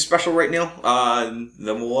on? Anything special right now?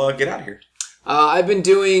 Then we'll get out of here. I've been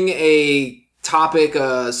doing a topic,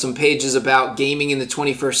 some pages about gaming in the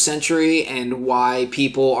 21st century and why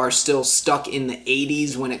people are still stuck in the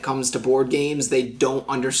 80s when it comes to board games. They don't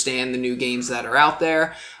understand the new games that are out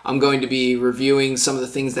there. I'm going to be reviewing some of the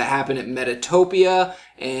things that happen at Metatopia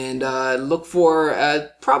and look for,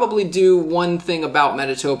 probably do one thing about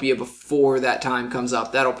Metatopia before that time comes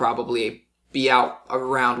up. That'll probably be out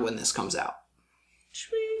around when this comes out.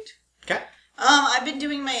 Sweet. Okay. I've been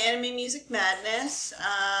doing my anime music madness,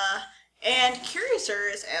 and Curiouser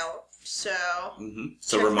is out, so... Mm-hmm.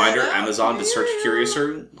 So reminder, Amazon to search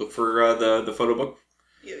Curiouser, look for the photo book.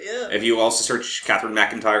 Yeah. If you also search Catherine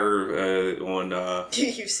McIntyre on...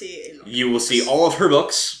 you will see all of her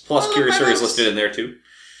books, plus Curiouser is listed in there too.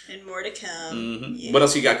 And more to come. Mm-hmm. Yeah. What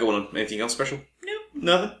else you got going on? Anything else special? Nope.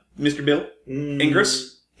 Nothing? Mr. Bill?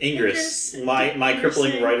 Ingress? Ingress. My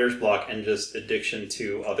crippling writer's block and just addiction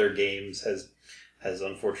to other games has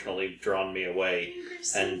unfortunately drawn me away,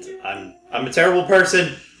 and I'm a terrible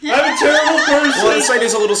person. I'm a terrible person. Well, the site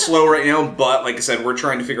is a little slow right now, but like I said, we're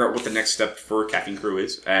trying to figure out what the next step for Caffeine Crew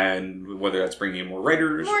is, and whether that's bringing in more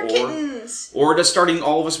writers, or just starting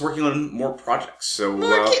all of us working on more projects. So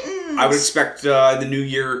I would expect the new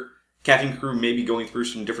year Caffeine Crew may be going through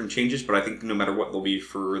some different changes, but I think no matter what, they'll be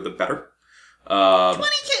for the better. 20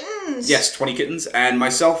 kittens. Yes, 20 kittens, and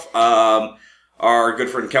myself. Our good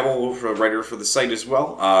friend Kevel, a writer for the site as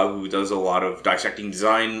well, who does a lot of dissecting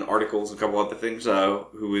design articles, a couple other things,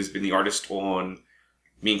 who has been the artist on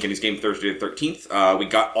Me and Kenny's Game Thursday the 13th. We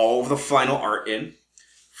got all of the final art in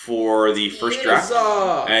for the first draft.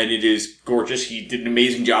 Huzzah! And it is gorgeous. He did an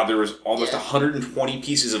amazing job. There was almost 120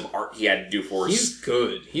 pieces of art he had to do for us. He's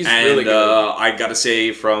good. He's and, really good. I gotta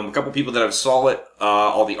say, from a couple people that have saw it,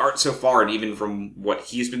 all the art so far, and even from what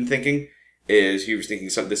he's been thinking, is he was thinking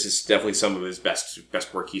this is definitely some of his best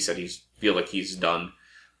work. He said feel like he's done.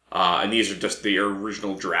 And these are just the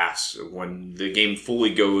original drafts. When the game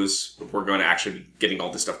fully goes, we're going to actually be getting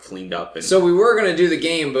all this stuff cleaned up. And So we were going to do the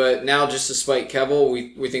game, but now just to spite Kevel,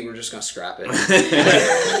 we think we're just going to scrap it.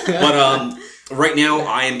 But right now,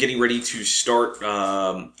 I am getting ready to start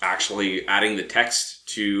actually adding the text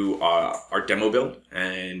to our demo build,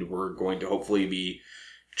 and we're going to hopefully be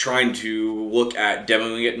trying to look at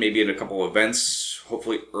demoing it maybe in a couple of events,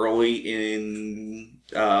 hopefully early in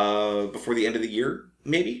before the end of the year.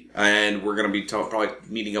 Maybe. And we're going to be probably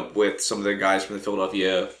meeting up with some of the guys from the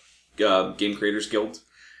Philadelphia Game Creators Guild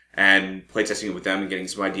and playtesting it with them and getting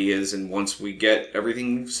some ideas. And once we get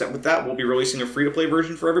everything set with that, we'll be releasing a free-to-play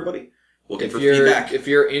version for everybody. Looking for feedback. If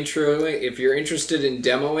you're interested in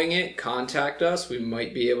demoing it, contact us. We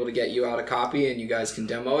might be able to get you out a copy, and you guys can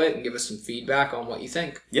demo it and give us some feedback on what you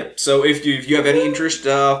think. Yep. So if you have any interest,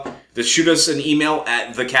 just shoot us an email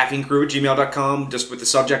at thecaffeinecrew@gmail.com, just with the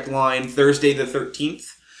subject line Thursday the 13th,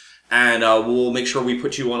 and we'll make sure we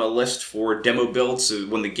put you on a list for demo builds so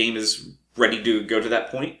when the game is ready to go to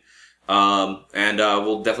that point. And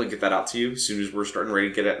we'll definitely get that out to you as soon as we're starting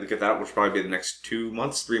ready to get that out, which will probably be the next 2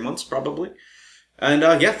 months, 3 months probably. And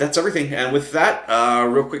yeah, that's everything. And with that,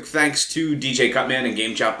 real quick thanks to DJ Cutman and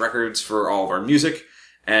Game Chop Records for all of our music.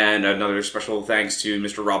 And another special thanks to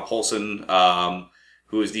Mr. Rob Paulson,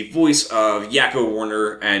 who is the voice of Yakko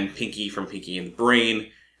Warner and Pinky from Pinky and the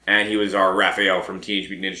Brain. And he was our Raphael from Teenage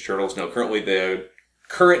Mutant Ninja Turtles. Now currently the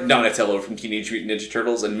current Donatello from Teenage Mutant Ninja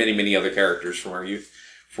Turtles, and many, many other characters from our youth,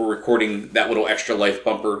 for recording that little extra life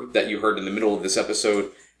bumper that you heard in the middle of this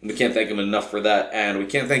episode. And we can't thank him enough for that. And we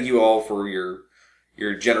can't thank you all for your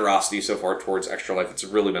generosity so far towards Extra Life. It's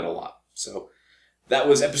really meant a lot. So that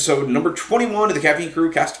was episode number 21 of the Caffeine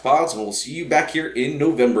Crew Castopods, and we'll see you back here in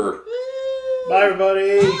November. Bye,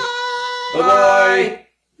 everybody. Bye-bye.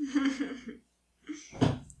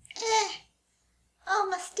 Oh,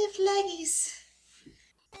 my stiff leggies.